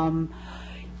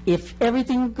 if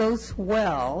everything goes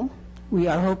well, we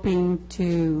are hoping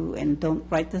to, and don't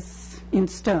write this in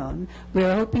stone, we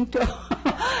are hoping to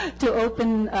to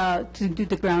open, to do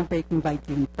the groundbreaking by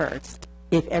June 1st,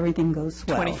 if everything goes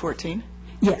well. 2014?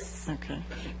 Yes. Okay.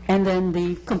 And then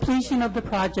the completion of the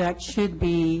project should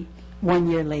be 1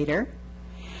 year later.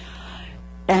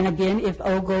 And again, if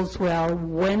all goes well,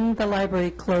 when the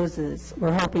library closes,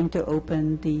 we're hoping to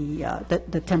open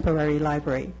the temporary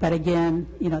library. But again,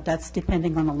 that's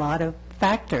depending on a lot of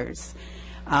factors.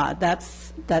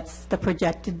 That's the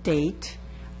projected date,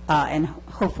 and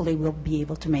hopefully we'll be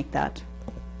able to make that.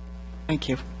 Thank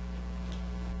you.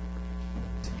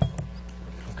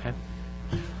 Okay.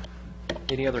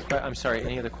 Any other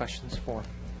questions for?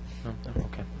 No?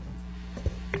 Okay.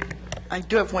 I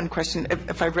do have one question.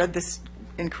 If I read this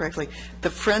incorrectly, the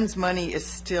Friends money is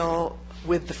still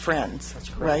with the Friends,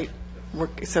 right?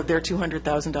 So their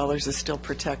 $200,000 is still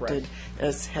protected,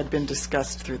 as had been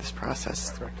discussed through this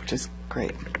process, which is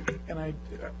great. And I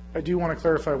do want to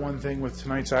clarify one thing with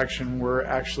tonight's action. We're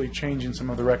actually changing some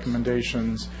of the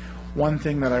recommendations. One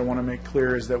thing that I want to make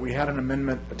clear is that we had an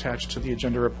amendment attached to the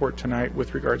agenda report tonight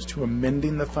with regards to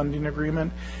amending the funding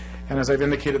agreement. And as I've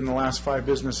indicated in the last 5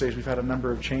 business days, we've had a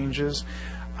number of changes.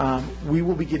 We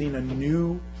will be getting a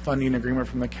new funding agreement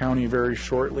from the county very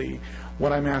shortly.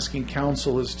 What I'm asking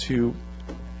council is to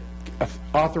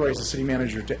authorize the city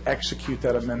manager to execute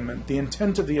that amendment. The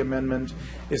intent of the amendment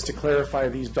is to clarify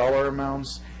these dollar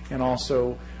amounts and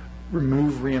also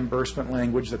remove reimbursement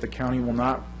language that the county will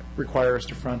not require us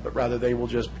to front, but rather they will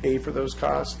just pay for those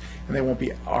costs, and they won't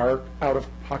be our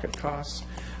out-of-pocket costs.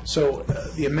 So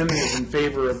the amendment is in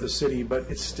favor of the city, but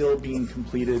it's still being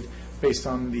completed based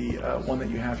on the one that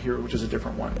you have here, which is a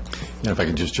different one. If I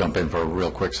could just jump in for a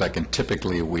real quick second,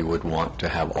 typically we would want to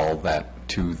have all that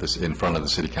to this in front of the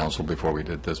City Council before we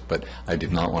did this, but I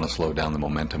did not want to slow down the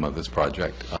momentum of this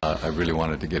project. I really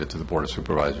wanted to get it to the Board of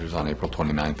Supervisors on April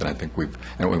 29th, and I think we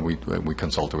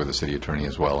consulted with the City Attorney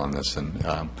as well on this, and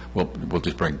we'll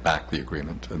just bring back the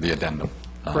agreement, the addendum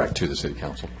to the City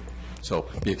Council. So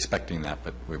be expecting that,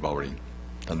 but we've already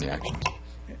done the actions.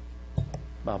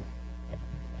 Bob.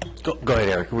 Go ahead,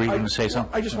 Eric. Were you going to say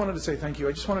something? I just wanted to say thank you.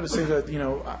 I just wanted to say that,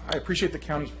 I appreciate the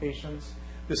county's patience.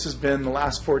 This has been, the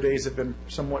last 4 days have been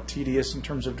somewhat tedious in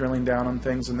terms of drilling down on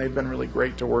things, and they've been really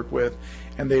great to work with,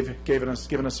 and they've given us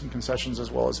some concessions as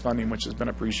well as funding, which has been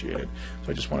appreciated.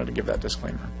 So I just wanted to give that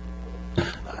disclaimer.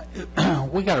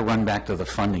 We got to run back to the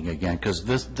funding again, because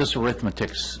this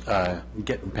arithmetic's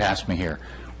getting past me here.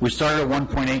 We started at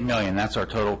 $1.8 million. That's our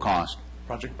total cost.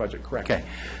 Project budget, correct. Okay.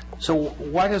 So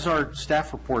why does our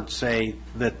staff report say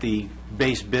that the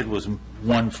base bid was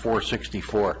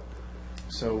 $1,464?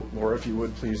 So, Laura, if you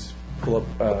would please pull up.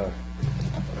 I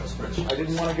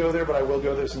didn't want to go there, but I will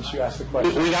go there since you asked the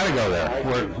question. We got to go there.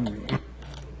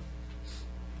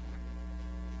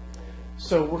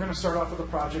 So we're going to start off with the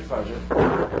project budget.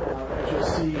 As you'll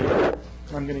see,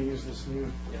 I'm going to use this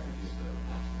new.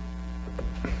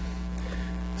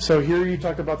 So here you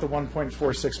talked about the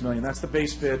 $1.46 million. That's the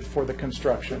base bid for the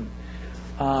construction.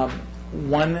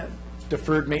 One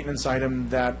deferred maintenance item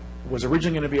that was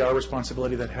originally going to be our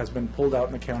responsibility that has been pulled out,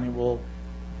 and the county will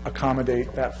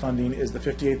accommodate that funding, is the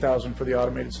 $58,000 for the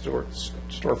automated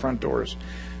storefront doors.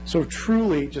 So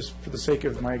truly, just for the sake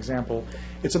of my example,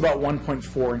 it's about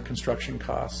 1.4 in construction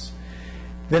costs.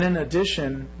 Then in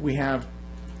addition, we have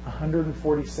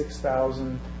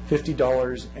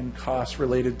 $146,050 in costs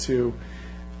related to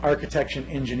architecture and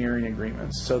engineering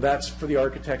agreements. So that's for the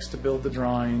architects to build the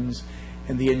drawings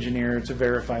and the engineer to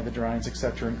verify the drawings, et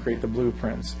cetera, and create the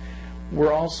blueprints.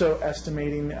 We're also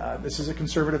estimating, this is a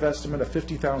conservative estimate, of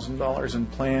 $50,000 in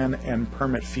plan and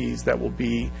permit fees that will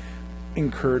be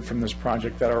incurred from this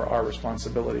project that are our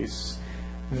responsibilities.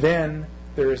 Then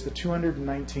there is the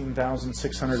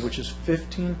 $219,600, which is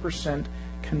 15%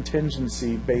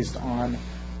 contingency based on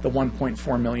the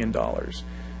 $1.4 million.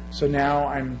 So now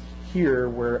I'm here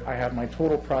where I have my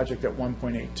total project at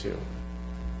 1.82.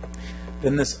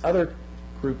 Then this other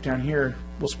group down here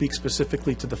will speak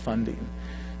specifically to the funding.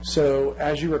 So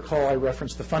as you recall, I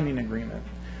referenced the funding agreement.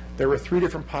 There were 3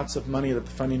 different pots of money that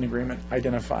the funding agreement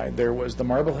identified. There was the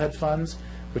Marblehead funds,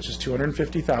 which is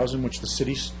 $250,000, which the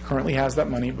city currently has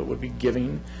that money but would be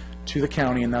giving to the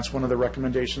county, and that's one of the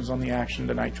recommendations on the action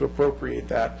tonight, to appropriate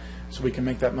that so we can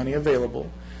make that money available.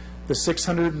 The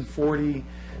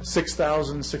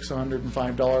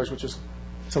 $646,605, which is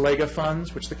Talega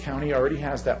funds, which the county already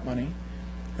has that money.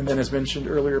 And then, as mentioned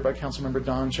earlier by Councilmember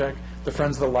Donchek, the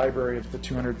Friends of the Library of the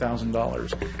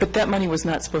 $200,000. But that money was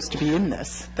not supposed to be in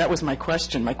this. That was my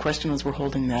question. My question was, we're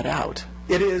holding that out.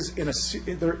 It is, in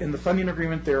the funding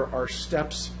agreement, there are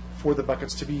steps for the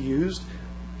buckets to be used.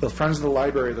 The Friends of the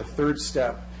Library are the third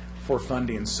step for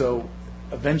funding. So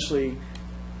eventually,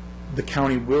 the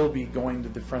county will be going to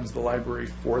the Friends of the Library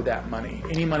for that money.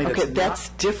 Any money that's okay, that's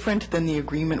different than the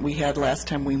agreement we had last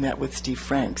time we met with Steve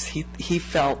Franks. He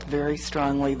felt very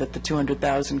strongly that the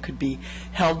 $200,000 could be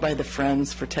held by the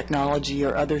Friends for technology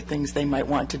or other things they might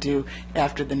want to do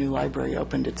after the new library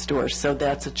opened its doors. So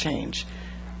that's a change.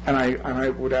 And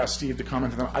I would ask Steve to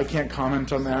comment on that. I can't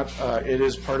comment on that. It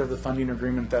is part of the funding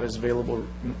agreement that is available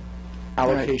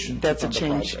allocation. Right. That's a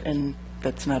change, and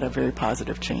that's not a very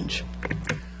positive change.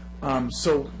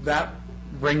 So that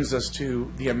brings us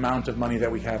to the amount of money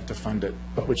that we have to fund it,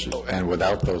 which is... And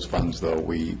without those funds, though,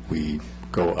 we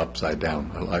go upside down.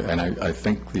 And I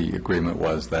think the agreement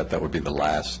was that that would be the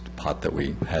last pot that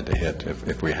we had to hit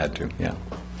if we had to, yeah.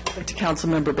 To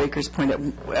Councilmember Baker's point,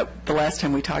 the last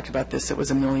time we talked about this, it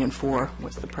was $1.4 million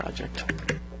was the project.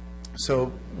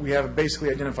 So we have basically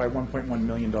identified $1.1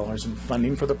 million in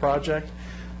funding for the project.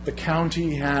 The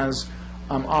county has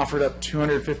offered up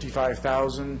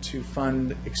 $255,000 to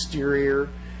fund exterior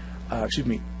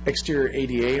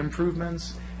ADA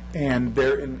improvements, and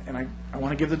I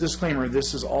want to give the disclaimer: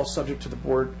 this is all subject to the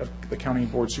county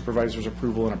board supervisor's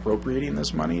approval in appropriating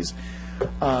this monies.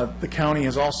 The county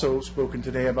has also spoken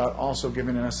today about also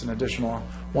giving us an additional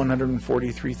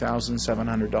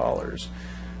 $143,700.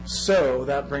 So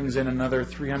that brings in another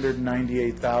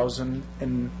 $398,000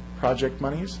 in project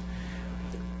monies,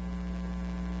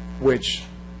 which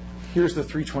here's the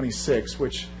 326,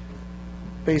 which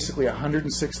basically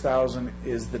 106,000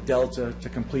 is the delta to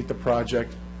complete the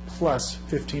project, plus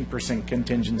 15%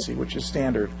 contingency, which is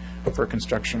standard for a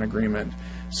construction agreement.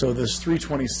 So this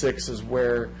 326 is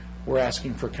where we're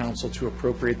asking for council to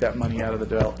appropriate that money out of the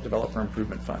Developer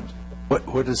Improvement Fund.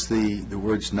 What is the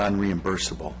words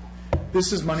non-reimbursable?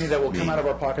 This is money that will come out of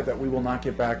our pocket that we will not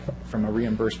get back from a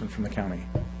reimbursement from the county.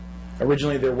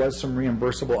 Originally, there was some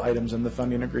reimbursable items in the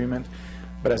funding agreement,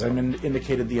 but as I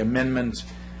indicated, the amendment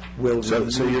will...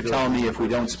 So you're telling me if we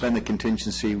don't spend the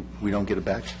contingency, we don't get it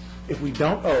back? If we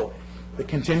don't, the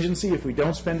contingency, if we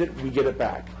don't spend it, we get it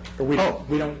back. Or we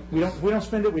don't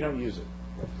spend it, we don't use it.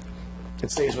 It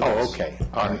stays with us. Okay.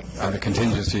 All right. The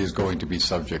contingency is going to be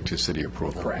subject to city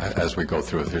approval. Correct. As we go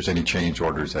through. If there's any change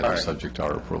orders, that All is right. subject to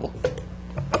our approval.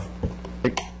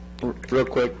 Real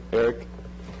quick, Eric.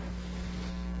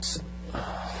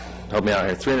 Help me out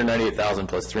here. 398,000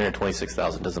 plus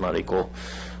 326,000 does not equal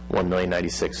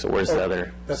 1,096,000. So where's the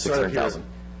other That's right here. 600,000?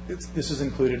 This is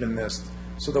included in this.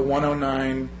 So the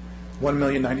 109,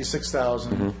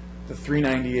 1,096,000, the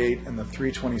 398, and the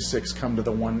 326 come to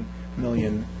the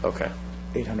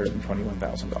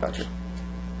 $1,821,000. Gotcha.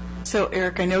 So,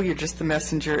 Eric, I know you're just the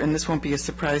messenger, and this won't be a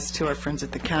surprise to our friends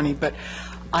at the county, but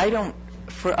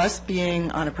for us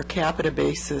being on a per capita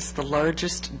basis, the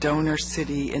largest donor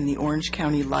city in the Orange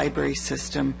County library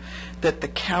system, that the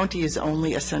county is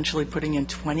only essentially putting in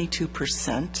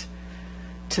 22%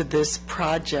 to this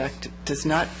project does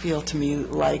not feel to me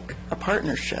like a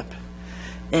partnership.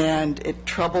 And it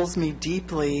troubles me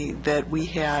deeply that we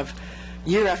have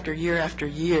year after year after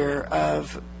year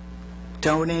of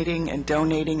donating and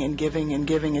donating and giving and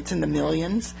giving. It's in the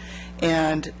millions.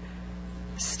 And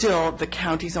still, the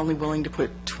county's only willing to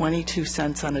put 22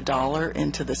 cents on a dollar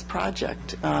into this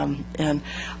project. And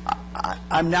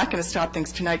I'm not going to stop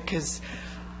things tonight, because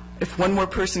if one more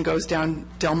person goes down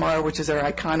Del Mar, which is our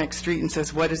iconic street, and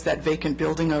says, what is that vacant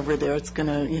building over there, it's going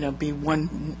to be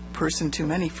one person too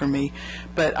many for me.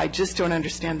 But I just don't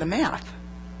understand the math.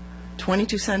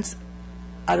 22 cents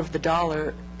out of the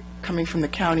dollar coming from the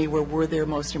county, where we're their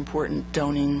most important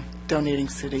donating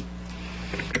city.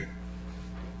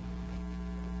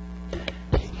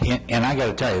 And I got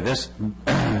to tell you, this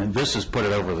has put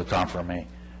it over the top for me.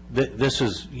 This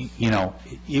is,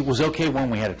 it was okay when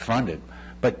we had it funded,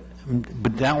 but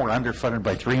now we're underfunded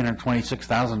by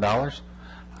 $326,000.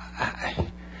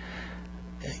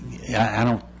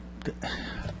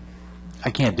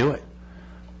 I can't do it.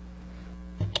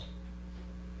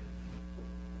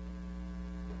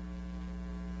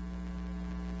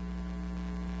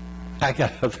 I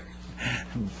got other.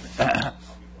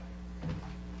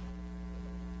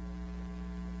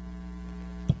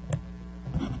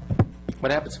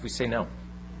 What happens if we say no?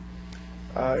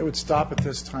 It would stop at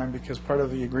this time, because part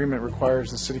of the agreement requires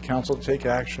the city council to take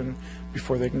action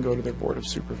before they can go to their board of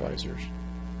supervisors.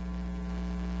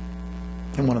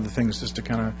 And one of the things, just to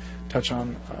kind of touch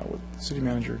on what City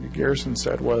Manager Garrison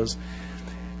said, was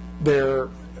there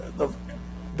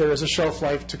is a shelf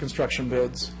life to construction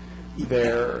bids.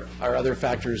 There are other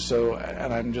factors,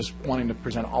 and I'm just wanting to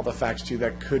present all the facts to you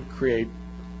that could create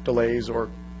delays or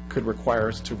could require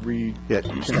us to Yeah,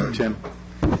 Tim,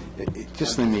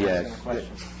 just let me add.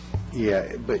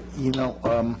 Yeah, but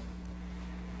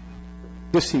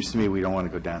this seems to me we don't want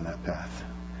to go down that path.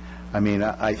 I mean,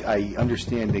 I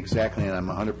understand exactly, and I'm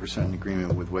 100% in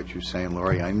agreement with what you're saying,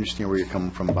 Lori. I understand where you're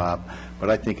coming from, Bob, but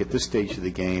I think at this stage of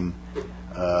the game,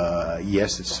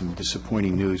 yes, it's some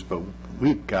disappointing news, but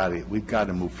we've got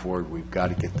to move forward. We've got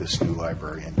to get this new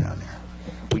librarian down there.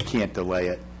 We can't delay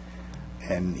it.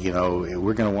 And,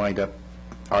 we're going to wind up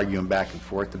arguing back and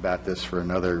forth about this for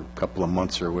another couple of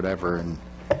months or whatever, and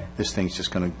this thing's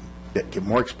just going to get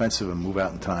more expensive and move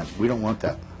out in time. We don't want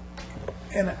that.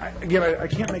 And I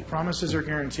can't make promises or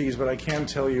guarantees, but I can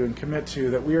tell you and commit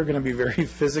to that we are going to be very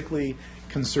physically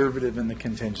conservative in the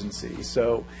contingency.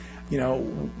 So,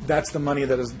 that's the money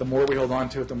that is, the more we hold on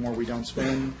to it, the more we don't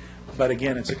spend. But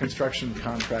again, it's a construction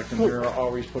contract, and there are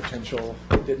always potential.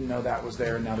 Didn't know that was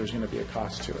there, and now there's going to be a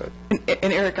cost to it.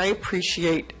 And Eric, I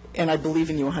appreciate and I believe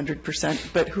in you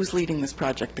 100%, but who's leading this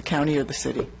project, the county or the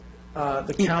city?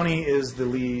 The county is the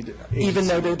lead agency. Even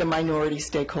though they're the minority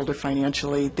stakeholder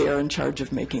financially, they're in charge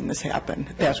of making this happen.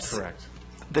 That's correct.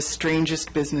 The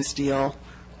strangest business deal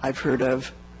I've heard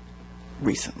of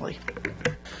recently.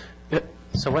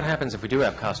 So what happens if we do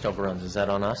have cost overruns? Is that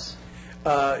on us?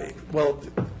 Well,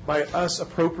 by us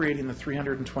appropriating the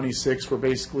 326, we're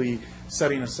basically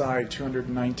setting aside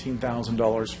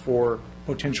 $219,000 for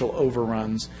potential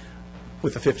overruns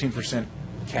with a 15%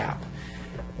 cap.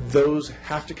 Those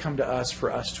have to come to us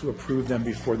for us to approve them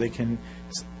before they can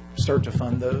start to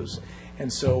fund those.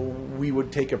 And so we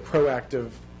would take a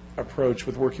proactive approach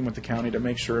with working with the county to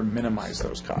make sure and minimize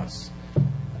those costs.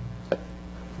 I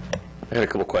got a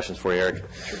couple questions for you, Eric.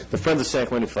 The Friends of San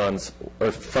Clemente funds,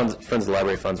 or Friends of the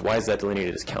Library funds, why is that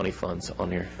delineated as county funds on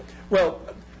here? Well,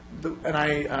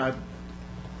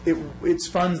 it's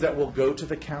funds that will go to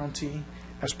the county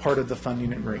as part of the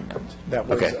funding agreement that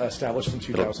was established in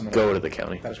 2011. It'll go to the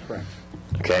county. That is correct.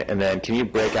 Okay, and then can you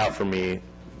break out for me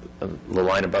the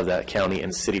line above that, county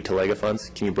and city Talega funds?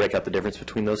 Can you break out the difference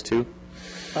between those two?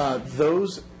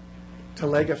 Those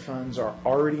Talega funds are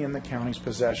already in the county's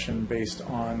possession based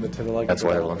on the Talega. That's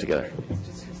why I lump together.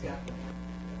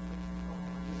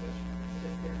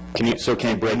 Can you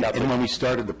break out? And when we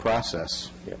started the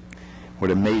process, what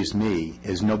amazed me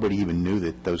is nobody even knew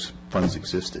that those funds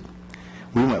existed.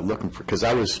 We went looking for, because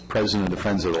I was president of the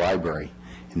Friends of the Library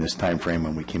in this time frame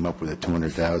when we came up with the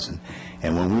 $200,000,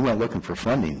 and when we went looking for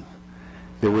funding,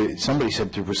 somebody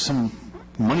said there was some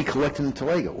money collected in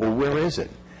Talega. Well, where is it?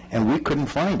 And we couldn't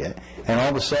find it. And all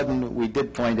of a sudden, we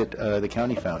did find it. The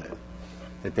county found it.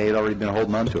 That they had already been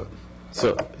holding on to it.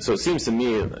 So it seems to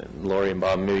me, Lori and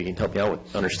Bob, maybe you can help me out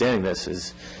with understanding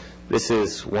this. This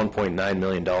is $1.9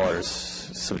 million.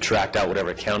 Subtract out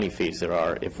whatever county fees there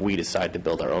are if we decide to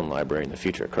build our own library in the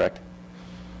future. Correct?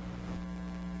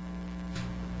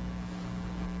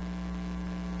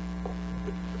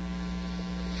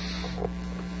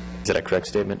 Is that a correct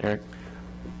statement, Eric?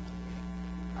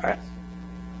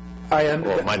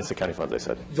 Well, minus the county funds, I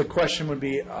said. The question would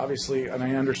be, obviously, and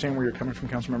I understand where you're coming from,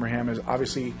 Councilmember Ham, is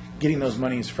obviously getting those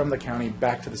monies from the county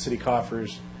back to the city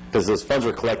coffers. Because those funds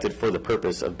were collected for the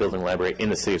purpose of building a library in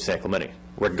the city of San Clemente,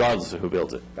 regardless of who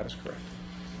builds it. That is correct.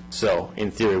 So, in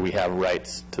theory, we have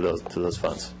rights to those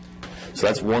funds. So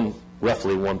that's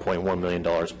roughly $1.1 million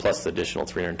plus the additional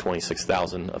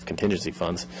 $326,000 of contingency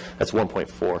funds. That's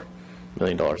 $1.4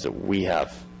 million that we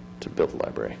have to build the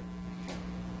library,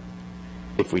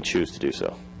 if we choose to do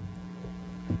so.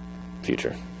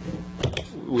 Future.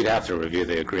 We'd have to review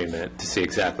the agreement to see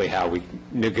exactly how we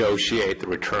negotiate the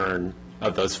return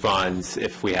of those funds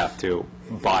if we have to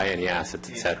buy any assets,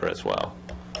 et cetera, as well.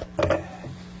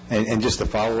 And just a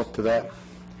follow-up to that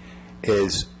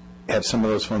is, have some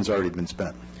of those funds already been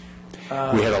spent?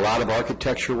 We had a lot of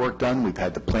architecture work done. We've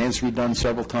had the plans redone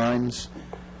several times.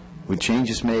 With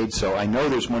changes made, so I know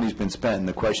there's money's been spent, and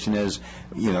the question is,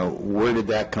 where did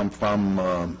that come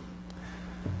from?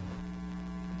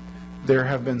 There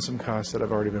have been some costs that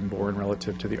have already been borne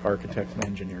relative to the architect and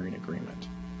engineering agreement.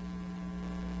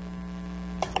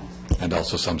 And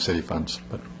also some city funds.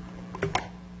 But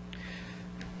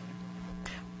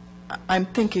I'm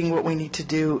thinking what we need to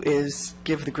do is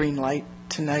give the green light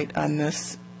tonight on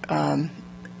this,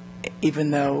 even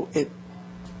though it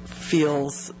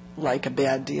feels like a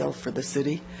bad deal for the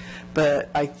city. But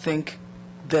I think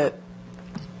that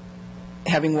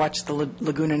having watched the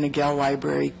Laguna Niguel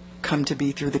Library come to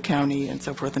be through the county and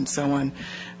so forth and so on,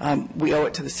 we owe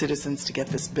it to the citizens to get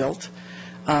this built.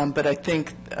 But I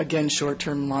think, again,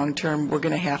 short-term, long-term, we're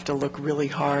going to have to look really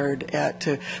hard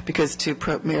because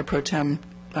to Mayor Pro Tem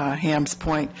Ham's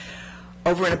point,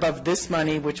 over and above this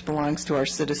money, which belongs to our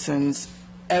citizens,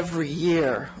 every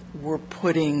year we're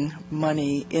putting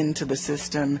money into the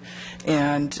system,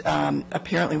 and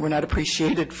apparently we're not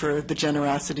appreciated for the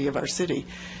generosity of our city.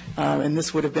 And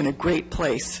this would have been a great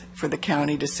place for the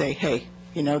county to say, hey,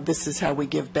 this is how we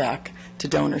give back to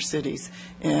donor cities.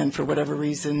 And for whatever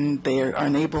reason, they are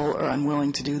unable or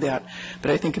unwilling to do that.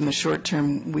 But I think in the short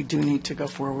term, we do need to go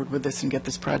forward with this and get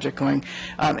this project going.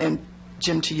 And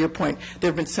Jim, to your point, there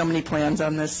have been so many plans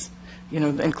on this,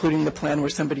 including the plan where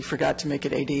somebody forgot to make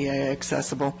it ADA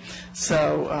accessible.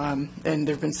 So, and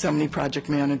there have been so many project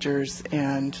managers,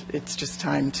 and it's just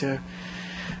time to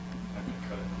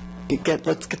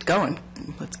let's get going.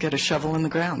 Let's get a shovel in the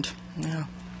ground. Yeah.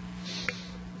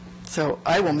 So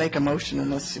I will make a motion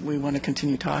unless we want to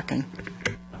continue talking.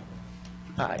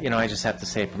 I just have to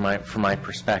say, from my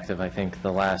perspective, I think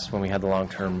when we had the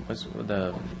long-term,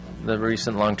 the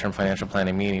recent long-term financial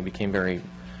planning meeting became very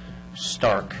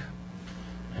stark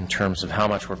in terms of how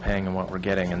much we're paying and what we're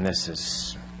getting, and this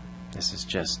is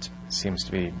just seems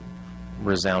to be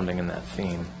resounding in that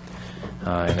theme,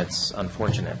 and it's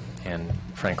unfortunate, and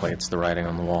frankly, it's the writing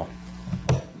on the wall.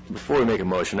 Before we make a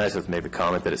motion, I just have to make a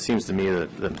comment that it seems to me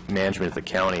that the management of the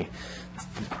county,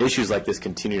 issues like this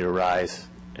continue to rise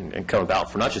and come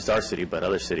about for not just our city, but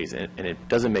other cities. And it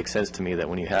doesn't make sense to me that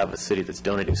when you have a city that's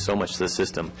donating so much to the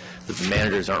system, that the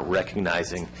managers aren't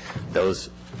recognizing those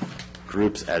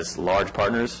groups as large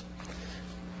partners.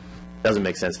 doesn't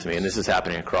make sense to me, and this is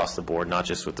happening across the board, not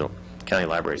just with the county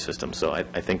library system. So I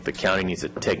think the county needs to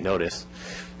take notice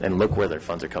and look where their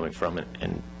funds are coming from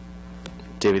and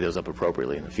divvy those up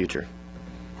appropriately in the future.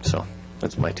 So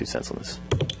that's my 2 cents on this.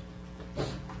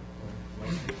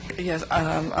 Yes,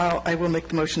 I will make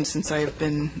the motion since I have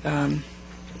been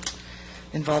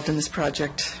involved in this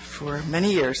project for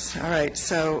many years. All right,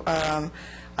 so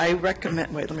I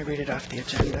recommend, wait, let me read it off the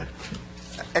agenda.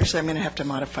 Actually, I'm going to have to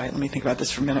modify it. Let me think about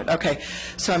this for a minute. Okay,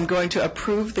 so I'm going to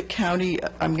approve the county,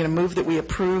 I'm going to move that we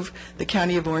approve the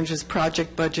County of Orange's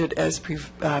project budget as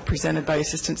presented by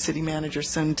Assistant City Manager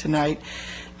Sun tonight,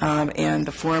 and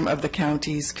the form of the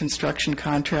county's construction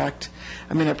contract.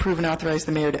 I'm going to approve and authorize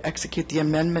the mayor to execute the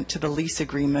amendment to the lease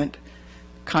agreement,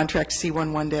 contract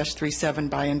C11-37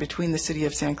 by and between the City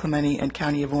of San Clemente and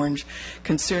County of Orange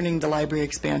concerning the library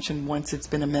expansion once it's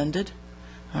been amended.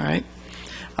 All right.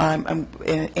 And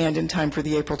in time for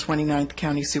the April 29th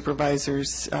County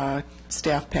Supervisor's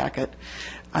staff packet.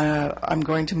 I'm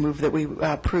going to move that we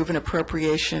approve an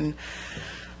appropriation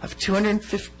of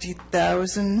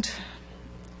 $250,000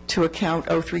 to account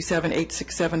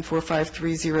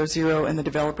 037-867-45300 and the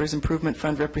Developers Improvement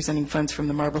Fund representing funds from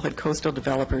the Marblehead Coastal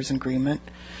Developers Agreement.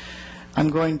 I'm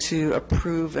going to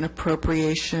approve an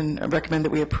appropriation, recommend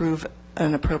that we approve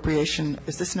an appropriation,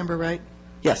 is this number right?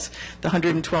 Yes, the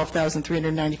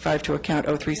 $112,395 to account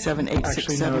 037-867.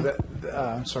 Actually, no,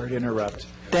 I'm sorry to interrupt.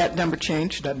 That number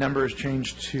changed? That number is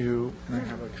changed to, and I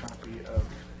have a copy of...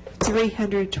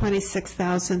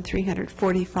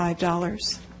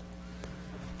 $326,345.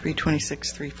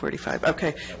 $326,345.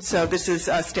 Okay, so this is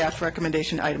staff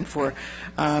recommendation item 4.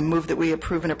 Move that we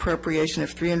approve an appropriation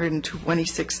of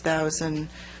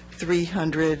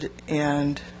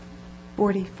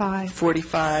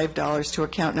 $326,345 to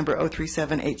account number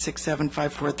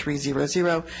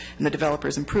 037-867-54300 in the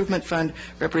Developers Improvement Fund,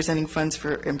 representing funds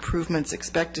for improvements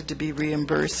expected to be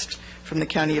reimbursed from the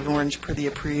County of Orange per the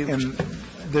approved. And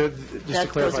just to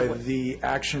clarify, the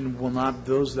action will not,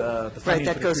 those, the funding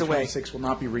that for the goes away. 326 will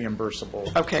not be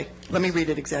reimbursable. Okay, let me read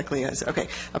it exactly as, okay.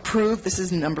 Approve, this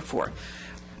is number 4.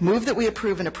 Move that we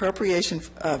approve an appropriation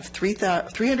of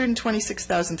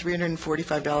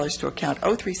 $326,345 to account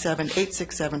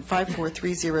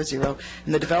 037-867-54300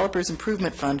 in the Developers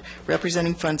Improvement Fund,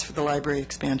 representing funds for the library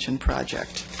expansion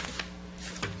project.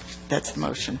 That's the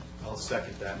motion. I'll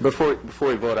second that. Before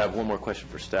we vote, I have one more question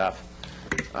for staff.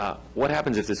 What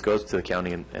happens if this goes to the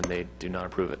county and they do not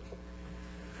approve it?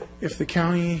 If the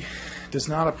county does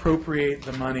not appropriate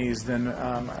the monies, then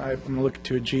I'm going to look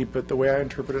to Ajit, but the way I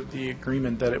interpreted the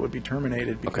agreement, that it would be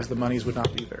terminated because the monies would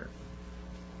not be there.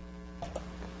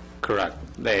 Correct.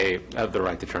 They have the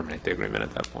right to terminate the agreement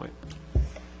at that point.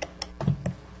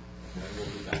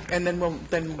 And then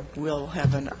we'll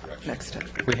have a next step.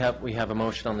 We have a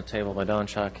motion on the table by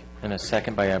Donchak and a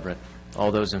second by Everett.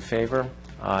 All those in favor?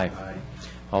 Aye.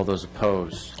 All those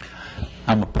opposed?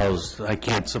 I'm opposed. I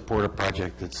can't support a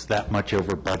project that's that much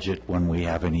over budget when we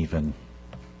haven't even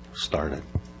started.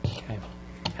 Okay.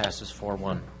 Passes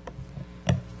 4-1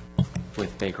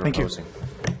 with Baker Thank you. opposing.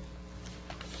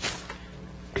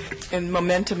 And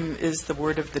momentum is the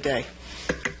word of the day.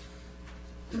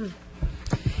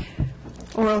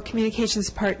 Oral Communications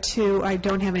Part 2, I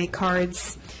don't have any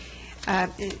cards.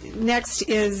 Next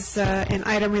is an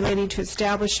item relating to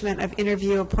establishment of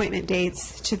interview appointment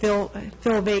dates to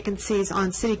fill vacancies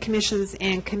on city commissions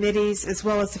and committees, as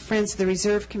well as the Friends of the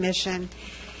Reserve Commission.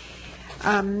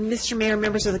 Mr. Mayor,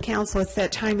 members of the council, it's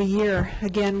that time of year,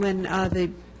 again, when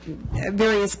the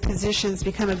various positions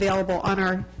become available on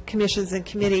our commissions and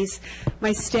committees.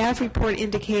 My staff report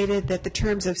indicated that the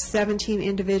terms of 17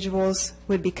 individuals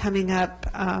would be coming up,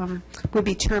 would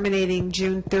be terminating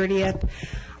June 30th.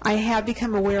 I have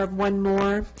become aware of one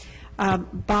more.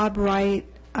 Bob Wright,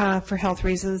 for health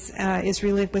reasons, is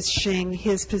relinquishing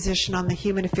his position on the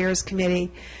Human Affairs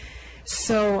Committee.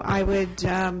 So I would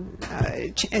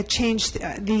change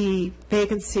the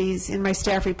vacancies in my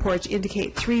staff report to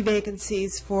indicate 3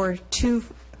 vacancies for 2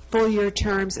 full-year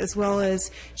terms, as well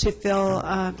as to fill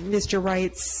Mr.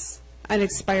 Wright's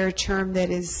unexpired term that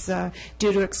is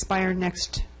due to expire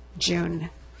next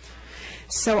June.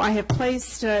 So I have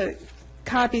placed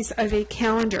copies of a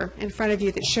calendar in front of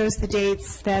you that shows the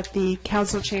dates that the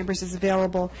council chambers is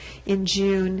available in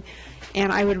June,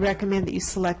 and I would recommend that you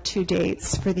select 2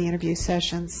 dates for the interview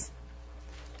sessions.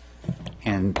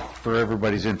 And for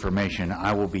everybody's information,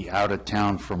 I will be out of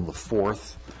town from the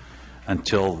 4th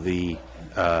until the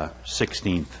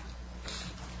 16th.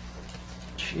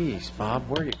 Jeez, Bob,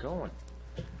 where are you going?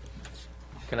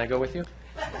 Can I go with you?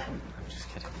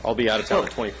 I'll be out of town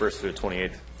the 21st through the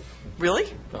 28th. Really?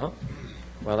 Uh-huh.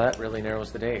 Well, that really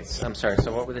narrows the dates. I'm sorry,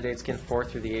 so what were the dates again? 4th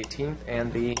through the 18th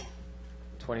and the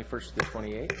 21st to the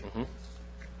 28th?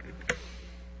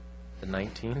 The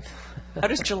 19th? How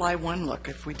does July 1 look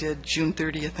if we did June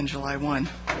 30th and July 1?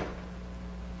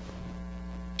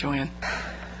 Joanne?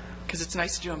 Because it's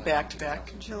nice to do them back to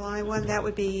back. July 1, that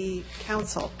would be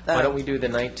council. Why don't we do the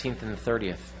 19th and the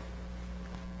 30th?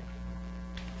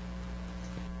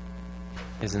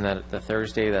 Isn't that the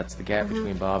Thursday? That's the gap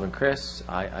between Bob and Chris.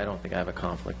 I don't think I have a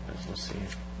conflict, but we'll see.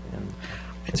 And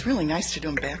It's really nice to do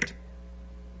them back to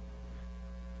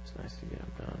it's nice to get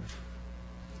them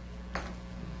done.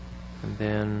 And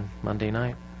then Monday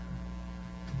night.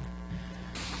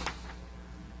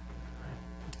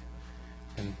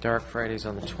 And Dark Friday's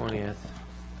on the 20th.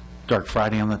 Dark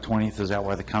Friday on the 20th, is that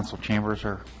why the council chambers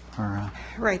are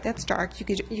Right, that's dark. You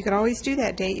could always do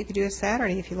that date. You could do a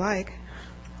Saturday if you like.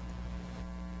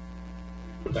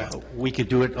 we could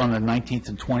do it on the 19th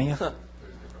and 20th?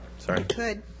 Sorry.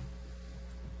 Could.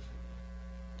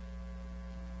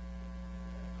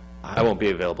 I won't be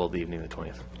available the evening of the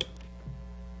 20th.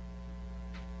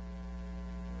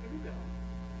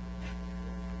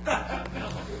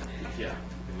 Yeah,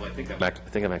 well, I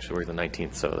think I'm actually working the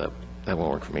 19th, so that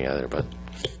won't work for me either, but.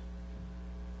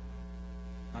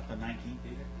 Not the 19th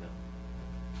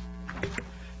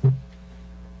either?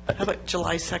 How about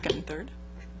July 2nd and 3rd?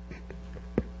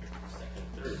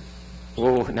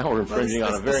 Whoa, now we're infringing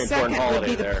on a very important The second would holiday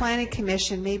be the there. planning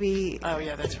commission, maybe. Oh,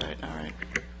 yeah, that's right, all right.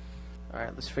 All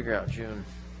right, let's figure out June.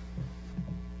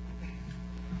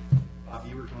 Bob,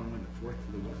 you were going to win the 4th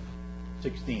for the what?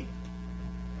 16th.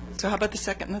 So how about the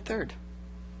 2nd and the 3rd?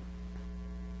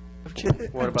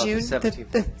 What about the June?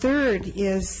 17th? The 3rd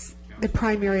is the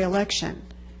primary election.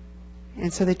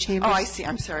 And so the chambers. Oh, I see,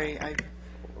 I'm sorry,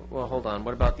 Well, hold on.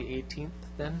 What about the 18th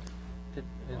then?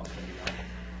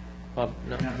 Bob,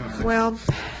 no? Well,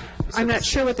 I'm not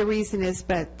sure what the reason is,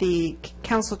 but the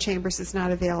council chambers is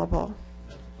not available.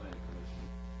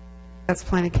 That's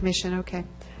planning commission, okay.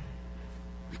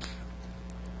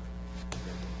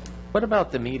 What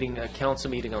about the meeting, council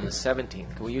meeting on the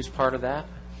 17th? Can we use part of that?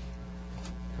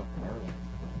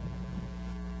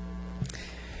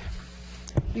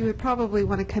 You would probably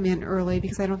want to come in early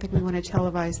because I don't think we want to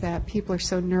televise that. People are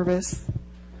so nervous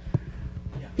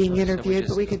being interviewed,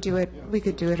 but we could do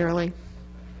it early.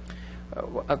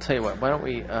 I'll tell you what, why don't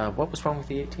we, what was wrong with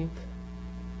the 18th?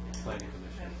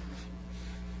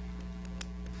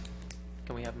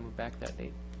 Can we have them move back that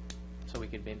date? So we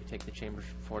could maybe take the chambers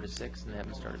from 4 to 6 and have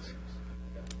them start at 6?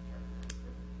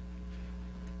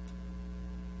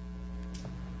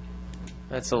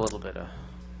 That's a little bit of...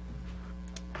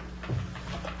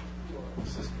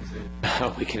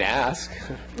 We can ask.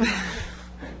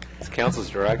 It's council's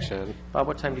direction. Bob,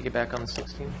 what time do you get back on the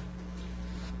 16th?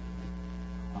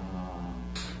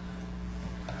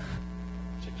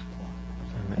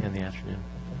 In the afternoon.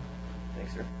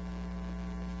 Thanks, sir.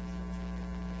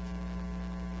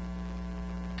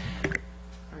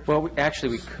 Well, actually,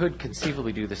 we could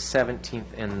conceivably do the 17th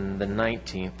and the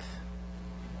 19th,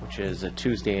 which is a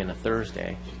Tuesday and a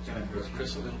Thursday.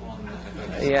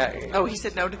 Yeah. oh, he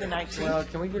said no to the 19th? Well,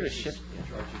 can we get a shift?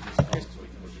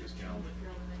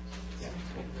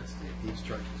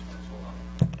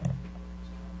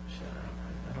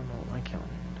 I don't know what my calendar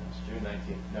does. June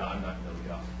 19th. No, I'm not going to be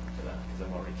off for that because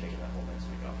I'm already taking that whole next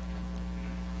week off.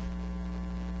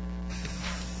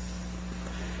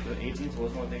 The 18th, what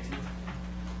was one with the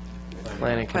 18th?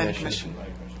 Planning Planning Commission.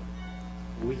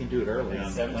 We can do it early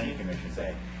on the 17th? planning commission.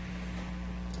 Say.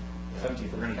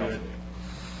 17th, we're going to do it.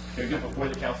 Can we do it before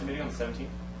the council meeting on the 17th?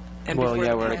 And Well, before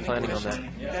yeah, the we're already planning planning on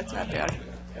commission? that. That's not bad.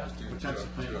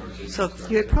 So,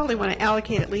 You would probably want to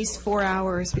allocate at least 4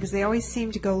 hours because they always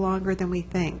seem to go longer than we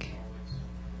think.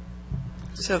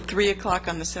 so 3 o'clock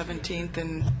on the 17th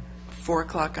and 4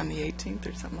 o'clock on the 18th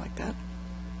or something like that?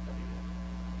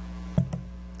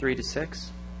 3 to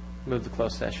 6. Move the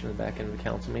closed session to the back end of the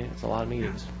council meeting. It's a lot of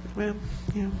meetings. Well,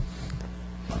 yeah.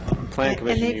 Planning And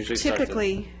commission they've usually starts at...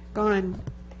 typically gone,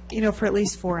 for at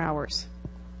least 4 hours.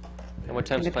 And what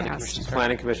time's In the planning past. commission start?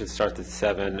 Planning commission starts at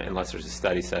 7 unless there's a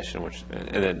study session,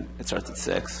 and then it starts at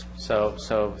 6. So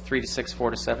 3 to 6,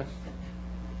 4 to 7?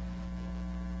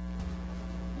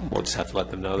 We'll just have to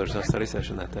let them know there's no study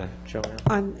session that day. Joanne?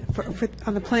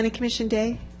 On the planning commission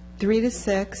day, 3 to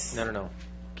 6. No.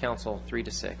 Council, 3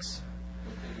 to 6.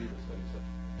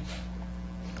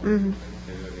 Mhm.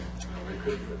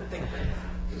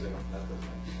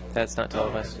 That's not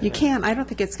televised? You can. I don't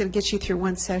think it's going to get you through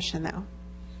one session, though,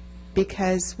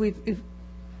 because we've,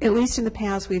 at least in the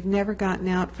past, we've never gotten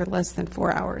out for less than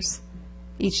 4 hours.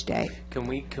 each day. Can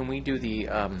we do the,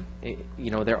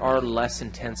 there are less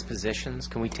intense positions.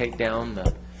 Can we take down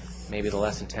maybe the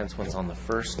less intense ones on the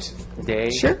first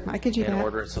day? Sure, I could do that. And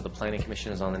order it so the planning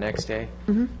commission is on the next day,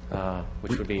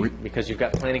 which would be, because you've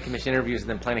got planning commission interviews and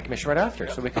then planning commission right after,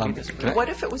 so we could do this. What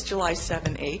if it was July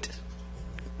 7, 8,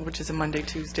 which is a Monday,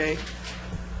 Tuesday?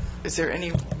 Is there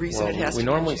any reason it has to We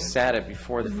be normally June? sat it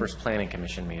before the first planning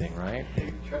commission meeting, right?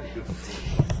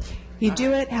 You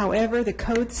do it, however, the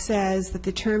code says that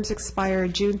the terms expire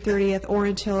June 30th or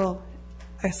until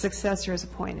a successor is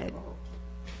appointed.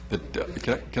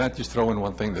 Can I just throw in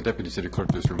one thing? The deputy city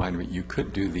clerk just reminded me, you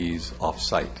could do these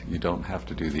off-site. You don't have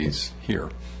to do these here.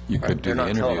 You could do They're the not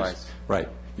interviews. televised. Right.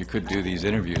 You could do these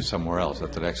interviews somewhere else.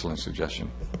 That's an excellent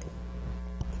suggestion.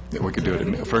 Yeah, we could do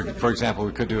it, for example,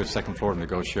 we could do it second floor in the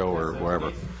Go Show or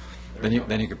wherever. Then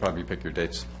you could probably pick your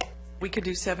dates. We could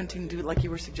do 17, do like you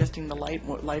were suggesting, the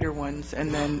lighter ones,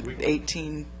 and then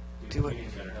 18, do it.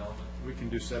 We can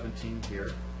do 17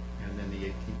 here, and then the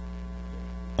 18.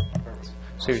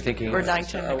 So you're thinking... Or 9,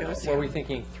 10 negotiate. Were we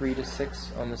thinking 3 to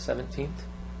 6 on the 17th?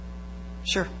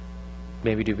 Sure.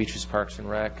 Maybe do Beaches, Parks, and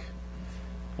Rec.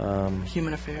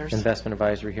 Human Affairs. Investment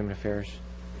Advisory, Human Affairs.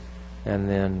 And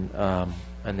then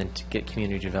to get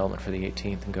Community Development for the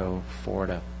 18th and go 4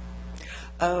 to...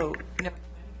 Oh, no.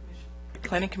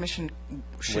 Planning Commission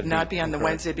should Would not be be on the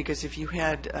concurrent. Wednesday, because if you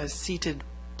had a seated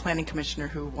planning commissioner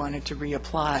who wanted to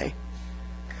reapply,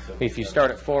 If you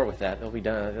start at 4 with that, they'll be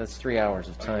done. That's 3 hours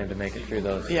of time to make it through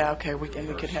those. yeah, okay, we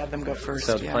could have them go first,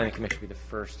 So the yeah. planning commission will be the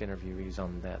first interviewees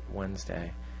on that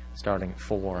Wednesday, starting at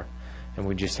 4, and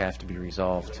we just have to be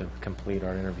resolved to complete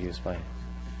our interviews by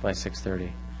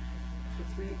 6:30.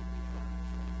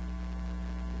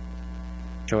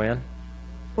 Joanne?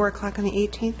 4 o'clock on the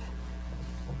 18th?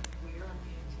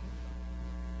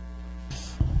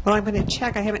 Well, I'm going to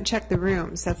check. I haven't checked the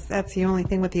rooms. That's the only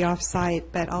thing with the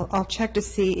off-site, but I'll check to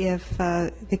see if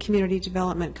the Community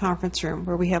Development Conference Room,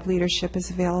 where we have leadership,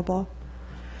 is available.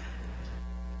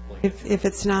 If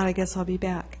it's not, I guess I'll be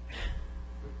back.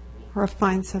 Or I'll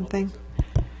find something.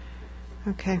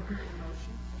 Okay.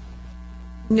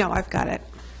 No, I've got it.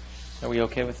 Are we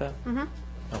okay with that? Mm-hmm.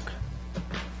 Okay.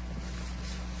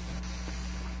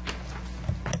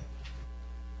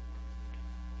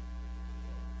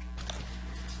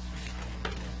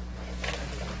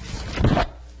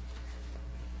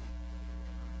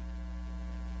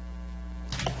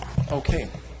 Okay.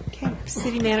 Okay,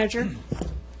 City Manager.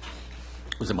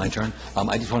 Was it my turn?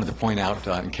 I just wanted to point out,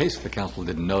 in case the council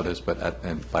didn't notice,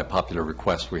 but by popular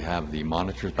request, we have the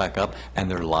monitors back up,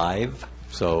 and they're live,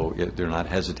 so they're not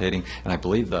hesitating. And I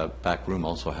believe the back room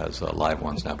also has live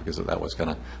ones now, because that was kind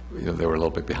of, they were a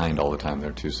little bit behind all the time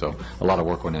there, too. So a lot of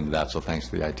work went into that, so thanks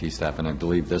to the IT staff. And I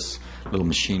believe this little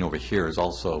machine over here is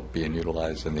also being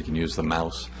utilized, and they can use the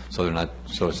mouse, so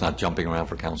it's not jumping around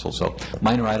for council. So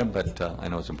minor item, but I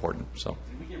know it's important, so.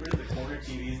 Did we get rid of the corner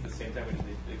TVs at the same time we did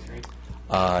the big screen?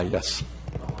 Yes,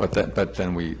 but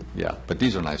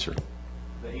these are nicer.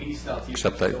 The 80s style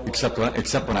TVs.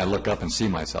 Except when I look up and see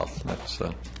myself. That's.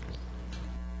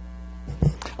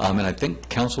 And I think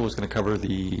council was going to cover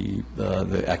the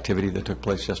activity that took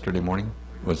place yesterday morning.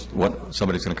 Was what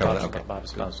somebody's going to cover that? Okay.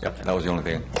 Yep, that was the only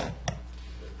thing.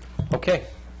 Okay.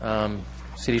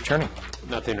 City Attorney.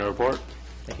 Nothing to report.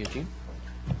 Thank you, Gene.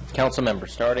 Council member,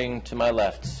 starting to my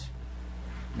left.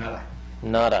 Nada.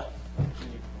 Nada.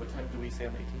 What time do we say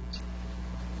on the 18th?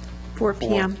 4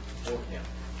 p.m. 4 p.m.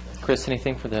 Chris,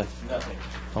 anything for the... Nothing.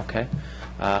 Okay.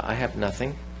 I have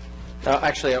nothing.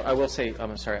 Actually, I will say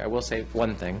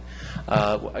one thing.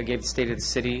 I gave the State of the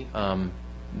City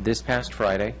this past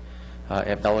Friday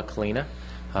at Bella Colina.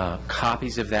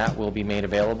 Copies of that will be made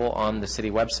available on the city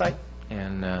website,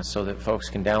 and so that folks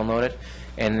can download it.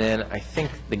 And then I think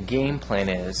the game plan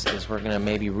is we're going to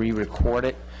maybe re-record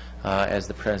it as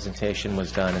the presentation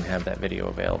was done and have that video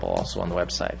available also on the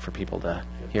website for people to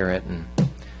hear it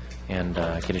and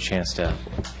get a chance to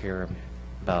hear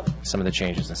about some of the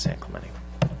changes in San Clemente.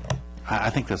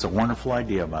 I think that's a wonderful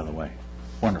idea, by the way.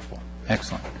 Wonderful.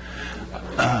 Excellent.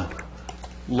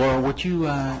 Laura, would you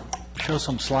show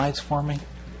some slides for me?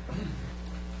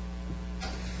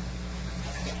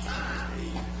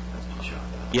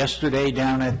 Yesterday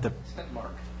down at the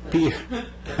pier.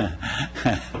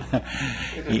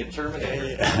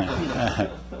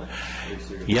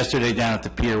 Yesterday down at the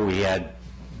pier, we had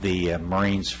the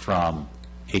Marines from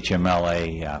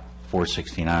HMLA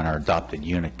 469, our adopted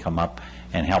unit, come up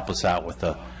and help us out with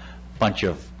a bunch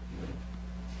of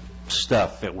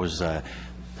stuff. It was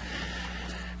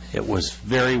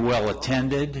very well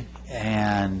attended,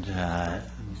 and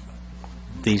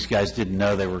these guys didn't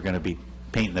know they were going to be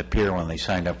painting the pier when they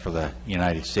signed up for the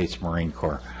United States Marine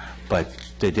Corps. But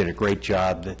they did a great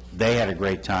job. They had a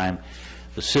great time.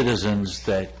 The citizens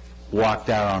that walked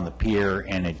out on the pier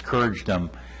and encouraged them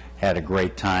had a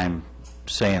great time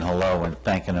saying hello and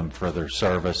thanking them for their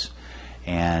service.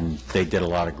 And they did a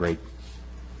lot of great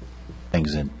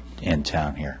things in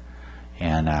town here.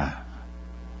 And I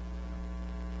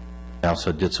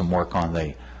also did some work on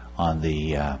the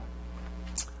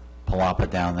Palapa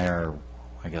down there,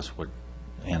 I guess,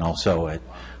 and also at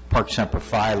Park Semper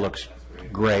Fi looks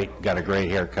great. Got a great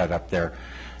haircut up there.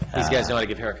 These guys know how to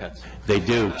give haircuts. They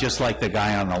do, just like the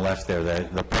guy on the left there.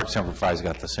 The Park Semper Fi's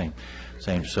got the same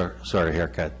sort of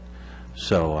haircut.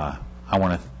 So I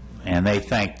want to, and they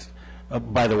thanked.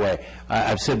 By the way,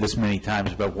 I've said this many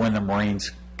times, but when the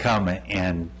Marines come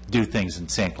and do things in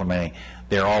San Clemente,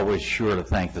 they're always sure to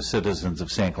thank the citizens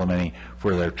of San Clemente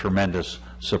for their tremendous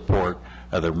support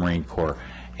of the Marine Corps.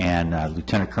 And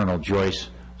Lieutenant Colonel Joyce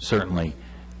certainly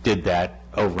did that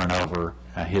over and over.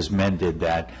 His men did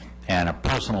that. And a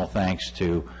personal thanks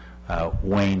to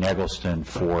Wayne Eggleston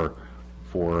for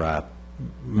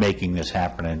making this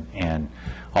happen, and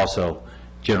also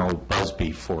General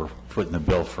Busby for footing the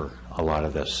bill for a lot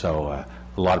of this. So a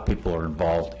lot of people are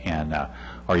involved, and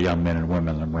our young men and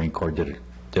women in the Marine Corps did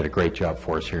a great job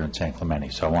for us here in San Clemente.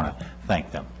 So I want to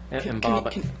thank them. And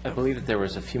Bob, I believe that there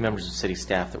was a few members of city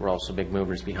staff that were also big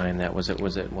movers behind that. Was it?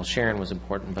 Well, Sharon was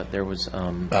important, but there was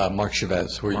Mark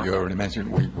Chavez, who you already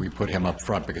mentioned. We put him up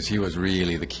front because he was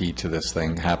really the key to this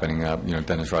thing happening.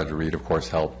 Dennis Roger Reed, of course,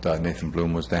 helped. Nathan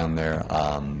Bloom was down there.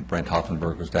 Brent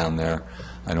Hoffenberg was down there.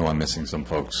 I know I'm missing some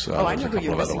folks. I know who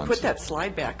you're missing. Put that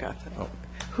slide back up. Oh.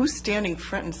 Who's standing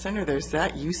front and center there? Is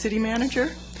that you, city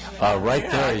manager? Right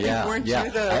there, yeah. Weren't you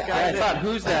the guy I thought,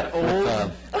 who's that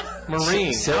old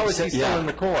Marine? How is he still in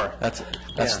the Corps? That's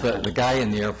the guy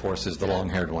in the Air Force is the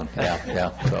long-haired one.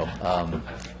 Yeah. So,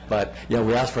 but yeah,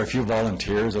 we asked for a few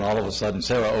volunteers, and all of a sudden,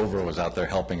 Sarah Over was out there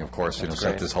helping, of course,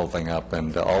 set this whole thing up,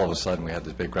 and all of a sudden we had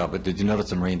this big crowd. But did you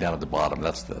notice the Marine down at the bottom?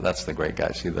 That's the great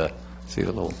guy. See the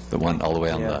one all the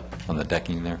way on the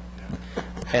decking there.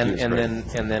 And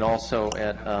then also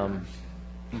at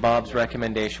Bob's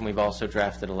recommendation, we've also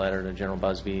drafted a letter to General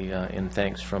Busby in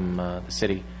thanks from the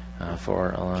city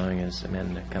for allowing his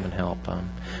men to come and help.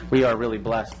 We are really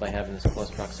blessed by having this close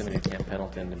proximity to Camp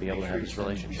Pendleton to be able to have this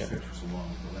relationship.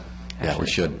 Yeah, we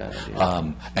should.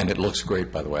 And it looks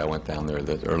great, by the way. I went down there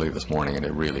early this morning, and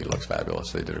it really looks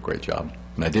fabulous. They did a great job.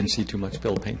 And I didn't see too much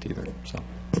spilled paint either. So.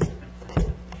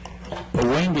 But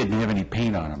Wayne didn't have any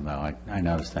paint on him, though. I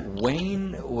noticed that.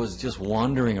 Wayne was just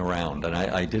wandering around, and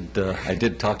I did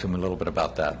talk to him a little bit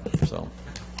about that. So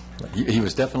he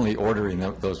was definitely ordering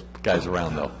those guys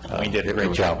around, though. Wayne did a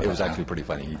great job. It was actually pretty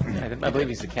funny. I believe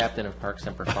he's the captain of Park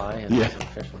Semper Fi. And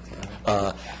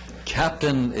yeah.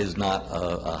 Captain is not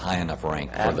a high enough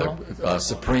rank for the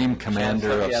supreme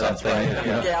commander of something.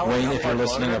 Right. Wayne, if you're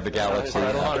listening, of the galaxy.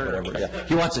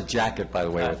 He wants a jacket, by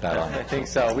the way, with that on. I think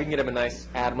so. We can get him a nice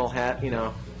admiral hat,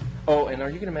 Oh, and are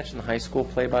you going to mention the high school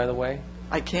play, by the way?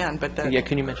 I can, but that... Yeah,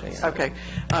 can you mention it? Yeah. Okay.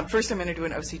 First, I'm going to do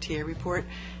an OCTA report,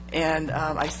 and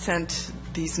I sent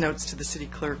these notes to the city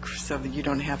clerk so that you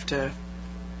don't have to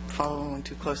follow along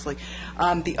too closely.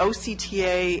 The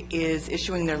OCTA is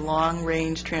issuing their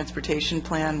long-range transportation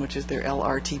plan, which is their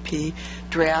LRTP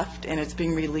draft, and it's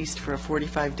being released for a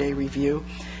 45-day review.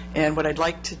 And what I'd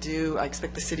like to do, I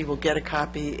expect the city will get a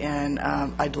copy, and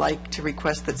I'd like to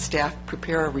request that staff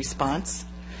prepare a response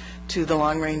to the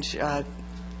long-range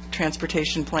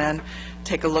transportation plan,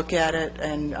 take a look at it,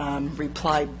 and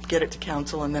reply, get it to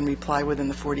council, and then reply within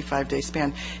the 45-day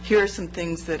span. Here are some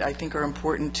things that I think are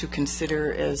important to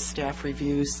consider as staff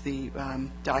reviews the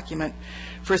document.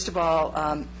 First of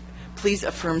all, please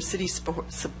affirm city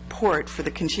support for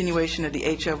the continuation of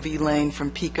the HOV lane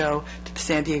from Pico to the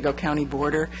San Diego County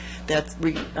border. That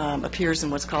appears in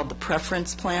what's called the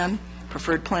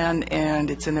preferred plan,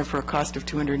 and it's in there for a cost of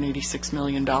 $286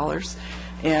 million.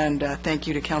 And thank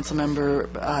you to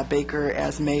Councilmember Baker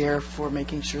as mayor for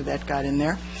making sure that got in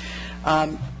there.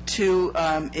 Two,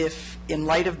 if in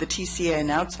light of the TCA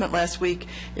announcement last week,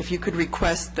 if you could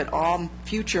request that all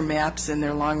future maps in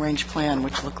their long-range plan,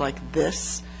 which look like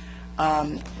this,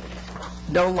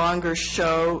 no longer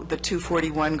show the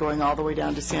 241 going all the way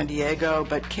down to San Diego,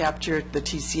 but capture the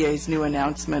TCA's new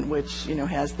announcement, which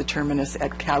has the terminus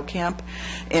at Cow Camp.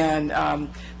 And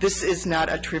this is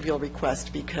not a trivial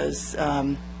request, because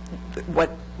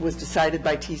what was decided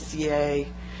by TCA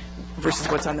versus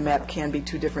what's on the map can be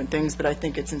two different things, but I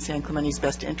think it's in San Clemente's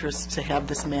best interest to have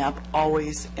this map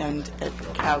always end at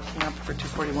Cow Camp for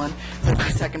 241.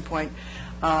 That's the second point.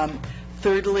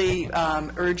 Thirdly,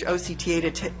 urge OCTA to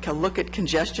take a look at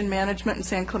congestion management in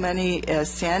San Clemente,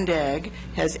 as Sandag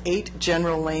has 8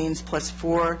 general lanes plus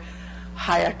 4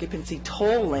 high occupancy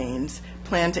toll lanes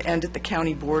planned to end at the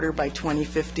county border by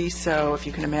 2050. So if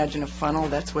you can imagine a funnel,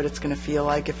 that's what it's going to feel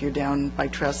like if you're down by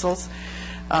trestles.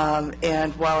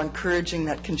 And while encouraging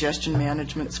that congestion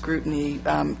management scrutiny,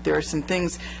 there are some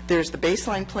things. There's the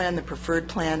baseline plan, the preferred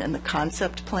plan, and the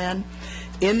concept plan.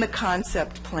 In the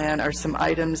concept plan are some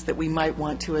items that we might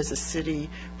want to, as a city,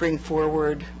 bring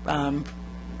forward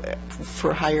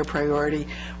for higher priority.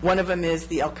 One of them is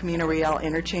the El Camino Real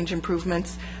interchange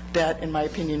improvements that, in my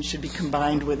opinion, should be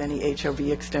combined with any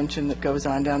HOV extension that goes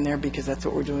on down there, because that's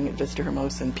what we're doing at Vista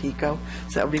Hermosa and Pico.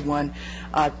 So that would be one.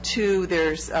 2,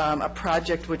 there's a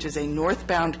project which is a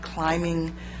northbound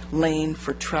climbing lane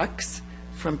for trucks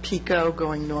from Pico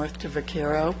going north to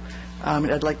Vaquero.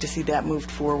 I'd like to see that moved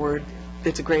forward.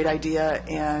 It's a great idea,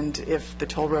 and if the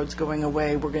toll road's going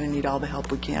away, we're going to need all the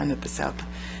help we can at the south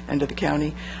end of the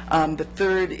county. The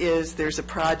third is there's a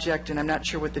project, and I'm not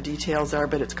sure what the details are,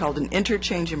 but it's called an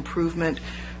interchange improvement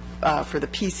for the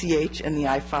PCH and the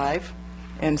I-5.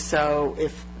 And so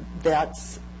if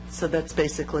that's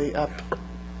basically up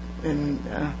in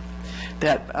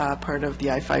that part of the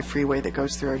I-5 freeway that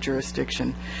goes through our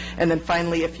jurisdiction. And then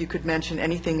finally, if you could mention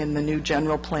anything in the new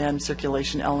general plan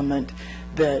circulation element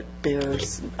that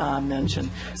bears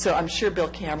mention. So I'm sure Bill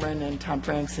Cameron and Tom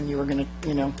Franks and you are going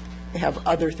to, have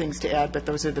other things to add, but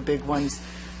those are the big ones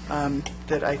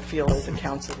that I feel as a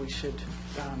council we should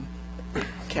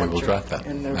capture. We will draft that,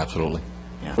 absolutely.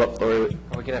 Yeah. Or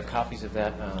we can have copies of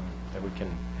that that we can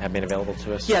have made available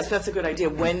to us. Yes, that's a good idea.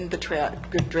 When the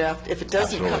good draft, if it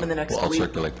doesn't Absolutely. come in the next I'll week.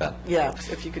 circulate that. Yeah,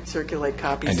 if you could circulate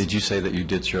copies. And did you say that you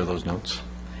did share those notes?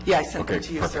 Yeah, I sent them Okay,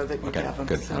 to you perfect. so that you Okay, have them.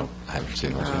 good. So, No, I haven't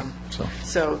seen those yet, so.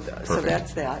 so Perfect.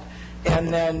 that's that.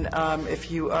 And then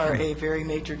if you are a very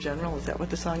major general, is that what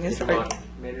the song is?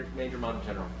 Major Modern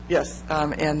General. Yes,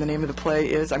 and the name of the play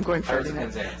is, I'm going Pirates Friday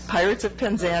of night. Penzance. Pirates of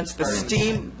Penzance. The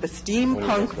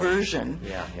steampunk version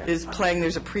Yeah. is playing.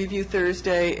 There's a preview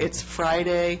Thursday. It's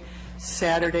Friday,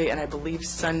 Saturday, and I believe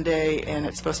Sunday, and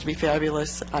it's supposed to be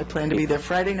fabulous. I plan to be there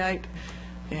Friday night,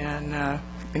 and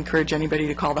encourage anybody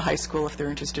to call the high school if they're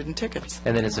interested in tickets.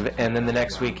 And then the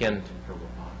next weekend.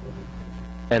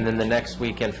 And then the next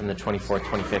weekend from the 24th,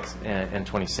 25th, and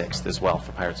 26th as well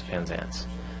for Pirates of Penzance.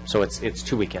 So it's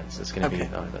 2 weekends. It's going to be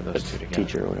those two together.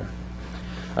 Teacher or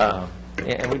whatever.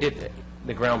 And we did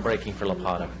the groundbreaking for La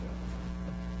Plata.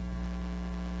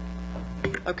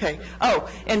 Okay. Oh,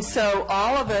 and so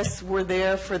all of us were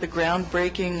there for the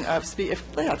groundbreaking of,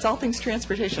 it's all things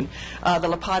transportation. The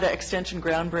La Plata extension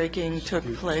groundbreaking took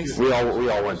place. We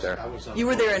all went there. You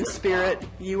were there in spirit.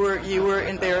 You were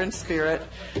there in spirit.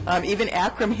 Even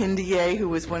Akram Hindiye, who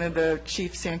was one of the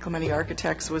chief San Clemente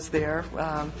architects, was there.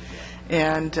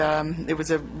 And it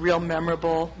was a real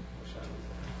memorable,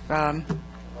 well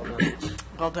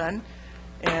done.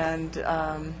 And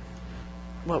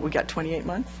we got 28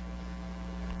 months?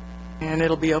 And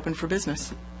it'll be open for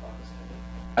business.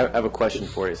 I have a question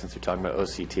for you, since we're talking about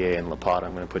OCTA and La Plata.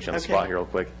 I'm going to put you on the Okay. spot here real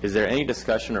quick. Is there any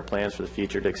discussion or plans for the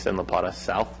future to extend La Plata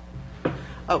south?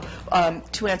 Oh,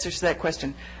 2 answers to that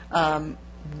question.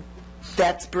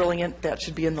 That's brilliant. That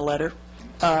should be in the letter.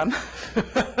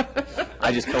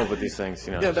 I just come up with these things,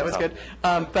 Yeah, that was good.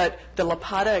 But the La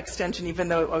Plata extension, even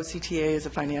though OCTA is a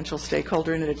financial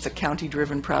stakeholder in it, it's a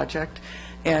county-driven project.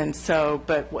 And so,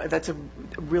 but that's a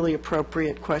really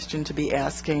appropriate question to be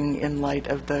asking in light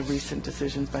of the recent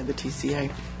decisions by the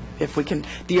TCA. If we can,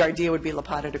 the idea would be La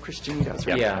Plata to Christianitos,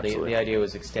 right? Yeah, the idea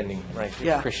was extending right to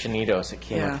Yeah. Christianitos. It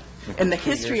came Yeah. up And the 2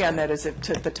 years history on ago. that is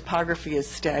that the topography is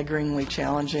staggeringly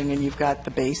challenging, and you've got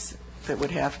the base that would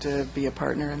have to be a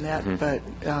partner in that. Mhm. But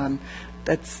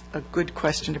that's a good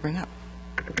question to bring up.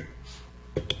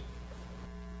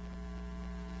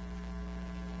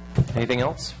 Anything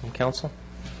else from council?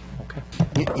 Okay.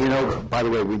 By the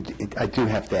way, I do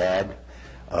have to add,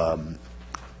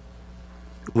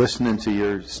 listening to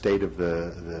your state of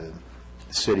the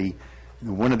city,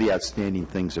 one of the outstanding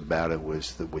things about it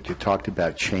was that what you talked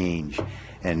about change,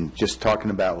 and just talking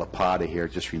about La Plata here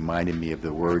just reminded me of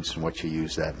the words and what you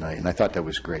used that night, and I thought that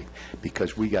was great,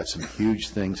 because we got some huge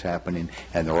things happening,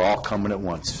 and they're all coming at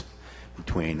once,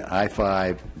 between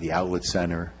I-5, the outlet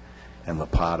center, and La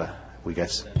Plata. We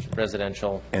got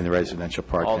residential. And the residential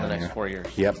part All down in the next there. 4 years.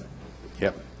 Yep.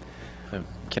 A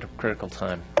critical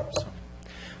time. So.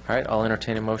 All right, I'll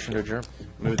entertain a motion to adjourn.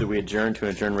 Move that we adjourn to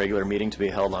an adjourned regular meeting to be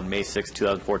held on May 6,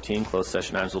 2014. Closed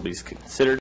session items will be considered.